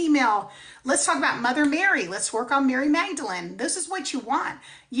about the female. Let's talk about Mother Mary. Let's work on Mary Magdalene. This is what you want,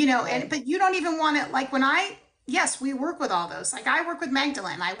 Right. but you don't even want it. Like yes, we work with all those. Like I work with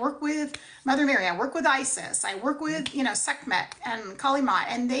Magdalene. I work with Mother Mary. I work with Isis. I work with, Sekhmet and Kali Ma,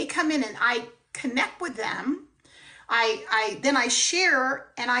 and they come in and I connect with them. Then I share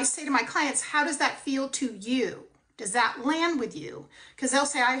and I say to my clients, how does that feel to you? Does that land with you? Because they'll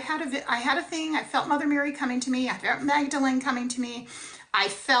say, I had a thing. I felt Mother Mary coming to me. I felt Magdalene coming to me. I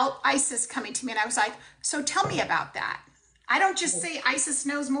felt Isis coming to me. And I was like, so tell me about that. I don't just say Isis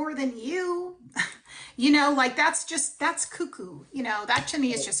knows more than you. Like that's cuckoo. That to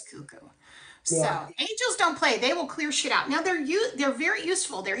me is just cuckoo. So Yeah. angels don't play. They will clear shit out. Now they're very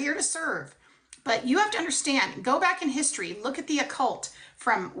useful. They're here to serve. But you have to understand, go back in history, look at the occult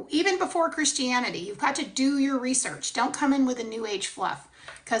from even before Christianity. You've got to do your research. Don't come in with a new age fluff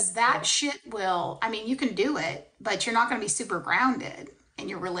because that shit will, I mean, you can do it, but you're not going to be super grounded. And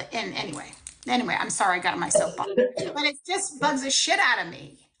you're really, and anyway, I'm sorry I got on my soapbox, but it just bugs the shit out of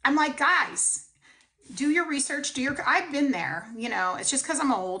me. I'm like, guys, do your research, I've been there, it's just because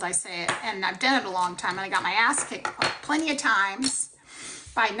I'm old, I say it, and I've done it a long time, and I got my ass kicked plenty of times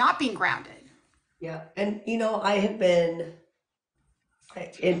by not being grounded. Yeah. And I have been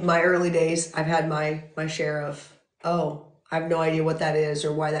in my early days, I've had my share of, oh, I have no idea what that is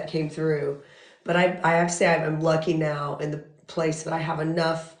or why that came through. But I have to say I'm lucky now in the place that I have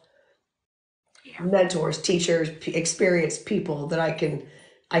enough Yeah. mentors, teachers, experienced people that I can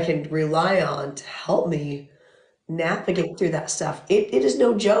rely on to help me navigate through that stuff. It is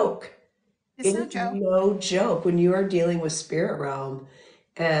no joke. It's It no is joke. no joke when you are dealing with spirit realm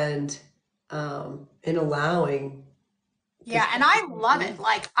and allowing Yeah, and I love it.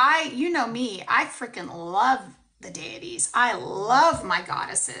 Like you know me, I freaking love the deities. I love my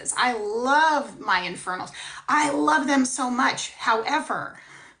goddesses. I love my infernals. I love them so much. However,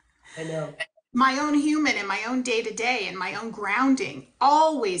 I know. my own human and my own day to day and my own grounding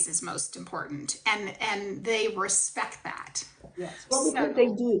always is most important, and they respect that. Yes. Well, because they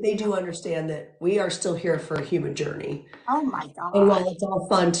So, do they do understand that we are still here for a human journey. oh my And God. while it's all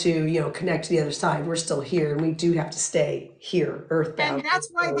fun to, connect to the other side, we're still here and we do have to stay here, And earthbound. that's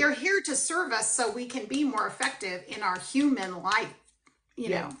why they're here to serve us so we can be more effective in our human life, you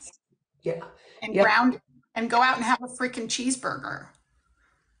Yeah. know, Yeah. and Yep. ground and go out and have a freaking cheeseburger,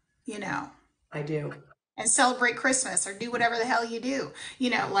 you know, I do. and celebrate Christmas or do whatever the hell you do.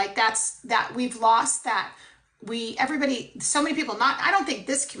 Like that we've lost that. Everybody, so many people, not, I don't think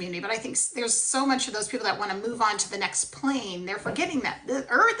this community, but I think there's so much of those people that want to move on to the next plane. They're forgetting that the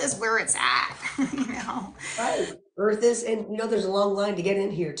earth is where it's at, you know. Right. Earth is, and there's a long line to get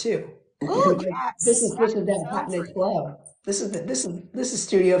in here too. Oh, Like, this yes. is That this is is that so happening true. club. This is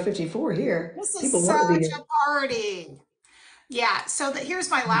Studio 54 here. This is People want to be such here. a party. Yeah, so here's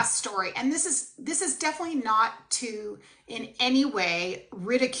my last story, and this is definitely not to in any way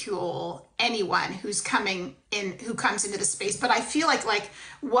ridicule anyone who comes into the space, but I feel like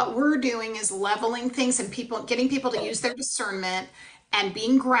what we're doing is leveling things and getting people to use their discernment and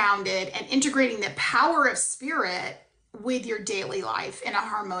being grounded and integrating the power of spirit with your daily life in a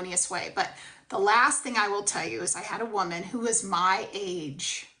harmonious way. But the last thing I will tell you is I had a woman who was my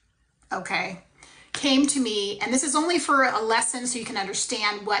age, okay, came to me, and this is only for a lesson so you can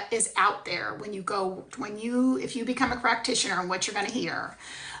understand what is out there if you become a practitioner and what you're going to hear.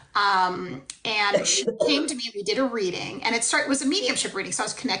 And she came to me, we did a reading, and it was a mediumship reading, so I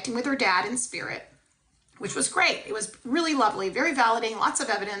was connecting with her dad in spirit, which was great. It was really lovely, very validating, lots of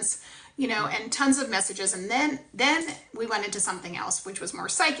evidence, and tons of messages. And then we went into something else, which was more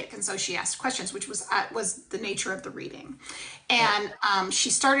psychic. And so she asked questions, which was the nature of the reading. And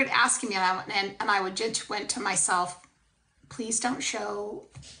she started asking me, and I went to myself, please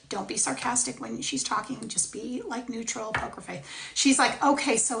don't be sarcastic when she's talking. Just be like neutral, poker face. She's like,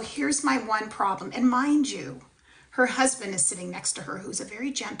 okay, so here's my one problem. And mind you, her husband is sitting next to her, who's a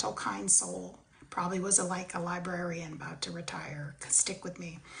very gentle, kind soul. Probably was like a librarian about to retire. Stick with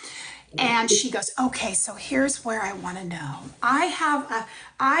me. And she goes, okay, so here's where I want to know. I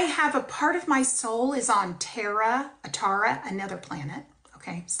have a part of my soul is on Atara, another planet.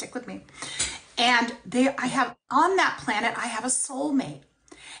 Okay, stick with me. And I have on that planet, I have a soulmate.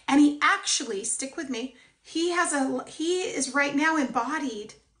 And he actually, stick with me, he is right now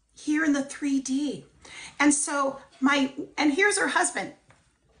embodied here in the 3D. And so and here's her husband.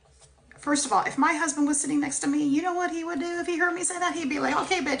 First of all, if my husband was sitting next to me, you know what he would do if he heard me say that? He'd be like,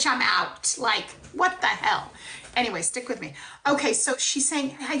 okay, bitch, I'm out. Like, what the hell? Anyway, stick with me. Okay, so she's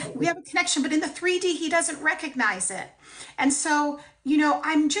saying, hey, we have a connection, but in the 3D, he doesn't recognize it. And so,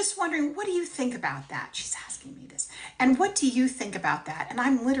 I'm just wondering, what do you think about that? She's asking me this. And what do you think about that? And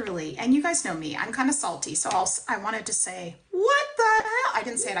I'm literally, and you guys know me, I'm kind of salty. So I wanted to say, what the hell? I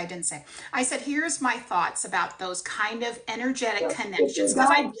didn't say it. I said, here's my thoughts about those kind of energetic connections. Because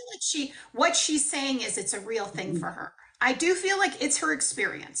I feel like what she's saying is it's a real thing for her. I do feel like it's her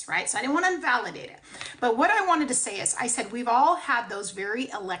experience, right? So I didn't want to invalidate it. But what I wanted to say is, I said, we've all had those very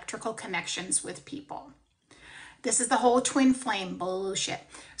electrical connections with people. This is the whole twin flame bullshit.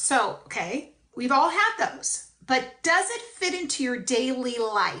 So, okay, we've all had those. But does it fit into your daily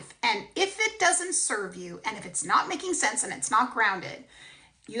life? And if it doesn't serve you, and if it's not making sense and it's not grounded,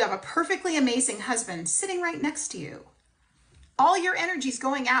 you have a perfectly amazing husband sitting right next to you. All your energy's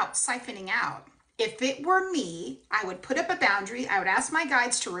going out, siphoning out. If it were me, I would put up a boundary. I would ask my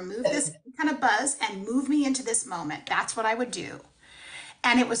guides to remove this kind of buzz and move me into this moment. That's what I would do.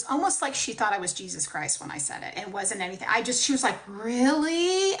 And it was almost like she thought I was Jesus Christ when I said it. It wasn't anything. She was like,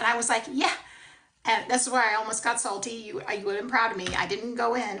 really? And I was like, yeah. And that's why I almost got salty. You would have been proud of me. I didn't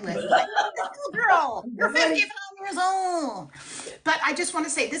go in with, like, girl, you're 55 years old. But I just want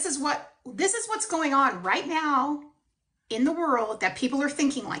to say, this is what's going on right now in the world, that people are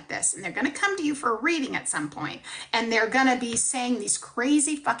thinking like this, and they're going to come to you for a reading at some point, and they're going to be saying these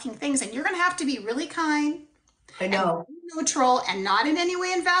crazy fucking things, and you're going to have to be really kind. I know. And neutral, and not in any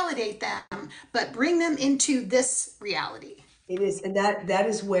way invalidate them, but bring them into this reality. It is, and that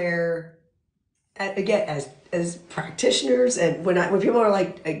is where, again, as practitioners, and when people are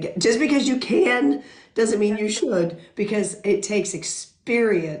like, just because you can doesn't mean you should, because it takes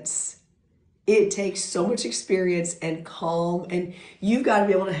experience. It takes so much experience and calm, and you've got to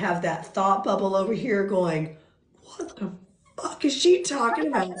be able to have that thought bubble over here going, what the fuck is she talking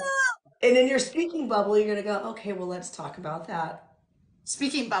about? And in your speaking bubble, you're going to go, okay, well, let's talk about that.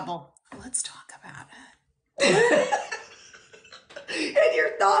 Speaking bubble, let's talk about it. And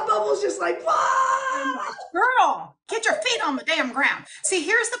your thought bubble's just like, what? Girl, get your feet on the damn ground. See,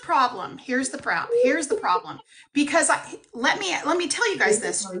 here's the problem. Here's the problem. Because let me tell you guys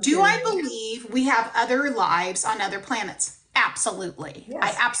this. Do I believe we have other lives on other planets? Absolutely. Yes.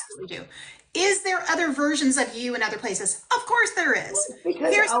 I absolutely do. Is there other versions of you in other places? Of course there is.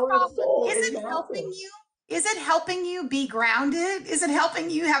 Because here's the problem. Is it helping you? Is it helping you be grounded? Is it helping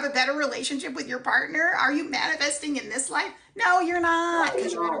you have a better relationship with your partner? Are you manifesting in this life? No, you're not.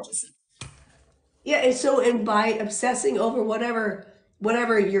 Because your energy. Yeah, and by obsessing over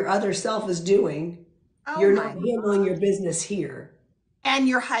whatever your other self is doing, you're not handling your business here. And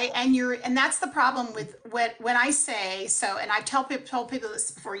and that's the problem with when I say so, and I've told people this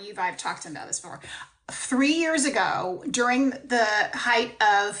before. I've talked about this before. 3 years ago, during the height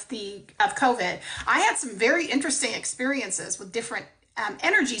of COVID, I had some very interesting experiences with different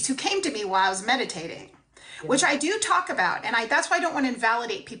energies who came to me while I was meditating, which I do talk about. And that's why I don't want to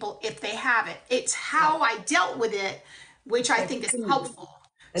invalidate people if they have it. It's how I dealt with it, which I think is helpful.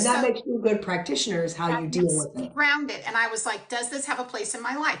 And that makes you a good practitioner, is how you deal with it. Grounded. And I was like, does this have a place in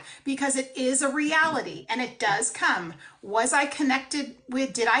my life? Because it is a reality and it does come. Was I connected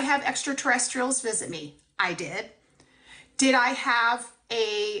did I have extraterrestrials visit me? I did. Did I have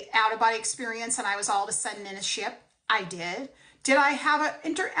a out-of-body experience and I was all of a sudden in a ship? I did. Did I have an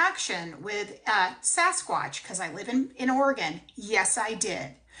interaction with Sasquatch because I live in Oregon? Yes, I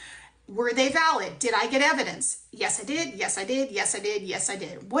did. Were they valid? Did I get evidence? Yes, I did. Yes, I did. Yes, I did. Yes, I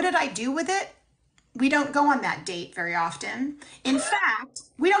did. What did I do with it? We don't go on that date very often. In fact,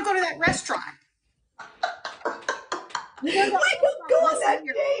 we don't go to that restaurant. We don't go on that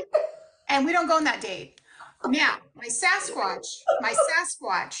date. And we don't go on that date. Now, my Sasquatch,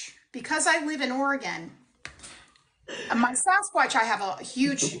 because I live in Oregon, my Sasquatch, I have a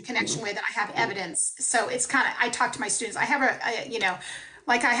huge connection with, and I have evidence. So it's kind of, I talk to my students. I have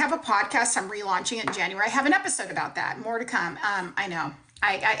Like I have a podcast, I'm relaunching it in January. I have an episode about that. More to come. I know.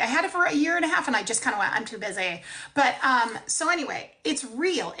 I had it for a year and a half and I just kind of went, I'm too busy. But so anyway, it's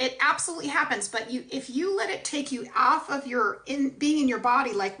real. It absolutely happens. But if you let it take you off of your being in your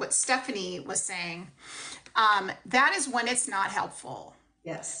body, like what Stephanie was saying, that is when it's not helpful.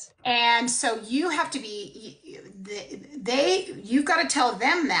 Yes. And so you have to be, you've got to tell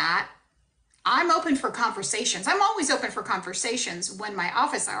them that I'm open for conversations. I'm always open for conversations when my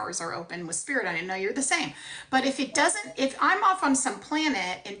office hours are open with Spirit. I didn't know you're the same. But if it doesn't, if I'm off on some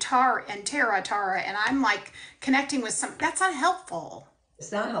planet in Tara, and I'm like connecting with that's not helpful.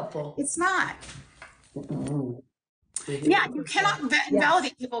 It's not helpful. It's not. Mhm. Yeah, you cannot Yes.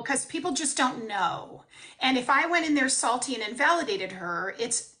 invalidate people because people just don't know. And if I went in there salty and invalidated her,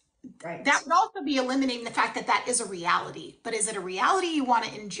 Right. that would also be eliminating the fact that that is a reality. But is it a reality you want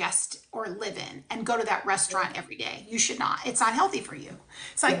to ingest or live in and go to that restaurant every day? You should not. It's not healthy for you.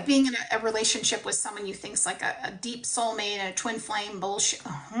 It's like being in a relationship with someone you think's like a deep soulmate and a twin flame bullshit.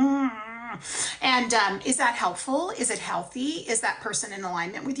 And is that helpful? Is it healthy? Is that person in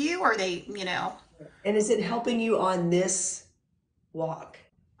alignment with you? Are they, And is it helping you on this walk?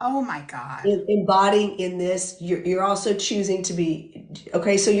 oh my God. Embodying in this, you're also choosing to be,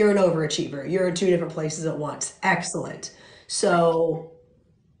 okay, so you're an overachiever. You're in two different places at once. Excellent. So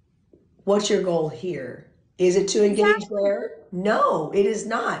what's your goal here? Is it to engage there? No, it is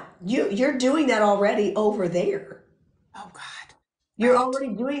not. You're doing that already over there. Oh God. You're Right.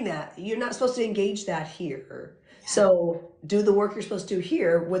 already doing that. You're not supposed to engage that here. Yeah. So do the work you're supposed to do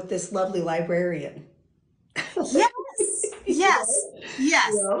here with this lovely librarian. Yes. Yes.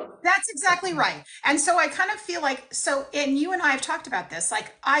 Yes. You know? That's exactly right. And so I kind of feel like, and you and I have talked about this,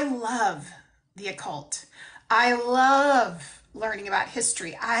 like I love the occult. I love learning about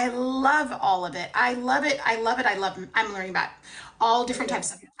history. I love all of it. I love it. I love it. I'm learning about all different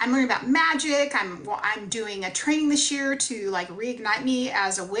types of, I'm learning about magic. I'm doing a training this year to like reignite me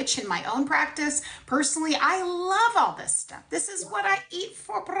as a witch in my own practice. Personally, I love all this stuff. This is what I eat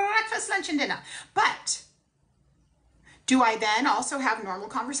for breakfast, lunch, and dinner. But do I then also have normal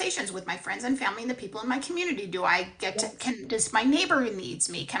conversations with my friends and family and the people in my community? Do I does my neighbor needs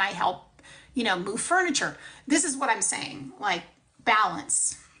me? Can I help, move furniture? This is what I'm saying, like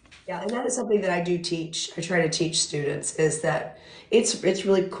balance. Yeah, and that is something that I do teach. I try to teach students is that it's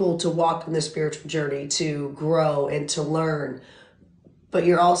really cool to walk on the spiritual journey, to grow and to learn, but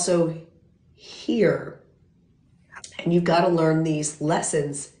you're also here and you've got to learn these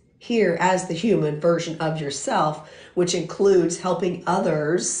lessons here as the human version of yourself, which includes helping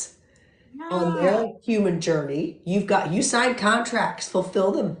others on Yeah, their human journey. You signed contracts,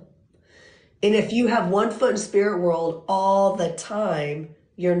 fulfill them. And if you have one foot in spirit world all the time,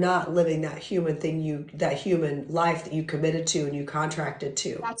 you're not living that human that human life that you committed to and you contracted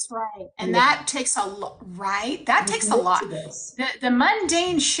to. that's right. And You that takes a lot, right? That you takes a commit to lot. this. The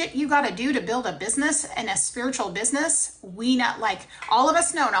mundane shit you got to do to build a business and a spiritual business, we not like all of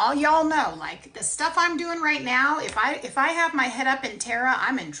us know and all y'all know, like the stuff I'm doing right now, if I have my head up in Terra,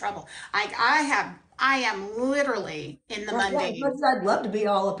 I'm in trouble. I am literally in the Yeah, as much mundane. as I'd love to be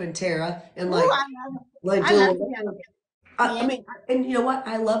all up in Terra and Ooh, like I love doing to be on I the mean, and you know what?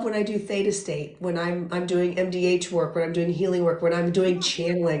 I love when I do theta state, when I'm doing MDH work, when I'm doing healing work, when I'm doing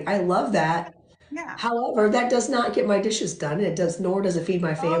channeling. I love that. yeah. However, that does not get my dishes done. Nor does it feed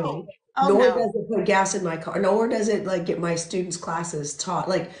my Oh, family, oh nor no. does it put gas in my car, nor does it like get my students' classes taught.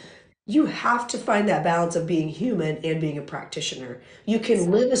 Like you have to find that balance of being human and being a practitioner. You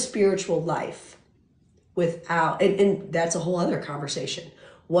can live a spiritual life without, and that's a whole other conversation.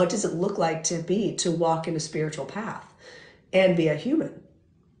 What does it look like to walk in a spiritual path and be a human?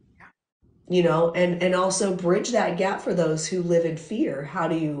 And also bridge that gap for those who live in fear. How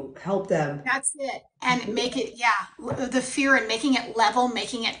do you help them? That's it. And make it, yeah, the fear and making it level,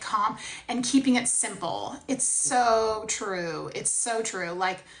 making it calm, and keeping it simple. It's so true. It's so true.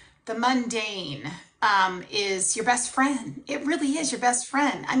 Like the mundane is your best friend. It really is your best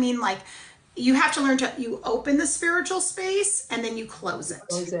friend. I mean, like you have to learn you open the spiritual space and then you close it.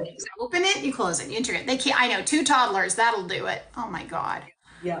 Close it. You open it, you close it, you integrate. They can't, I know, two toddlers, that'll do it. Oh my God.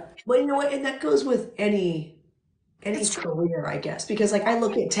 Yeah. Well, you know what? And that goes with any It's true. career, I guess, because like I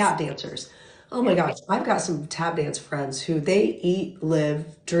look at tap dancers. Oh my Yeah. gosh, I've got some tap dance friends who they eat,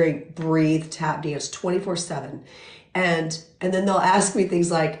 live, drink, breathe tap dance 24/7. And then they'll ask me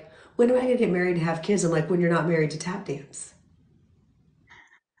things like, when am I gonna get married and have kids? I'm like, when you're not married to tap dance.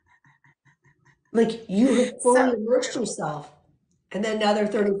 Like you have So fully immersed true. yourself. And then now they're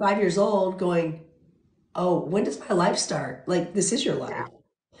 35 years old going, oh, when does my life start? Like this is your Yeah. life.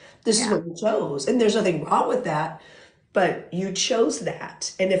 This is Yeah. what you chose. And there's nothing wrong with that. but you chose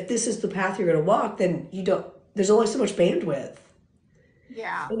that. And if this is the path you're going to walk, then there's only so much bandwidth.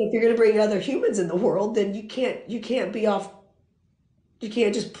 Yeah. And if you're going to bring other humans in the world, then you can't be off. You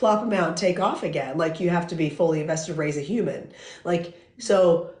can't just plop them out and take off again. Like, you have to be fully invested to raise a human. Like,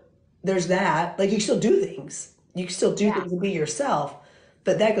 so there's that. Like, you can still do things. You can still do things and be yourself.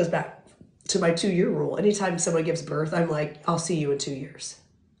 But that goes back to my 2-year rule. Anytime someone gives birth, I'm like, I'll see you in 2 years.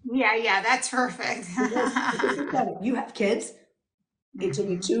 Yeah, that's perfect. Because you have kids. It took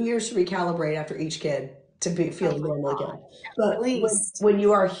you 2 years to recalibrate after each kid to feel Oh my normal God. again. At But least. when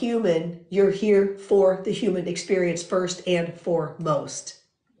you are human, you're here for the human experience first and foremost.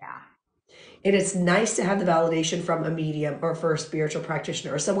 Yeah. And it's nice to have the validation from a medium or for a spiritual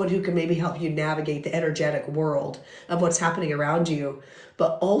practitioner or someone who can maybe help you navigate the energetic world of what's happening around you.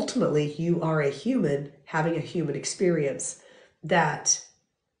 But ultimately, you are a human having a human experience that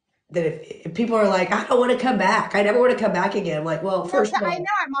if people are like, I don't want to come back, I never want to come back again. I'm like, well, No, first of I know.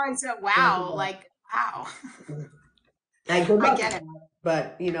 all, I'm always so wow. Like, wow. good I luck. get it.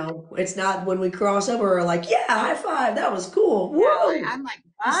 But it's not when we cross over, we're like, yeah, high five, that was cool. Yeah, Whoa. I'm like,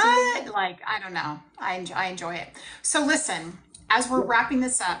 You see that? what? Like, I don't know. I enjoy it. So listen, as we're wrapping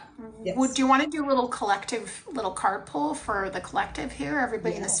this up, Yes. do you want to do a little collective, little card pull for the collective here,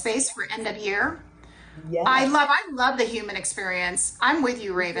 everybody in the Yes. space for end of year? Yes. I love the human experience. I'm with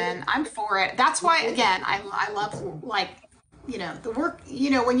you, Raven. I'm for it. That's why, again, I love like, the work,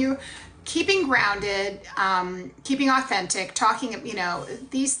 when you're keeping grounded, keeping authentic, talking,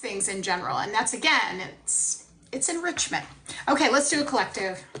 these things in general. And that's, again, it's enrichment. Okay, let's do a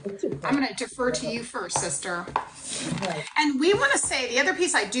collective. I'm going to defer to you first, sister. Okay. And we want to say, the other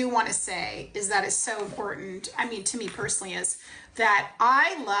piece I do want to say is that is so important. I mean, to me personally, is that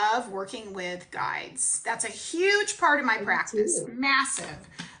I love working with guides. That's a huge part of my practice, Too. massive.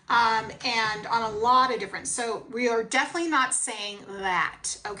 And on a lot of different, so we are definitely not saying that,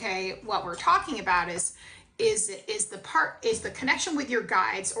 okay? What we're talking about is the connection with your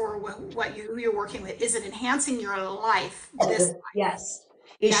guides or who you're working with. Is it enhancing your life? Yes.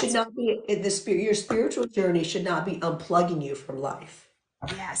 It should That's not be your spiritual journey should not be unplugging you from life.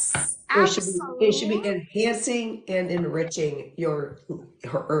 yes, It should be absolutely. enhancing and enriching her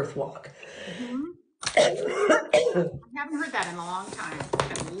earth walk. Mhm. I haven't heard that in a long time.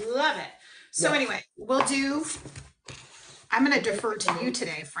 I love it. So Yes. anyway, I'm going to defer to you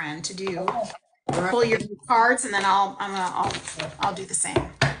today, friend, to do All right. pull your cards, and then I'll do the same.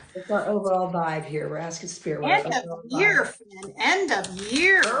 It's our overall vibe here. We're asking spirit what our End of overall vibe. year, friend. End of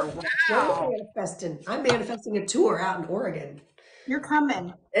year. What am I Wow. manifesting? I'm manifesting a tour out in Oregon. You're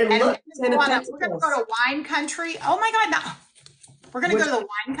coming. And And look, Ten of we're gonna go Pentacles. to wine country. Oh my God, no. We're gonna go Which, to the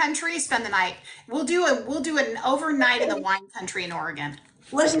wine country, spend the night. We'll do an overnight in the wine country in Oregon.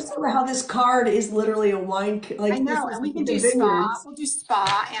 let's just talk about how this card is literally a wine. I Like, this know, is and we can do the spa. vineyards. We'll do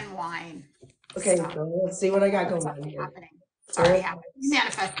spa and wine. Okay, Stop. so let's see what I got It's going on already here. happening. It's already Four happening. You cups.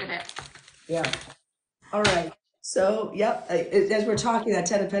 manifested it. Yeah. All right. So, yep. As we're talking, that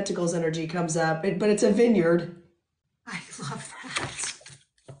Ten of Pentacles energy comes up, but it's a vineyard, I love that.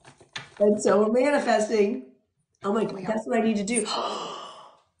 and so we're manifesting. I'm like, We are. that's what I need to do.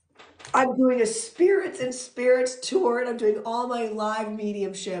 I'm doing a spirits and spirits tour, and I'm doing all my live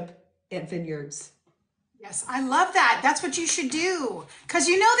mediumship at vineyards. Yes, I love that. That's what you should do. Because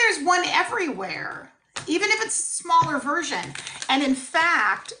there's one everywhere, even if it's a smaller version. And in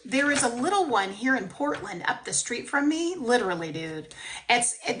fact, there is a little one here in Portland up the street from me. Literally, dude.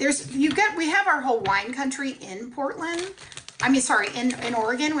 We have our whole wine country in Portland. I mean, sorry, in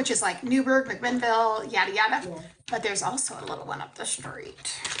Oregon, which is like Newburgh, McMinnville, yada, yada. Yeah. But there's also a little one up the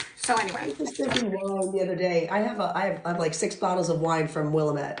street. So I anyway. was just drinking wine the other day. I have like 6 bottles of wine from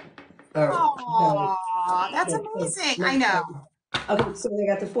Willamette. The, Oh, that's amazing. I know. okay, so I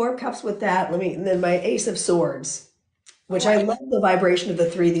got the 4 cups with that. And then my Ace of Swords, which I Right. love the vibration of the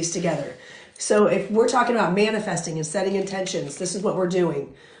 3 of these together. So if we're talking about manifesting and setting intentions, this is what we're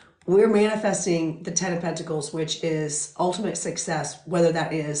doing. We're manifesting the Ten of Pentacles, which is ultimate success, whether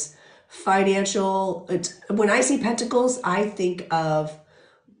that is financial. When I see pentacles, I think of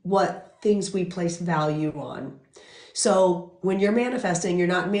what things we place value on. So when you're manifesting, you're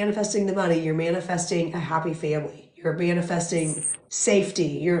not manifesting the money, you're manifesting a happy family. You're manifesting safety,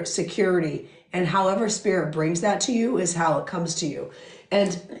 your security, and however spirit brings that to you is how it comes to you.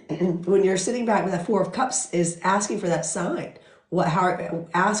 And when you're sitting back with that 4 of Cups is asking for that sign.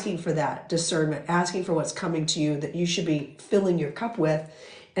 Asking for that discernment, asking for what's coming to you that you should be filling your cup with.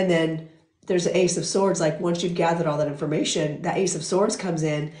 And then there's the Ace of Swords. Like, once you've gathered all that information, that Ace of Swords comes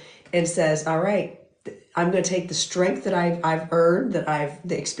in and says, all right, I'm going to take the strength that I've earned,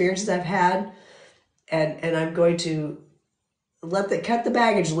 the experiences I've had, and I'm going to cut the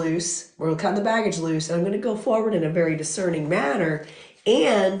baggage loose. We're gonna cut the baggage loose, and I'm gonna go forward in a very discerning manner,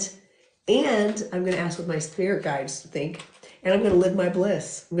 and I'm gonna ask what my spirit guides think, and I'm gonna live my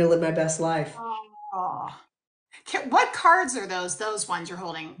bliss. I'm gonna live my best life. Oh. What cards are those? Those ones you're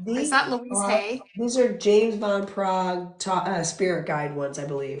holding? Is These that Louise Hay? these are James Von Prague spirit guide ones, I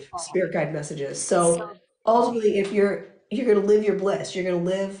believe. Oh, Spirit guide messages. So so beautiful. ultimately, if you're gonna live your bliss, you're gonna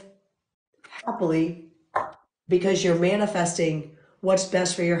live happily because you're manifesting what's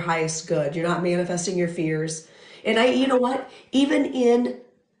best for your highest good. You're not manifesting your fears. And you know what? Even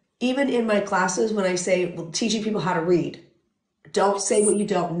in my classes, when I say well, teaching people how to read, don't say what Yes. you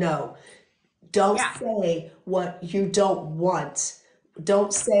don't know. Don't Yeah. say what you don't want.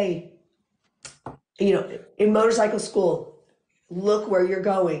 Don't say, in motorcycle school, look where you're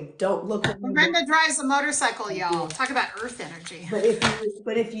going. Don't look where you're Lorenda drives a motorcycle, y'all. going. Talk about earth energy.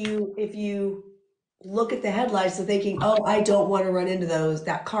 But if you look at the headlights and thinking, oh, I don't want to run into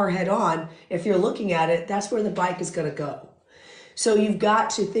that car head on, if you're looking at it, that's where the bike is going to go. So you've got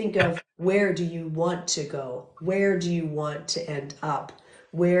to think of where do you want to go? Where do you want to end up?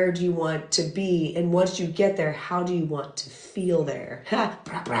 Where do you want to be? And once you get there, how do you want to feel there? Ha,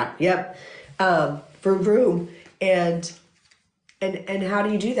 brap, brap, yep. Vroom, vroom. And how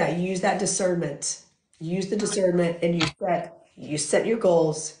do you do that? You use that discernment. You use the discernment, and you set your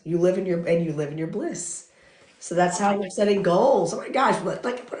goals. You live in your bliss. So that's how we're setting goals. Oh my gosh, what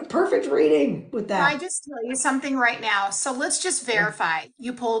a perfect reading with Can I that. just tell you something right now? So let's just verify.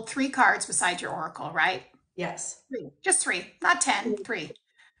 You pulled three cards beside your oracle, right? Yes. Three. Just three, not 10, three.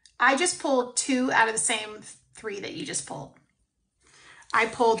 I just pulled two out of the same three that you just pulled. I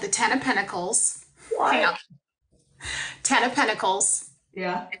pulled the Ten of Pentacles. Hang What? on. Ten of Pentacles,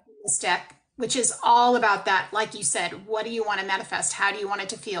 Yeah. this deck, which is all about that. Like you said, what do you want to manifest? How do you want it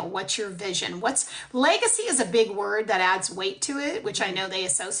to feel? What's your vision? What's legacy is a big word that adds weight to it, which I know they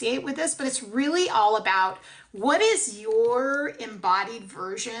associate with this, but it's really all about what is your embodied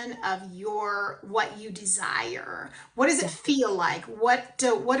version of what you desire? What does it feel like? What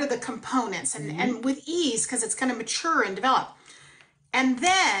are the components? And with ease, because it's going to mature and develop. And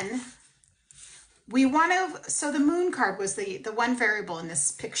then we want to, so the moon card was the one variable in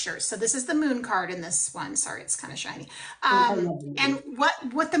this picture. So this is the moon card in this one. Sorry, it's kind of shiny. Oh, I love And you.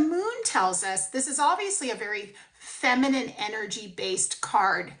 what the moon tells us, this is obviously a very feminine energy based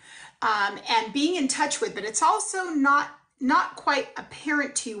card, and being in touch with, but it's also not quite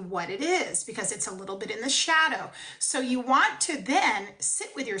apparent to you what it is because it's a little bit in the shadow. So you want to then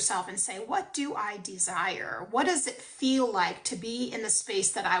sit with yourself and say, what do I desire? What does it feel like to be in the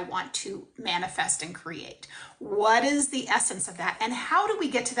space that I want to manifest and create? What is the essence of that? And how do we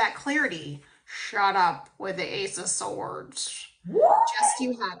get to that clarity? Shut up with the Ace of Swords. What? Just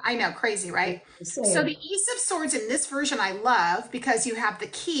you had, I know, crazy, right? So the Saying. Ace of Swords in this version I love because you have the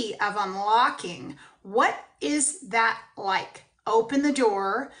key of unlocking. What is that like? Open the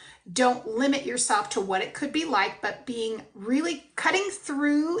door. Don't limit yourself to what it could be like, but being really cutting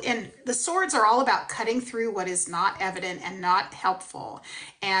through. And the swords are all about cutting through what is not evident and not helpful,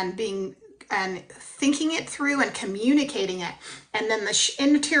 and thinking it through and communicating it. And then the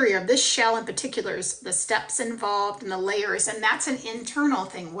interior of this shell in particular is the steps involved and the layers, and that's an internal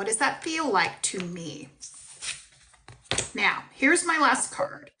thing. What does that feel like to me? Now, here's my last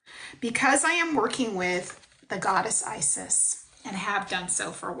card. Because I am working with the goddess Isis and have done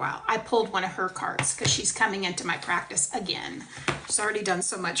so for a while, I pulled one of her cards because she's coming into my practice again. She's already done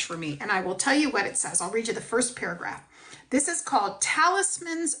so much for me. And I will tell you what it says. I'll read you the first paragraph. This is called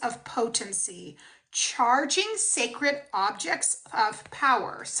Talismans of Potency, Charging Sacred Objects of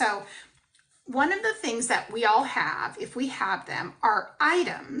Power. So one of the things that we all have, if we have them, are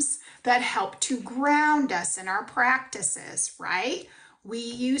items that help to ground us in our practices, right? We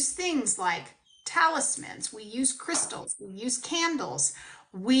use things like talismans, we use crystals, we use candles,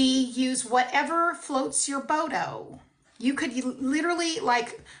 we use whatever floats your boat. You could literally,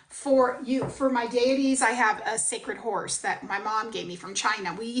 like, for my deities, I have a sacred horse that my mom gave me from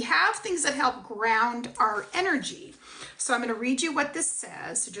China. We have things that help ground our energy. So I'm going to read you what this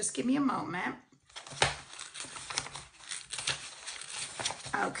says. So just give me a moment.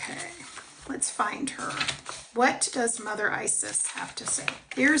 Okay, let's find her. What does Mother Isis have to say?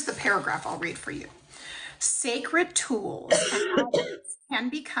 Here's the paragraph I'll read for you. Sacred tools can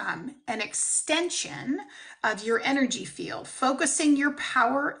become an extension of your energy field, focusing your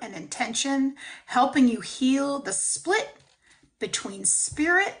power and intention, helping you heal the split between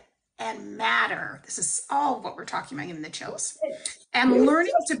spirit and matter. This is all what we're talking about in the chills. And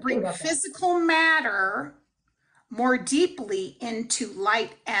learning to bring physical matter more deeply into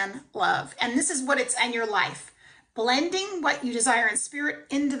light and love. And this is what it's in your life. Blending what you desire in spirit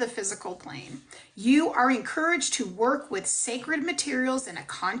into the physical plane. You are encouraged to work with sacred materials in a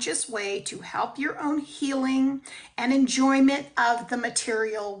conscious way to help your own healing and enjoyment of the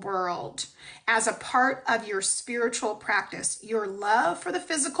material world. As a part of your spiritual practice, your love for the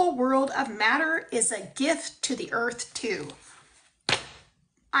physical world of matter is a gift to the earth too.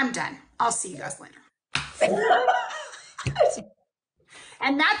 I'm done. I'll see you guys later.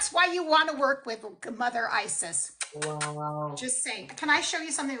 And that's why you want to work with Mother Isis. Wow. Just saying. Can I show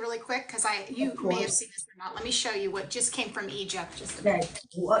you something really quick? Because you may have seen this or not. Let me show you what just came from Egypt. Okay.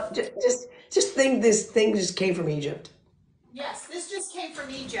 What? Just think this thing just came from Egypt. Yes, this just came from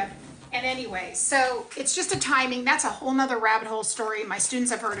Egypt. And anyway, so it's just a timing. That's a whole nother rabbit hole story. My students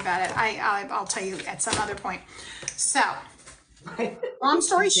have heard about it. I'll tell you at some other point. So long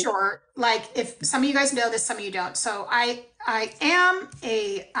story short, like if some of you guys know this, some of you don't. So I am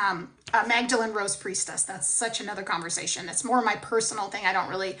a Magdalene Rose priestess. That's such another conversation. It's more my personal thing. I don't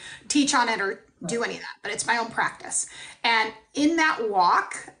really teach on it or do any of that, but it's my own practice. And in that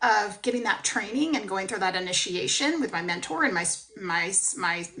walk of getting that training and going through that initiation with my mentor and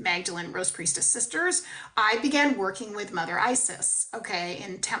my Magdalene Rose priestess sisters, I began working with Mother Isis. Okay,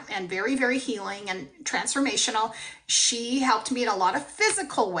 and very, very healing and transformational. She helped me in a lot of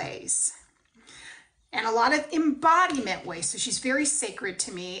physical ways and a lot of embodiment ways. So she's very sacred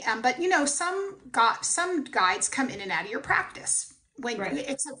to me. But you know, some guides come in and out of your practice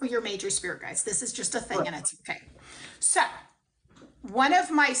except for your major spirit guides. This is just a thing, and it's okay. So one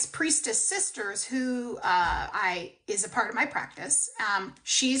of my priestess sisters, who is a part of my practice,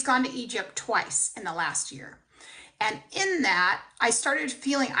 she's gone to Egypt twice in the last year. And in that, I started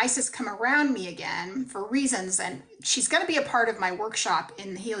feeling Isis come around me again for reasons. And she's going to be a part of my workshop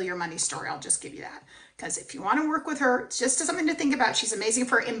in the Heal Your Money Story. I'll just give you that. Because if you want to work with her, it's just something to think about. She's amazing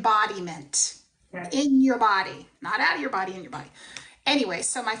for embodiment in your body, not out of your body, in your body. Anyway,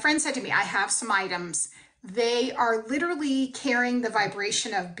 so my friend said to me, I have some items. They are literally carrying the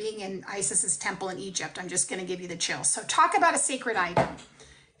vibration of being in Isis's temple in Egypt. I'm just going to give you the chills. So talk about a sacred item.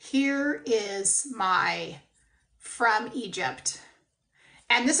 Here is my from Egypt.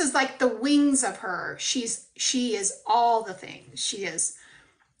 And this is like the wings of her. She is all the things.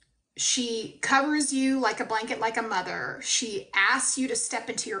 She covers you like a blanket, like a mother. She asks you to step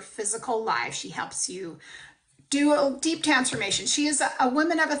into your physical life. She helps you do a deep transformation. She is a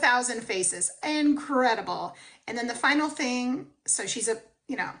woman of 1,000 faces. Incredible. And then the final thing, so she's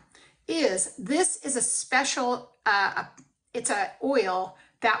this is a special, it's an oil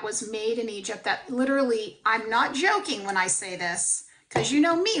that was made in Egypt that literally, I'm not joking when I say this, because you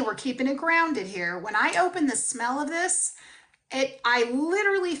know me, we're keeping it grounded here. When I open the smell of this, I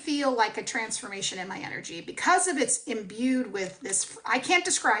literally feel like a transformation in my energy because of it's imbued with this. I can't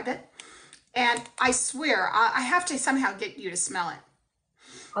describe it. And I swear, I have to somehow get you to smell it.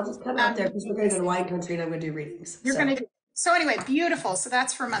 I'll just come out there because we're going to go to wine country and I'm going to do readings. So anyway, beautiful. So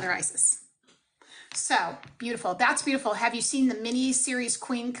that's for Mother Isis. So beautiful. That's beautiful. Have you seen the mini series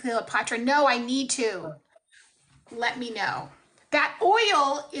Queen Cleopatra? No, I need to. Let me know. That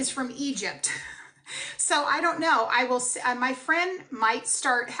oil is from Egypt. So I don't know. I will. My friend might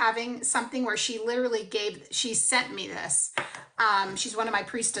start having something where she literally she sent me this. She's one of my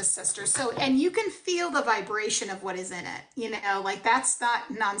priestess sisters. So, and you can feel the vibration of what is in it. You know, like that's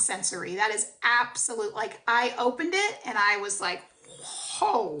not non-sensory. That is absolute. Like I opened it and I was like,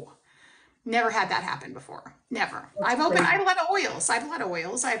 whoa. Never had that happen before. Never. I have a lot of oils. I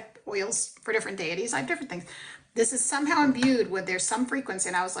have oils for different deities. I have different things. This is somehow imbued with there's some frequency.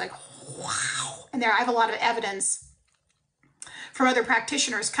 And I was like, wow. And I have a lot of evidence from other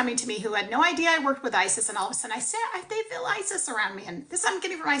practitioners coming to me who had no idea I worked with Isis. And all of a sudden they feel Isis around me. And this I'm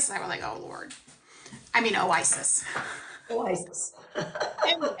getting from Isis. I was like, oh Lord. Oh Isis. Oh Isis.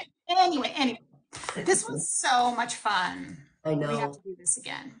 Anyway. This was so much fun. I know. We have to do this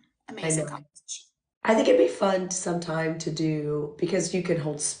again. Amazing conversation. I think it'd be fun sometime to do, because you can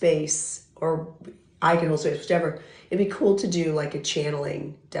hold space, or I can hold space, whichever. It'd be cool to do like a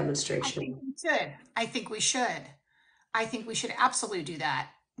channeling demonstration. I think we should. I think we should absolutely do that.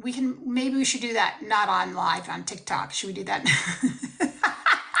 Maybe we should do that not on live on TikTok. Should we do that?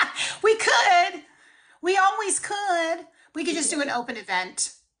 We could. We always could. We could just do an open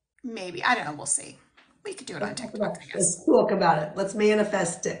event. Maybe. I don't know. We'll see. We could do it on TikTok, I guess. Let's talk about it. Let's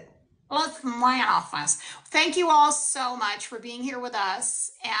manifest it. Let's manifest. Thank you all so much for being here with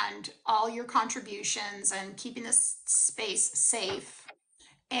us and all your contributions and keeping this space safe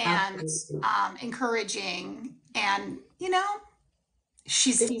and encouraging. And,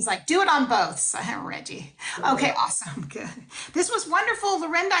 He's like, do it on both, so, Reggie. Okay, awesome. Good. This was wonderful,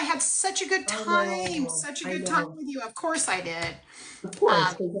 Lorenda. I had such a good I time. know. Such a I good time know. with you. Of course I did. Of course,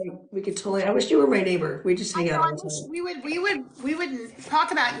 Um, 'cause, like, we could totally. I wish you were my neighbor. We just I hang know. out I all the wish time. we would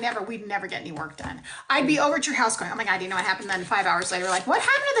talk about never. We'd never get any work done. I'd be over at your house going, "Oh my God, you know what happened?" Then 5 hours later, like, "What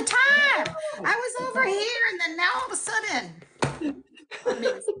happened to the time? I was over here, and then now all of a sudden,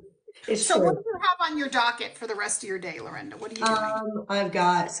 amazing." It's So, what true. do you have on your docket for the rest of your day, Lorenda? What are you doing? I've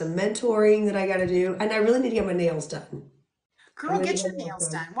got some mentoring that I got to do, and I really need to get my nails done. I Girl, really need get my your nails nails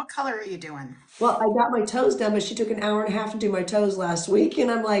done. done. What color are you doing? Well, I got my toes done, but she took an hour and a half to do my toes last week,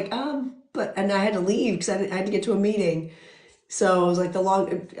 and I'm like, and I had to leave because I had to get to a meeting. So it was like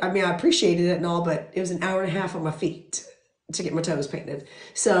I mean, I appreciated it and all, but it was an hour and a half on my feet to get my toes painted.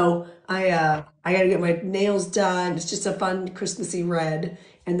 So I got to get my nails done. It's just a fun Christmassy red,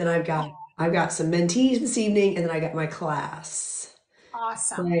 and then I've got some mentees this evening, and then I got my class,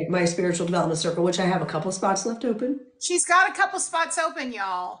 Awesome. my spiritual development circle, which I have a couple spots left open. She's got a couple spots open,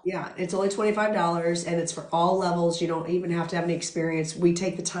 y'all. Yeah, it's only $25 and it's for all levels. You don't even have to have any experience. We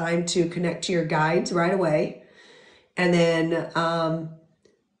take the time to connect to your guides right away. And then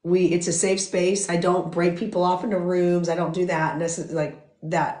it's a safe space. I don't break people off into rooms. I don't do that. And this is like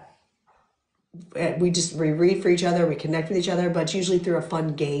that. We read for each other, we connect with each other, but it's usually through a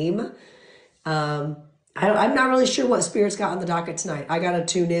fun game. Um, I'm not really sure what spirits got on the docket tonight. I gotta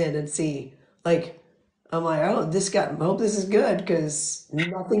tune in and see. Like, I'm like, oh, I hope this is good because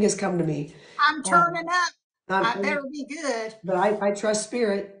nothing has come to me. I'm turning up. I Um, better be good. but I trust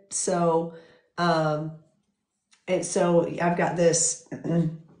spirit. So, um, and so I've got this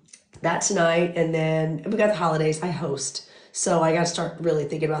that tonight, and then we got the holidays. I host, so I got to start really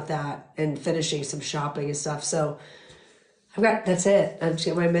thinking about that and finishing some shopping and stuff. So that's it. I'm just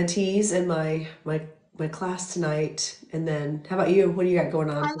getting my mentees and my class tonight, and then how about you? What do you got going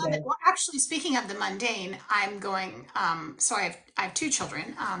I on love it. today? Well, actually, speaking of the mundane, I'm going. So I have two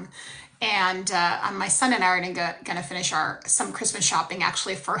children, and my son and I are gonna finish our some Christmas shopping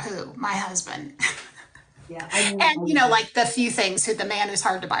actually for who? My husband. Yeah, And like the few things who the man is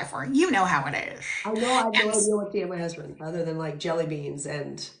hard to buy for. You know how it is. I know. I have no And idea what to get my husband other than like jelly beans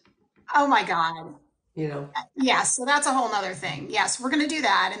and oh my God. you know. Yeah, so that's a whole nother thing. Yes, we're gonna do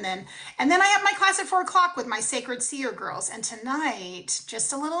that. And then I have my class at 4 o'clock with my Sacred Seer girls. And tonight,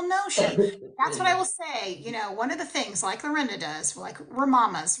 just a little notion. That's what I will say. One of the things like Lorenda does, like we're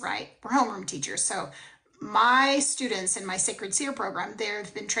mamas, right? We're homeroom teachers. So my students in my Sacred Seer program,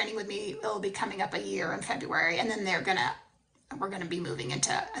 they've been training with me. It'll be coming up a year in February, and then we're going to be moving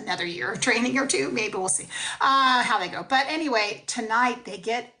into another year of training or two. Maybe we'll see how they go. But anyway, tonight they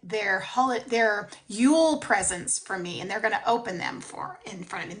get their Yule presents from me, and they're going to open them in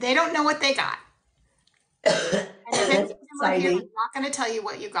front of me. They don't know what they got. And if any of That's them are here, I'm exciting. not going to tell you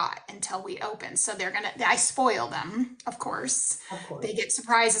what you got until we open. So I spoil them, of course. Of They course. get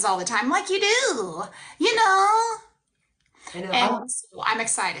surprises all the time, like you do, you know. I know. And so I'm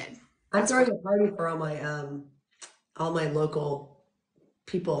excited. I'm That's what. throwing a party for all my local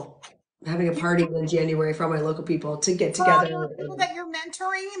people. Having a party in January for all my local people to get together People and that you're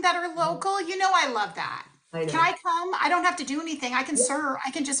mentoring that are local, I love that. I Can know. I come? I don't have to do anything. I can Yeah, serve.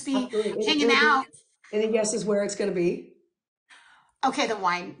 I can just be absolutely. hanging out. Any guesses where it's gonna be? Okay, the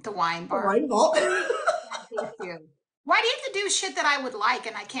wine A bar. wine vault. Thank you. Why do you have to do shit that I would like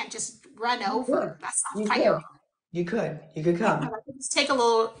and I can't just run You could. over? That sounds You tiring. could. You could. You could I could come. I could just take a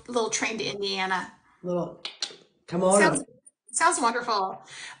little train to Indiana. Little come on up. Sounds sounds wonderful.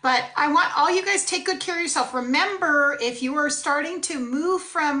 But I want all you guys to take good care of yourself. Remember, if you are starting to move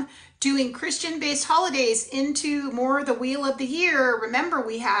from doing Christian-based holidays into more of the wheel of the year, remember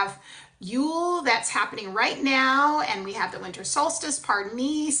we have Yule that's happening right now, and we have the winter solstice, pardon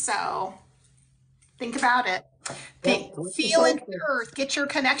me. So think about it. Yep. What's the Feel into the solstice? earth. Get your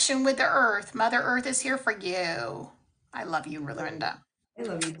connection with the earth. Mother Earth is here for you. I love you, Linda. I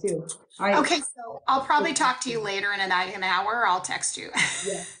love you too. All right. Okay, so I'll probably talk to you later in an hour. I'll text you.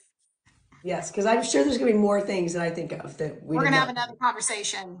 Yeah. Yes, because I'm sure there's gonna be more things that I think of that we We're did gonna have not. another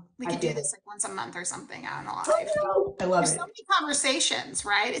conversation. We I could do feel it. this like once a month or something. I don't know. I know. I love There's so it. many conversations,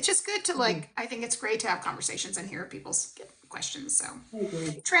 right? It's just good to I think it's great to have conversations and hear people's questions. So I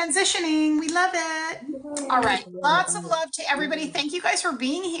agree. transitioning, we love it. All Yay. right. Lots of love to everybody. Thank you guys for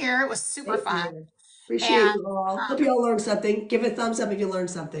being here. It was super Thank fun. you. Appreciate And you all. Hope you all learned something. Give a thumbs up if you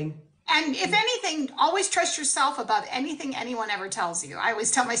learned something. and if anything, always trust yourself above anything anyone ever tells you. I always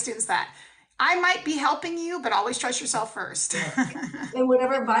tell my students that. I might be helping you, but always trust yourself first. Yeah. And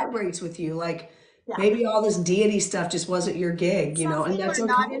whatever vibrates with you, like Yeah. maybe all this deity stuff just wasn't your gig, Some and people that's are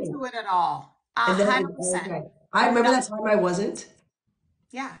not okay. into it at all. A And that is hundred percent. okay. I remember No, that time I wasn't.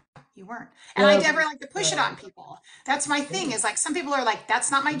 Yeah, you weren't. And I No, never like to push it no. on people. That's my thing is like some people are like, that's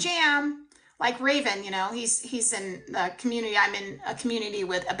not my jam. Like Raven, you know, he's in the community. I'm in a community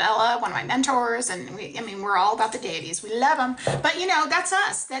with Abella, one of my mentors, and I mean, we're all about the deities. We love them, but you know, that's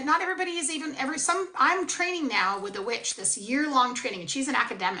us. That not everybody is even I'm training now with a witch, this year-long training, and she's an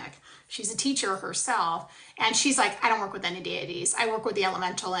academic. She's a teacher herself, and she's like, I don't work with any deities. I work with the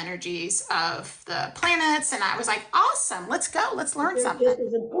elemental energies of the planets, and I was like, awesome, let's go, let's learn They're something. just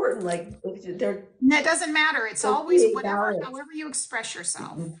as important. Like they're And it doesn't matter. It's they always create whatever, balance. however you express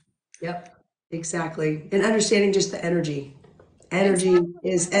yourself. Mhm. Yep, exactly. And understanding just the energy. Energy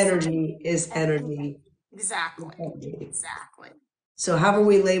Exactly. is energy is energy. Is Exactly. energy. Exactly. So however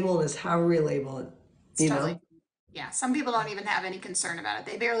we label it is however we label it, It's you totally, know? yeah. Some people don't even have any concern about it.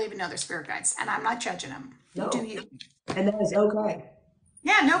 They barely even know their spirit guides. And I'm not judging them. You do No. you. And that is okay.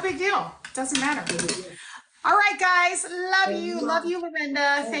 Yeah, no big deal. Doesn't matter. No big deal. All right, guys. Love And you. you Love all, you, Lorinda.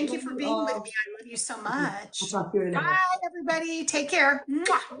 I Thank you love for you being with me. all. I love you so Okay, I'll much. talk to you in an Bye, hour. everybody. Take care. Mwah.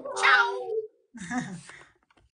 Bye. Ciao.